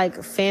guys,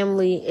 like,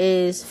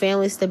 family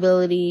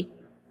stability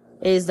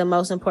is the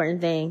most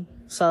important thing.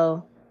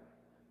 So,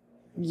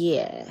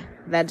 yeah,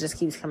 that just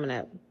keeps coming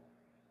up.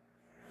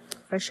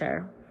 For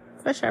sure.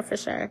 What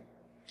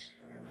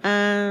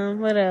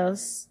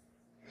else?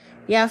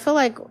 Yeah, I feel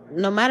like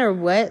no matter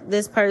what,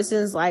 this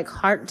person's like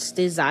heart's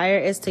desire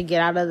is to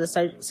get out of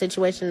the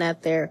situation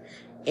that they're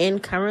in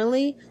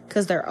currently,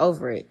 because they're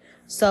over it.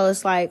 So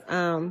it's like,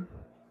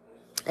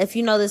 if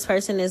you know this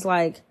person is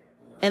like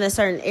in a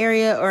certain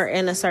area or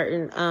in a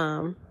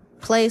certain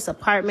place,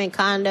 apartment,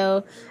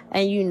 condo,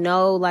 and you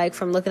know, like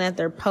from looking at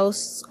their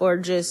posts or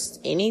just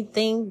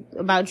anything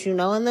about you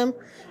knowing them,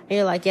 and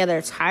you're like, yeah,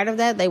 they're tired of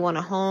that. They want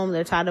a home.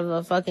 They're tired of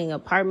a fucking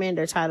apartment.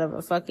 They're tired of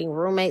a fucking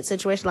roommate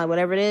situation, like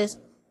whatever it is.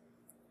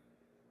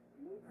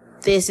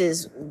 This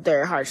is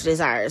their heart's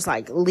desire. It's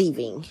like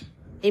leaving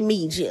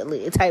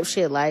immediately type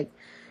shit. Like,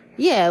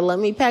 yeah, let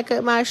me pack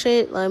up my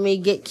shit. Let me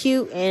get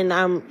cute and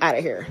I'm out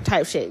of here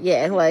type shit.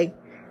 Yeah, like,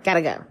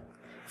 gotta go.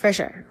 For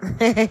sure.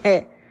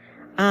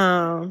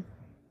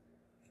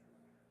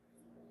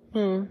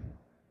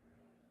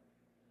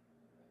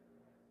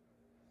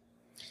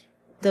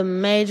 The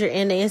major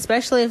ending,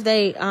 especially if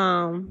they,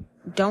 don't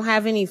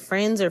have any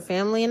friends or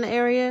family in the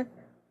area.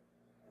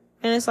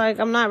 And it's like,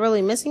 I'm not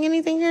really missing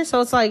anything here.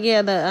 So it's like,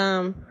 yeah,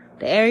 the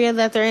area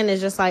that they're in is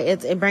just like,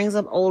 it brings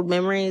up old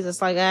memories.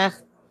 It's like,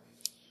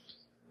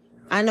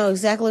 I know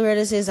exactly where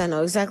this is. I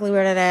know exactly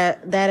where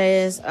that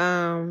is.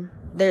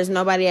 There's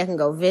nobody I can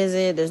go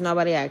visit. There's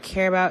nobody I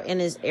care about in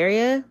this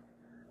area.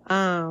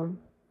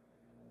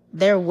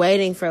 They're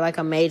waiting for like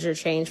a major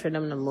change for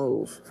them to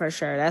move, for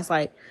sure. That's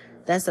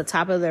the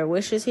top of their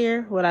wishes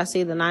here. What I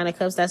see, the 9 of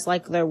Cups, that's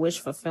like their wish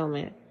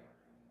fulfillment.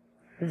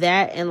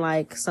 That and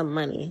like some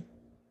money.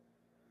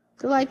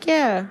 They're like,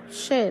 yeah,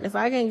 shit, if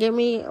I can get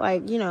me,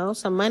 like, you know,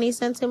 some money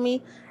sent to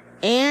me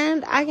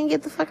and I can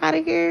get the fuck out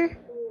of here,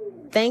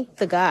 thank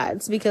the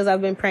gods, because I've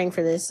been praying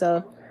for this.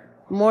 So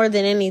more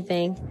than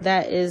anything,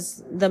 that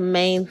is the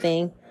main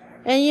thing.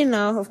 And, you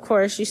know, of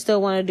course, you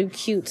still want to do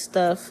cute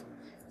stuff.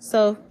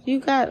 So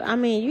you got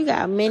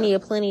plenty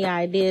of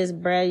ideas,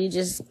 bruh. You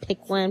just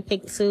pick 1,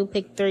 pick 2,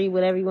 pick 3,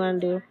 whatever you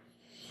want to do.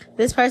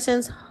 This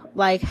person's,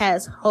 like,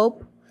 has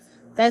hope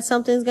that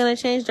something's going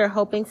to change. They're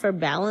hoping for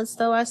balance,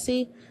 though, I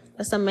see.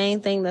 That's the main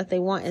thing that they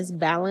want is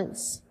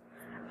balance.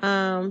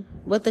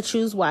 With the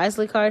Choose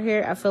Wisely card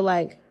here, I feel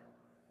like,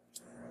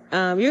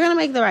 you're going to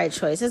make the right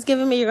choice. It's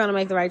giving me you're going to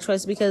make the right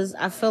choice because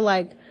I feel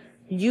like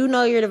you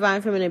know your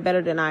divine feminine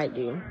better than I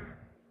do.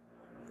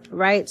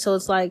 Right? So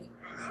it's like,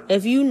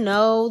 if you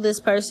know this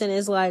person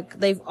is like,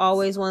 they've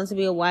always wanted to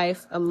be a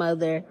wife, a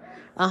mother,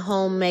 a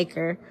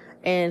homemaker,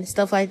 and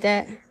stuff like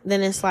that,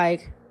 then it's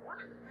like,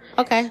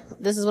 okay,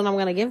 this is what I'm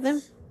going to give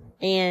them.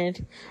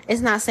 And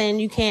it's not saying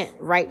you can't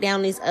write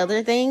down these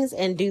other things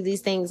and do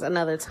these things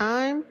another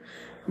time,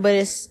 but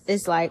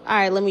it's like, all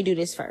right, let me do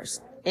this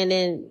first. And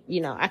then,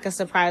 you know, I can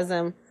surprise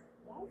them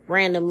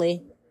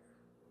randomly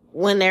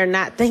when they're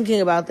not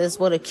thinking about this.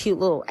 What a cute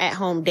little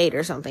at-home date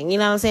or something. You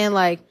know what I'm saying?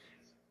 Like,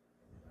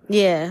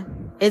 yeah,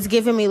 it's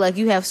giving me like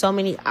you have so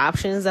many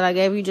options that I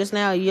gave you just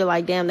now. You're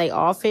like, damn, they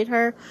all fit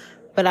her.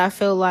 But I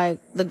feel like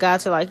the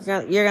gods are like,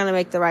 you're going to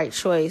make the right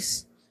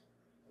choice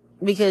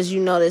because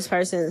you know this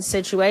person's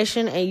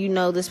situation and you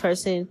know this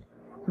person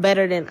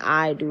better than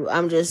I do.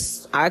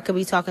 I could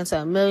be talking to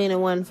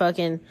 1,000,001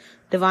 fucking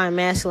divine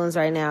masculines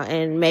right now,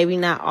 and maybe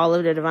not all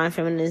of the divine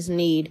feminines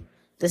need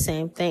the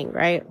same thing,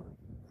 right?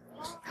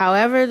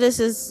 However this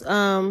is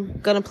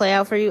gonna play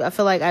out for you, I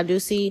feel like I do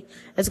see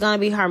it's gonna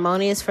be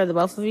harmonious for the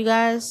both of you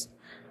guys.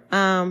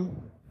 I'm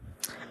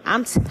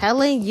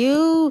telling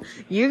you,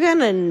 you're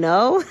gonna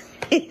know.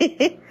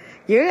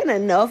 You're gonna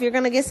know if you're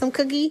gonna get some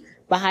cookie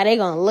by how they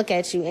gonna look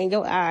at you in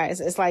your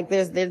eyes. It's like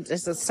there's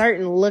a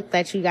certain look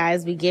that you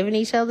guys be giving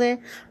each other.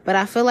 But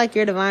I feel like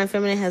your divine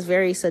feminine has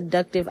very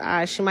seductive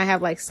eyes. She might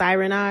have like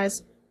siren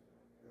eyes,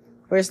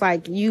 where it's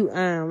like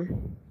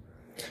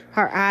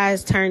her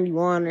eyes turn you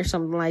on or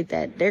something like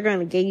that. They're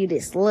gonna give you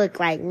this look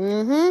like,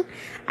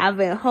 I've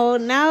been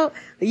holding out.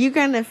 You're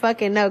gonna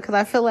fucking know, cause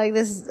I feel like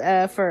this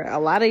is, for a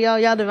lot of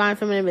y'all divine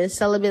feminine been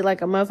celibate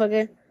like a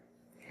motherfucker.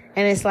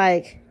 And it's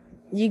like,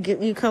 you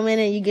come in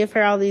and you give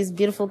her all these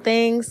beautiful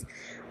things,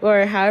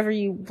 or however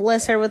you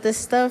bless her with this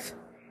stuff.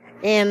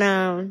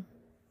 And,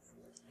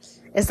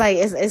 it's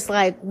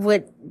like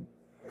what,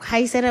 how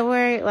you say that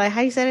word? Like,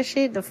 how you say that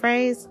shit? The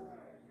phrase?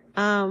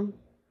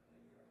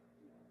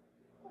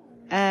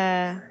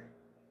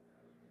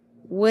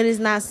 what is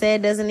not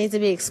said doesn't need to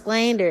be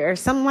explained or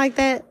something like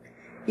that.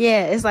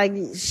 Yeah, it's like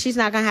she's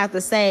not gonna have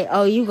to say,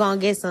 oh, you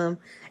gonna get some.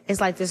 It's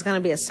like there's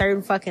gonna be a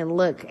certain fucking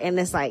look, and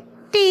it's like,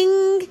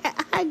 ding,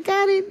 I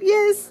got it,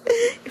 yes.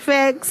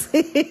 Facts.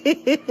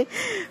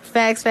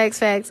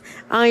 Facts.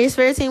 Your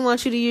spirit team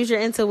wants you to use your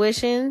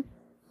intuition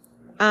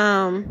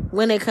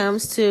when it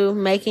comes to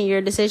making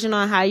your decision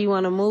on how you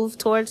want to move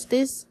towards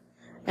this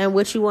and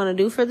what you want to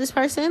do for this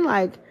person.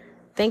 Like,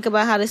 think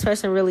about how this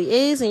person really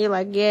is, and you're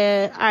like,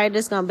 yeah, all right,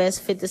 this is gonna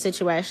best fit the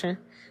situation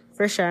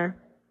for sure.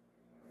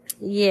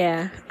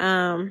 Yeah.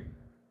 I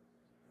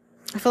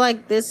feel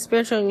like this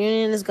spiritual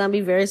union is going to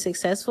be very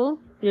successful.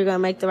 You're going to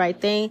make the right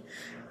thing.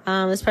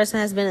 This person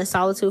has been in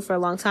solitude for a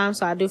long time,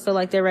 so I do feel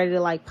like they're ready to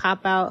like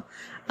pop out.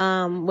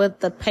 With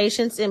the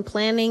patience and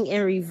planning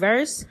in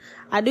reverse,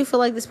 I do feel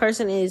like this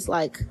person is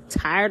like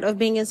tired of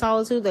being in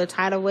solitude. They're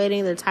tired of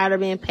waiting. They're tired of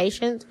being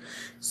patient.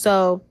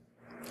 So,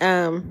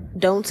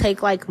 don't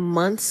take like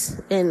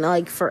months and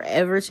like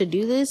forever to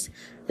do this.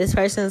 This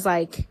person's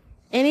like,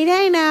 any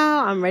day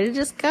now, I'm ready to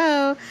just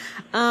go.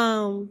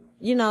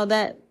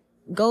 That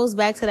goes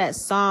back to that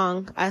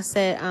song I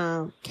said,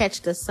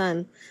 Catch the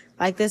Sun.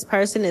 Like, this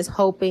person is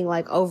hoping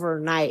like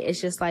overnight. It's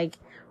just like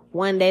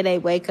one day they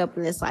wake up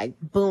and it's like,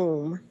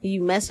 boom,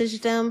 you message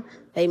them,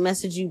 they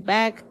message you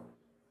back.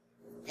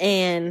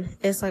 And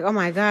it's like, oh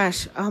my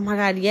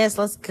God, yes,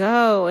 let's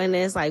go. And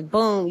it's like,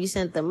 boom, you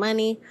sent the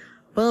money,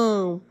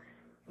 boom,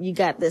 you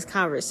got this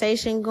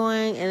conversation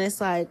going. And it's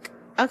like,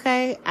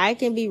 okay, I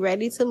can be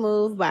ready to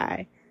move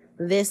by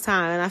this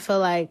time. And I feel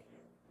like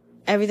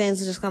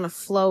everything's just going to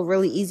flow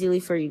really easily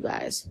for you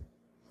guys.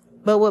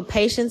 But with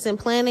patience and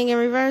planning in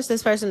reverse,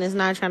 this person is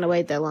not trying to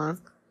wait that long.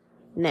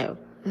 No.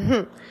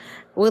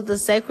 With the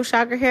sacral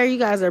chakra here, you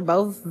guys are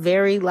both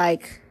very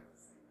like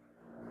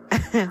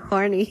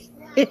horny.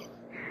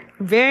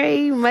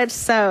 Very much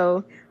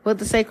so with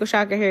the sacral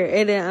chakra here.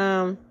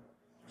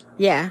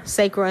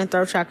 Sacral and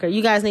throat chakra.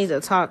 You guys need to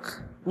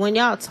talk. When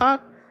y'all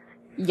talk,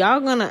 y'all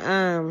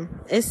gonna,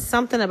 it's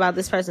something about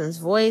this person's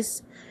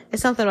voice.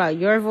 It's something about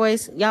your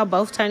voice. Y'all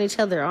both turn each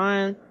other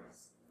on.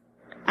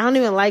 I don't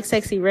even like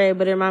Sexy Red,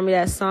 but it reminds me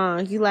of that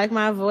song. You like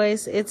my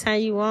voice? It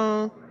turn you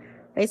on.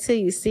 Wait till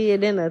you see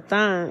it in the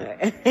thong.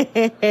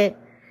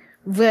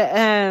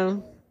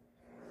 But,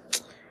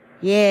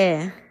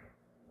 yeah.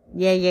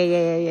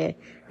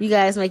 You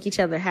guys make each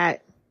other hot.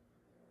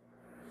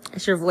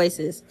 It's your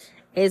voices.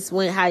 It's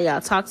how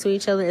y'all talk to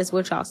each other. It's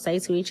what y'all say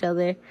to each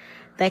other.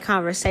 That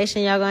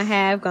conversation y'all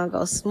gonna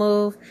go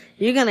smooth.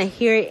 You're gonna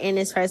hear it in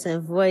this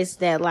person's voice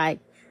that like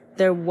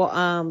their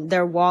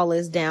wall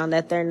is down,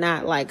 that they're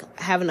not like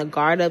having a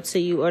guard up to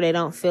you, or they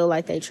don't feel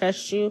like they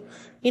trust you.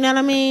 You know what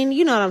I mean?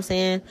 You know what I'm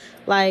saying?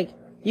 Like,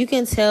 you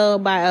can tell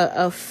by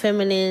a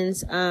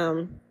feminine's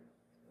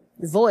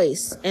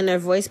voice and their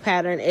voice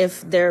pattern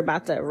if they're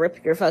about to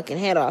rip your fucking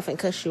head off and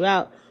cuss you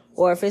out,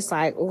 or if it's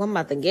like, oh, I'm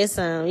about to get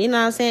some. You know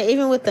what I'm saying?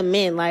 Even with the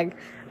men, like,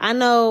 I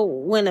know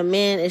when a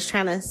man is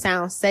trying to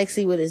sound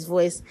sexy with his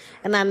voice,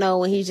 and I know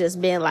when he's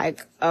just being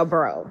like a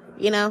bro,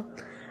 you know?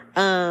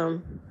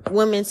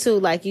 Women too,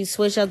 like, you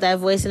switch up that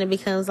voice and it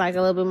becomes like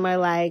a little bit more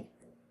like,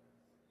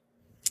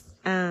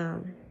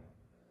 damn,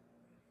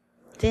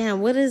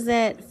 what is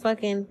that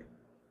fucking,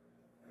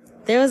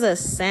 there was a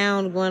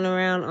sound going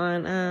around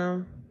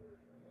on,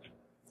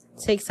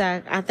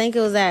 TikTok. I think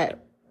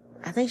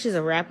she's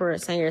a rapper or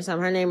singer or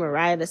something. Her name is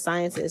Mariah the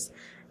Scientist.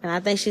 And I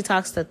think she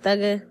talks to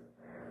Thugger.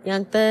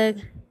 Young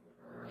Thug,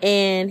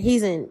 and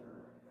he's in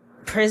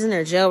prison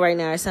or jail right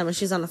now or something.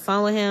 She's on the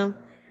phone with him,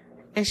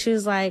 and she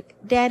was like,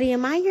 Daddy,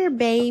 am I your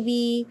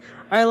baby?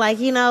 Or like,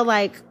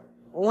 like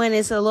when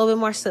it's a little bit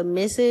more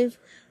submissive.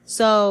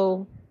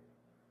 So,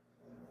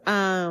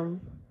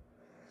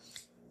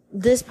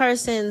 this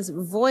person's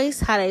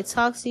voice, how they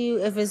talk to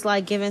you, if it's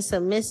like giving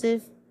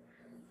submissive,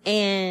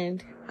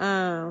 and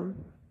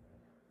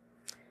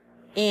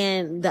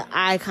the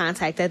eye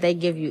contact that they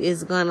give you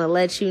is gonna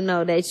let you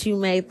know that you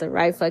made the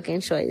right fucking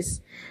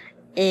choice.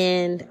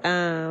 And,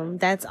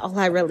 that's all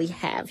I really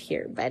have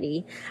here,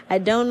 buddy. I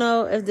don't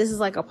know if this is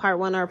like a part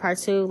 1 or a part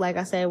 2. Like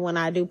I said, when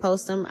I do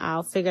post them,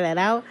 I'll figure that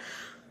out.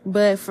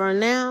 But for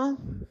now,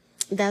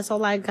 that's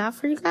all I got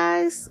for you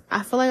guys.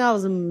 I feel like I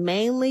was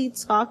mainly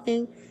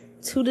talking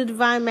to the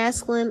Divine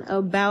Masculine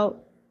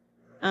about,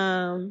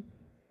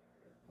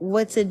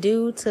 what to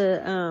do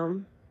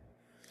to,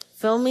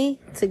 feel me,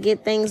 to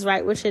get things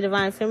right with your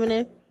Divine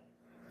Feminine.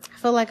 I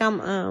feel like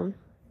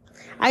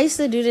I used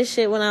to do this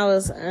shit when I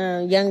was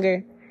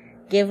younger,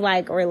 give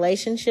like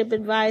relationship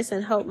advice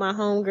and help my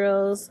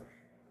homegirls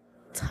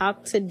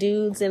talk to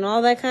dudes and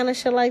all that kind of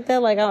shit like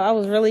that. Like, I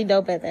was really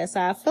dope at that.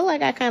 So I feel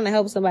like I kind of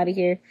helped somebody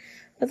here.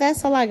 But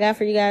that's all I got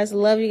for you guys.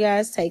 Love you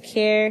guys. Take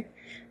care.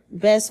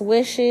 Best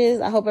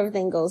wishes. I hope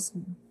everything goes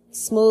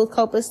smooth,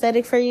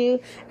 copacetic for you.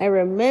 And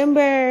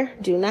remember,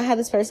 do not have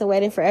this person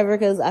waiting forever,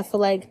 because I feel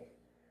like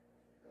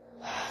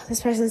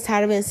this person's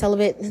tired of being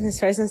celibate. This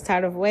person's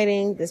tired of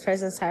waiting. This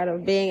person's tired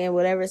of being in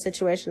whatever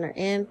situation they're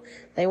in.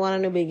 They want a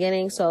new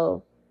beginning.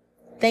 So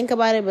think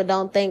about it, but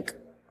don't think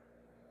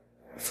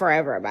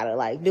forever about it.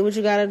 Like, do what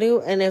you gotta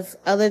do. And if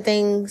other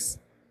things,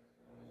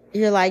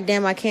 you're like,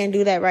 damn, I can't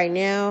do that right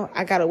now.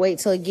 I gotta wait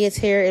till it gets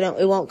here.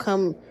 It won't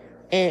come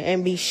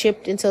and be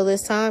shipped until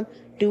this time.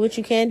 Do what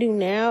you can do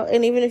now.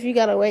 And even if you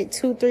gotta wait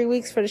 2-3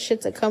 weeks for the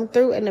shit to come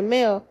through in the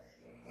mail,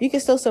 you can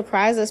still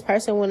surprise this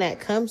person when that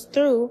comes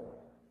through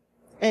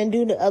and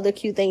do the other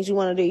cute things you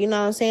want to do. You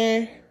know what I'm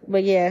saying?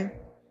 But yeah,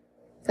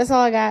 that's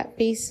all I got.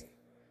 Peace.